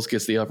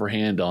gets the upper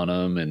hand on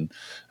him, and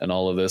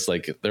all of this.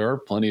 Like there are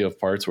plenty of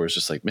parts where it's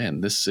just like,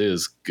 man, this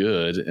is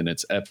good and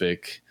it's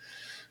epic.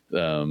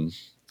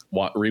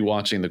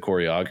 Rewatching the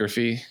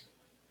choreography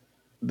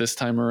this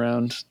time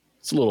around.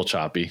 It's a little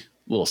choppy,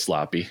 a little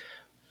sloppy.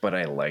 But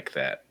I like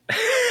that.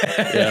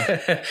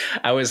 Yeah.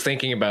 I was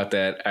thinking about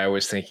that. I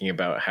was thinking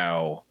about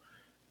how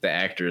the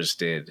actors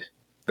did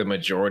the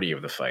majority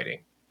of the fighting.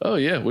 Oh,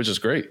 yeah, which is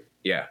great.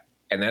 Yeah.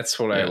 And that's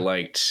what I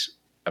liked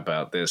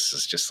about this,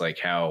 is just like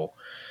how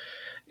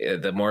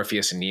the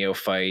Morpheus and Neo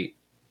fight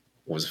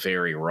was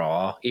very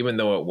raw, even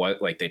though it was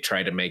like they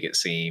tried to make it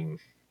seem,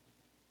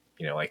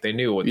 like they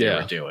knew what they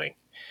were doing.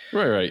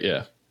 Right,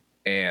 yeah.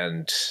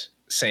 And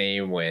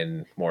same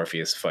when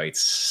Morpheus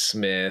fights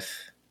Smith.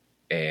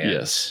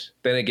 And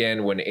then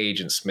again, when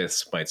Agent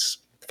Smith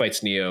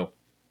fights Neo.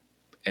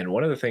 And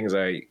one of the things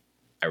I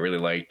really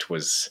liked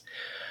was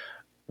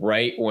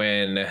right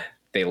when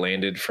they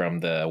landed from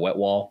the wet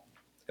wall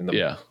in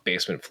the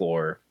basement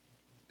floor,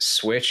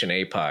 Switch and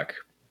APOC,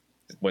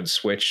 when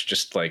Switch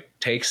just like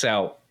takes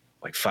out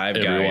like 5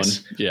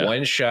 guys,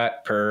 one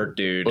shot per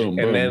dude. Boom, and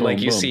boom, then boom,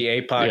 like you boom. see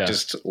APOC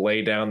just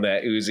lay down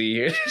that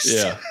Uzi.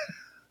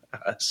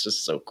 It's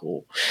just so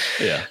cool.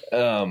 Yeah.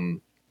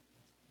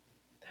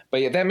 But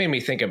yeah, that made me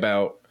think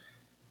about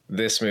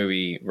this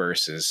movie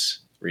versus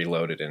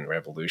Reloaded and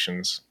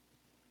Revolutions.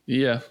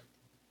 Yeah.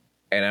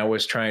 And I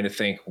was trying to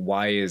think,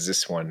 why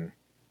do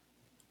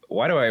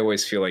I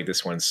always feel like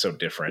this one's so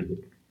different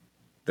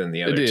than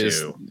the other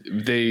two?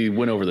 They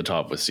went over the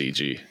top with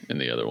CG in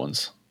the other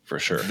ones, for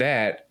sure.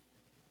 That,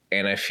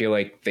 and I feel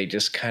like they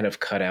just kind of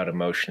cut out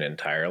emotion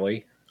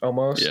entirely,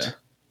 almost.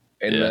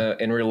 Yeah.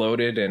 In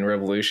Reloaded and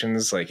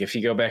Revolutions, like if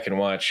you go back and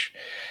watch,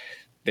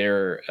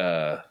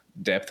 their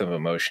depth of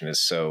emotion is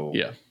so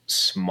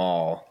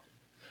small.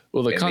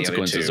 Well, the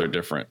consequences are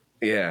different.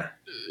 Yeah.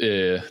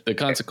 The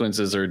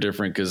consequences are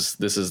different because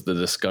this is the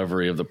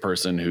discovery of the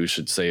person who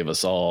should save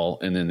us all.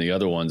 And then the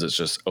other ones, it's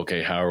just,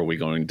 okay, how are we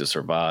going to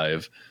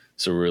survive?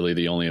 So really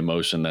the only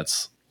emotion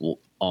that's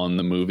on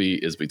the movie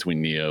is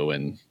between Neo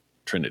and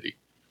Trinity.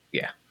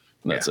 Yeah.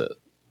 And that's it.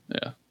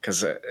 Yeah.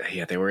 Because,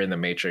 they were in the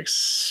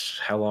Matrix.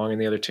 How long in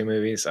the other two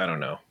movies? I don't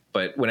know.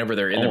 But whenever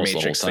they're in the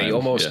Matrix, they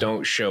almost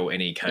don't show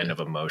any kind of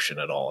emotion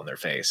at all in their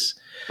face.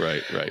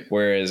 Right.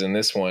 Whereas in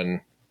this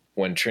one,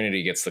 when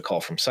Trinity gets the call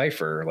from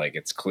Cypher, like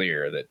it's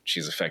clear that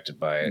she's affected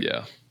by it.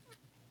 Yeah.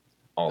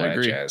 All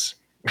that jazz.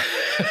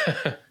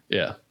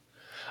 Yeah.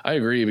 I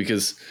agree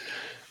because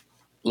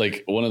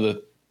like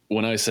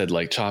when I said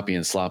like choppy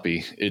and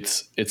sloppy,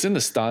 it's in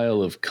the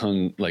style of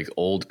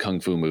old kung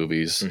fu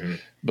movies. Mm-hmm.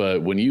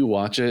 But when you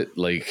watch it,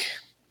 like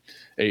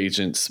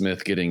Agent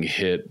Smith getting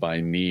hit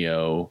by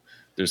Neo,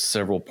 there's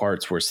several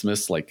parts where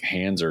Smith's like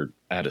hands are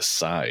at his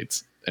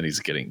sides and he's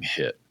getting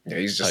hit. Yeah,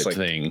 he's just like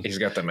thing. He's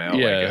got them out.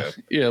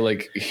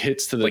 Like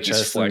hits to the like chest,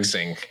 he's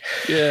flexing.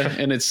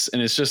 And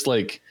it's just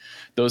like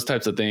those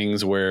types of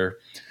things where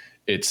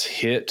it's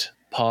hit,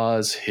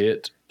 pause,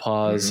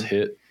 mm-hmm.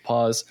 hit,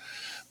 pause.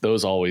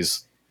 Those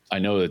always, I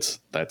know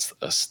that's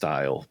a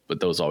style, but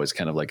those always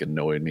kind of like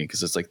annoyed me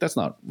because it's like that's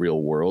not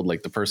real world.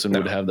 Like the person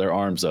would have their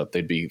arms up,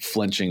 they'd be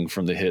flinching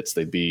from the hits,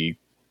 they'd be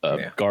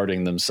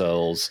guarding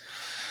themselves,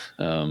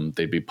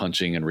 they'd be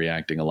punching and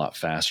reacting a lot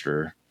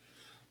faster.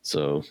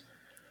 So.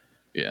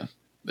 Yeah,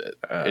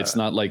 it's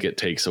not like it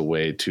takes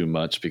away too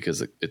much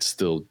because it's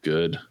still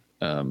good.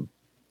 In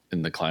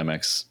the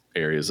climax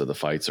areas of the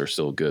fights are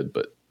still good,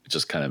 but it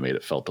just kind of made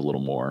it felt a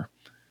little more.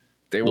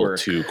 They were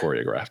too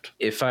choreographed.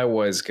 If I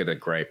was gonna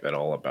gripe at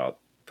all about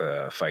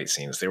the fight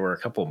scenes, there were a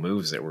couple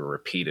moves that were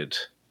repeated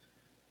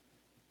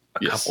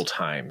a couple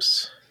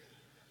times,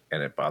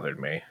 and it bothered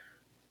me.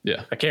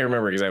 Yeah, I can't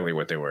remember exactly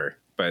what they were,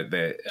 but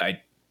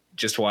I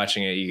just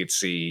watching it, you could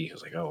see. I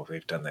was like, oh,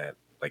 they've done that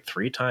like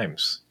 3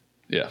 times.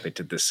 Yeah. They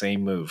did the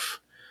same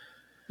move.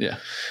 Yeah.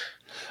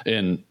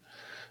 And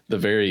the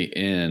very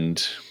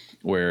end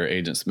where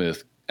Agent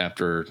Smith,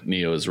 after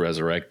Neo is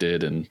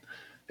resurrected and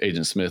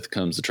Agent Smith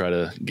comes to try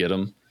to get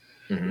him,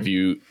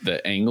 view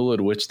the angle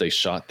at which they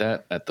shot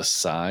that at the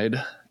side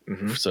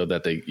so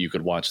that you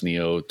could watch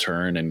Neo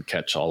turn and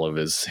catch all of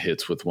his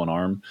hits with one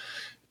arm.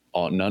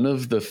 None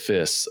of the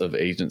fists of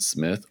Agent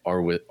Smith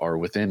are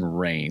within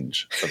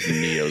range of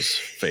Neo's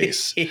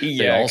face.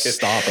 They all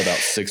stop about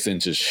 6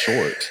 inches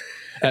short.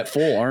 At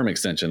full arm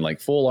extension,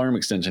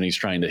 he's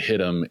trying to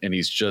hit him and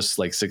he's just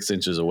like 6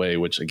 inches away,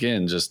 which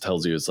again just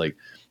tells you it's like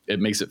it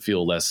makes it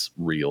feel less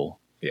real.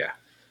 Yeah.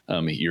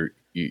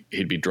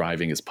 He'd be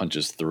driving his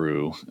punches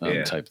through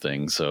type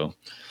thing. So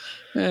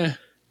that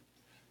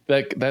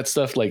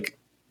stuff, like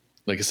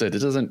I said, it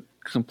doesn't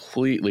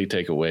completely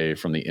take away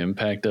from the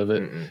impact of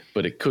it,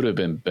 but it could have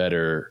been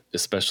better,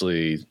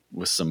 especially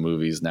with some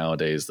movies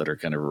nowadays that are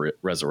kind of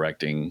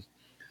resurrecting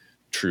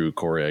true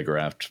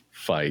choreographed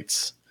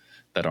fights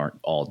that aren't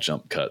all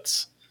jump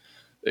cuts.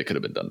 It could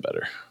have been done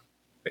better.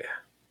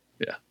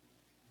 Yeah.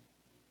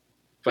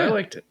 But I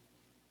liked it.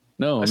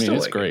 No, I mean,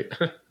 it's great.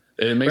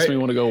 It makes me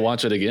want to go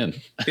watch it again.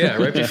 Yeah.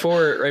 Right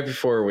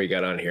before we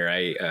got on here,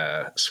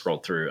 I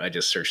scrolled through, I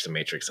just searched The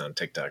Matrix on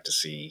TikTok to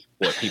see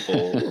what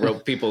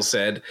people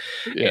said.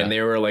 Yeah. And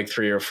there were like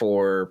 3 or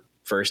 4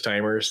 first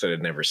timers that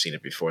had never seen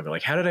it before. They're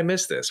like, how did I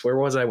miss this? Where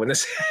was I when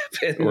this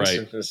happened?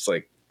 Right. It's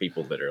like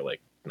people that are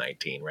like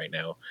 19 right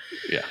now.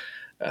 Yeah.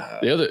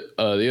 The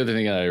other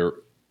thing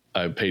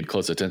I paid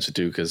close attention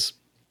to, because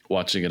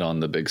watching it on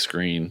the big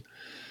screen,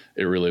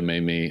 it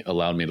really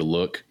allowed me to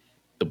look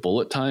the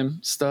bullet time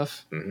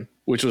stuff,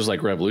 which was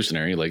like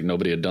revolutionary. Like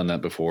nobody had done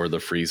that before. The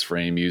freeze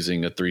frame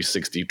using a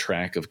 360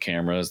 track of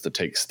cameras to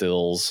take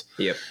stills.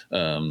 Yep.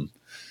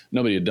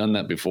 Nobody had done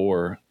that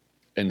before.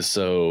 And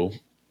so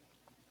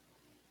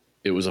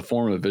it was a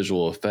form of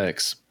visual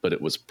effects, but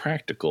it was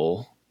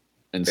practical.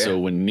 And so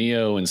when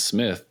Neo and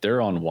Smith,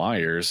 they're on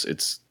wires,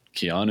 it's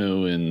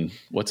Keanu and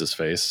what's his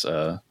face?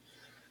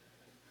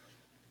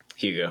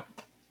 Hugo.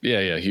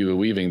 Yeah. Hugo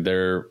Weaving.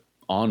 They're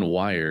on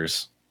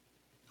wires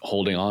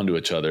holding on to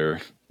each other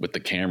with the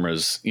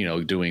cameras,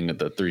 doing the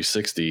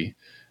 360.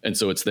 And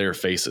so it's their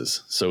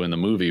faces. So in the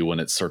movie, when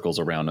it circles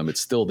around them, it's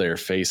still their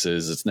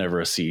faces. It's never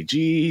a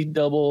CG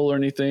double or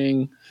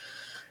anything.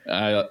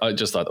 I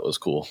just thought that was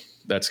cool.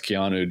 That's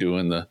Keanu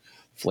doing the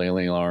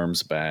flailing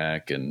arms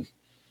back, and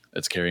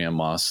it's Carrie Ann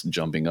Moss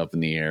jumping up in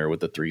the air with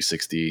the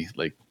 360.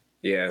 Like,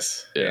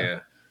 yes.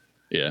 Yeah.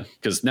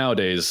 Because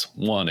nowadays,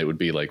 one, it would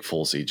be like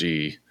full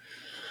CG,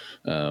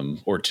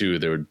 or two,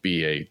 there would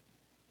be a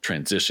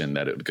transition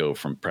that it would go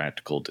from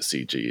practical to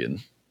CG,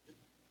 and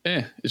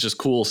it's just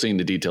cool seeing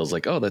the details.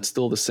 Like, oh, that's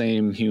still the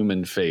same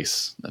human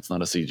face. That's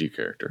not a CG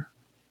character.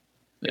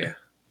 Yeah.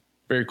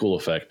 Very cool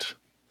effect.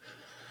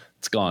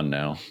 It's gone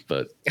now,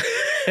 but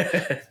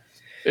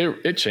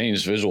it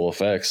changed visual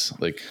effects.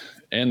 Like,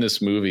 and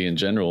this movie in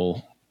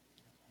general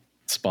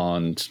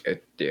spawned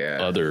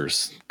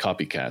others,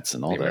 copycats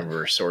and all that.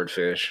 Remember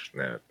Swordfish?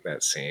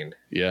 That scene.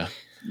 Yeah.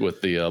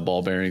 With the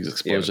ball bearings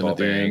explosion at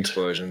the end.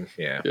 Explosion.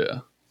 Yeah.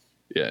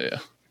 That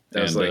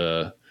was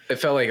it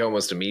felt like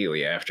almost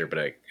immediately after, but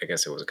I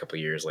guess it was a couple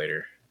years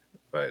later.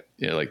 But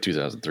yeah, like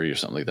 2003 or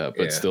something like that.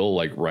 But still,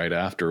 like right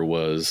after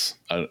was,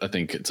 I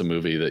think it's a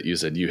movie that you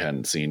said you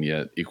hadn't seen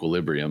yet,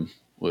 Equilibrium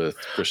with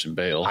Christian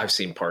Bale. I've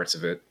seen parts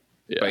of it.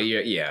 Yeah. But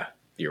yeah,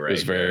 you're right. It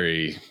was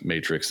very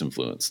Matrix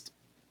influenced.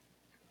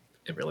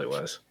 It really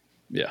was.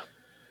 Yeah.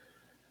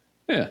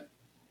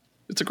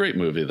 It's a great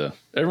movie, though.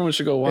 Everyone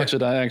should go watch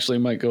it. I actually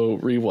might go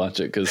rewatch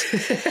it because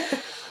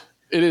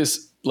it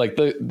is like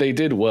they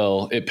did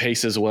well. It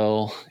paces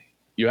well.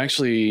 You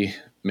actually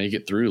make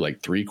it through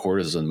like 3/4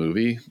 of the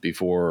movie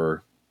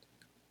before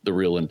the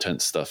real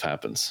intense stuff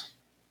happens.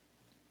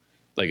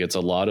 Like, it's a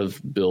lot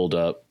of build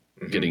up,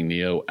 getting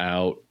Neo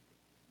out,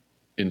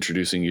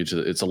 introducing you to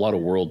it's a lot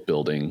of world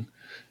building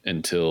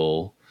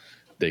until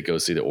they go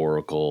see the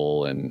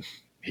Oracle and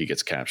he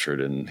gets captured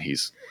and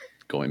he's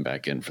going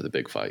back in for the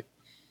big fight.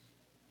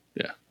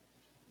 Yeah.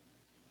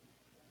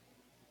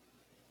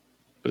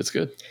 But it's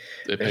good.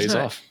 It pays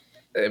off.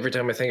 Every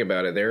time I think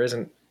about it, there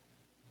isn't,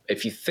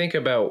 if you think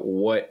about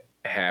what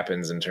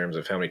happens in terms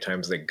of how many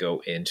times they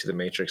go into the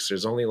Matrix,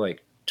 there's only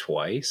like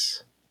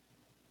twice.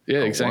 Yeah,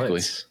 exactly.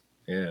 Once.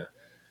 Yeah.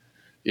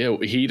 Yeah,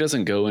 he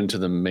doesn't go into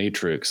the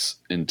Matrix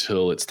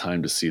until it's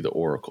time to see the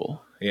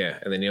Oracle. Yeah,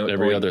 and then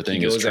every other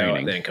thing is training. Out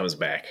and then comes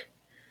back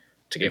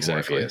to get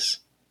Morpheus.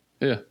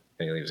 Yeah.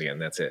 And he leaves again.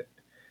 That's it.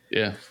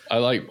 Yeah,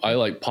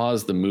 I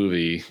paused the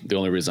movie. The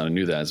only reason I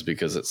knew that is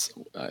because it's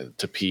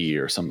to pee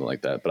or something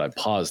like that. But I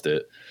paused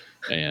it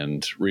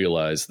and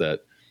realized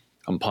that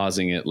I'm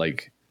pausing it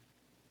like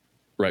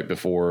right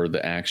before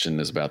the action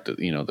is about to,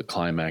 the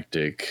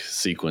climactic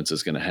sequence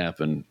is going to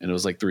happen. And it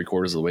was like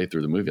 3/4 of the way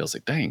through the movie. I was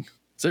like, dang,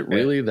 is it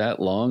really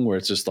that long where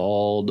it's just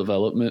all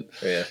development?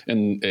 Yeah.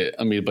 And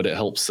but it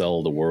helps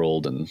sell the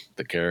world and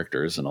the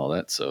characters and all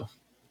that. So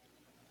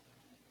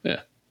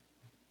yeah,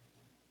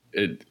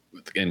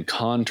 in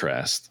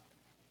contrast,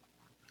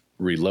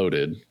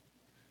 Reloaded,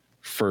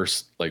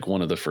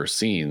 one of the first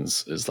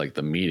scenes is like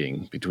the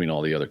meeting between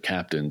all the other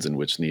captains in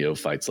which Neo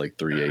fights like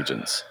 3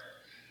 agents.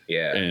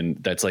 Yeah. And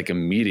that's like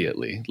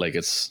immediately, like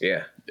it's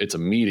a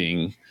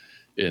meeting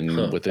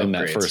within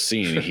that first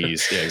scene.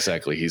 He's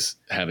he's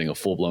having a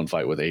full blown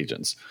fight with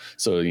agents.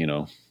 So,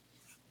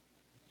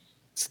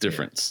 it's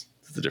difference.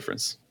 Yeah. It's the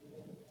difference.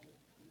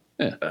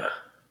 Yeah.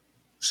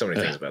 So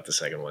many things about the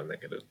second one that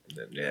could have.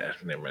 Yeah,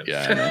 never mind.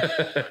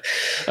 Yeah,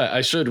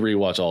 I should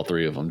rewatch all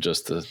 3 of them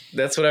just to.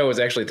 That's what I was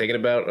actually thinking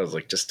about. I was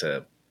like, just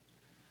to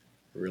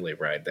really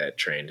ride that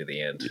train to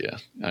the end. Yeah,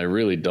 I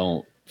really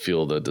don't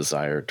feel the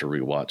desire to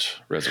rewatch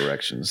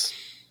Resurrections.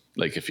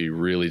 Like, if you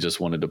really just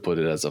wanted to put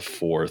it as a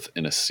 4th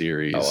in a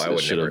series, it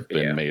should have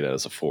been made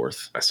as a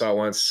 4th. I saw it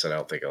once, and I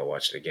don't think I'll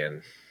watch it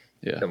again.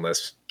 Yeah,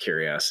 unless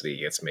curiosity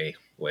gets me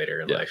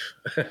later in life.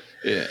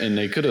 Yeah, and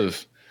they could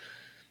have.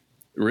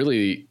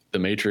 Really, the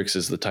Matrix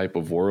is the type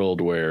of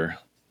world where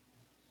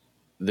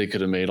they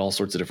could have made all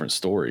sorts of different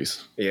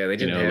stories. Yeah, they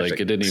didn't have it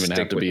didn't even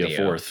have to be a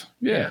 4th.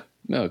 Yeah.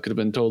 No, it could have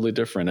been totally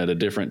different at a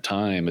different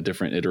time, a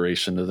different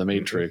iteration of the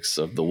Matrix,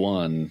 of the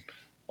one,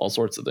 all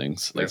sorts of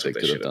things. That's what they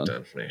could have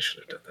done. They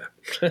should have done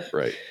that.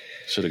 Right.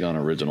 Should have gone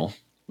original.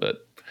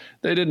 But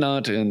they did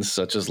not, and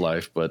such is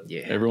life. But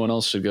everyone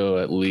else should go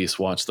at least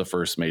watch the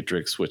first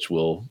Matrix, which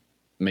will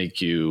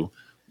make you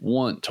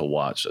want to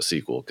watch a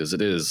sequel, because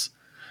it is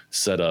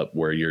set up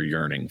where you're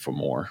yearning for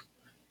more.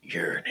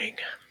 Yearning.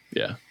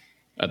 Yeah.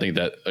 I think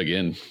that,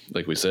 again,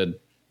 like we said,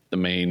 the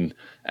main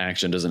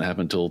action doesn't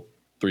happen until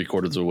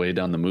 3/4 of the way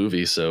down the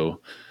movie.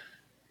 So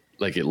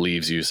like it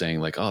leaves you saying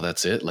like, oh,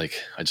 that's it. Like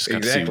I just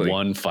got to see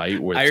one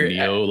fight with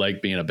Neo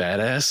like being a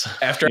badass.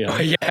 After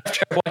I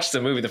watched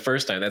the movie the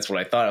first time, that's what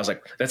I thought. I was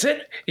like, that's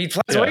it. He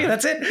flies away.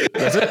 That's it.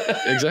 That's it.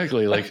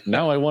 Exactly. Like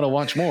now I want to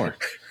watch more.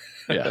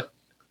 Yeah.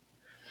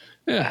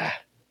 Yeah.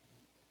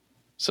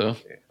 So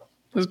it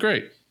was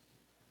great.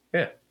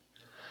 Yeah.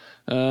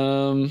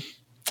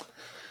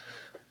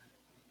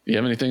 You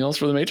have anything else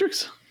for The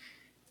Matrix?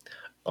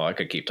 Oh, I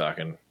could keep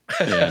talking.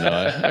 Yeah,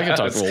 no, I could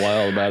talk for a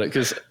while about it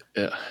because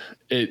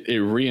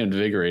it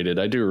reinvigorated.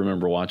 I do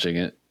remember watching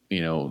it,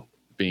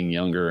 being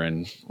younger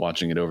and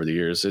watching it over the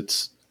years.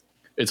 It's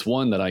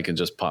one that I can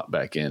just pop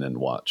back in and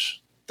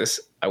watch.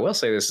 I will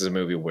say this is a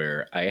movie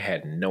where I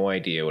had no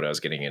idea what I was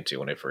getting into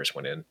when I first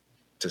went in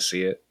to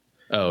see it.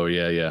 Oh,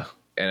 yeah, yeah.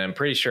 And I'm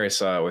pretty sure I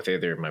saw it with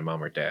either my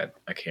mom or dad.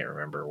 I can't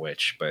remember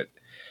which, but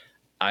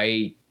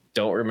I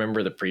don't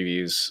remember the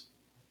previews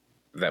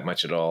that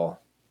much at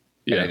all.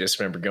 Yeah. And I just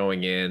remember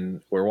going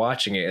in, we're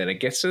watching it, and it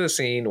gets to the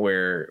scene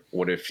where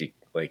what if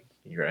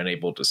you're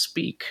unable to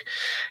speak,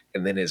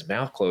 and then his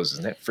mouth closes,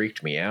 and that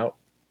freaked me out.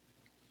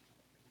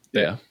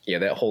 Yeah,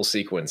 that whole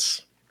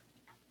sequence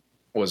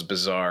was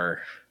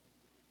bizarre,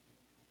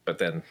 but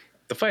then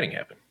the fighting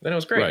happened. Then it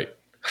was great.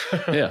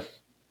 Right.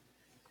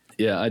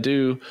 Yeah, I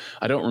don't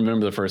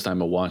remember the first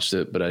time I watched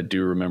it, but I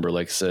do remember,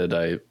 like I said,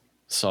 I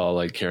saw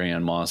like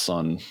Carrie-Anne Moss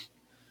on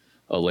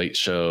a Late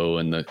Show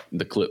and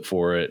the clip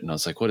for it, and I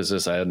was like, what is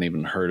this? I hadn't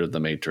even heard of The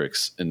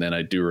Matrix. And then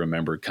I do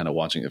remember kind of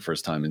watching it the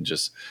first time, and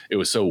just it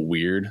was so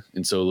weird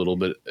and so a little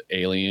bit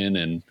alien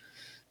and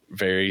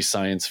very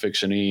science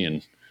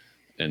fiction-y,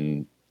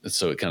 and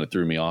so it kind of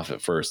threw me off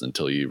at first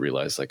until you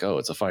realize like, oh,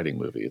 it's a fighting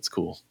movie. It's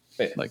cool.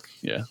 Yeah. Like,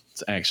 yeah,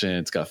 it's action,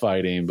 it's got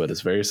fighting, but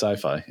it's very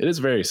sci-fi. It is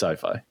very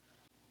sci-fi.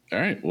 All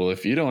right. Well,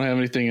 if you don't have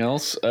anything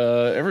else,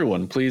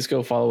 everyone, please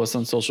go follow us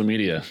on social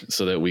media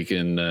so that we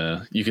can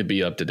you can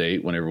be up to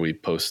date whenever we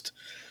post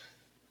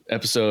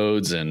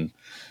episodes and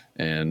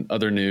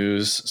other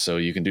news. So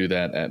you can do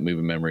that at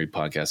Movie Memory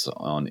Podcast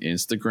on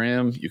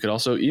Instagram. You could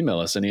also email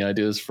us any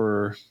ideas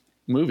for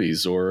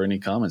movies or any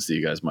comments that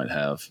you guys might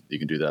have. You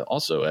can do that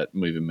also at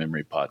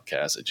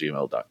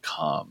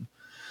moviememorypodcast@gmail.com.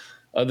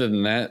 Other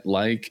than that,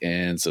 like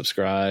and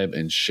subscribe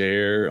and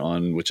share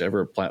on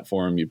whichever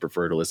platform you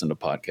prefer to listen to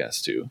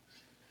podcasts to.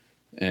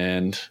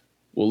 And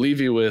we'll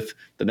leave you with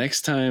the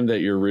next time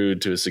that you're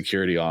rude to a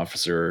security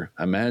officer,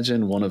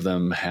 imagine one of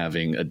them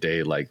having a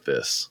day like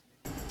this.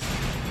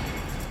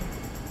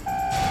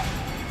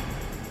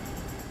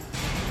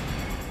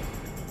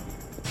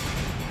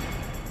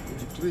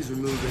 Would you please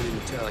remove any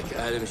metallic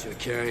items you're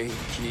carrying?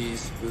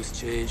 Keys, loose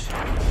change?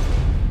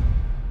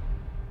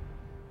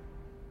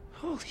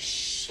 Holy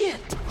shit!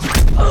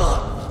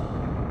 Ugh.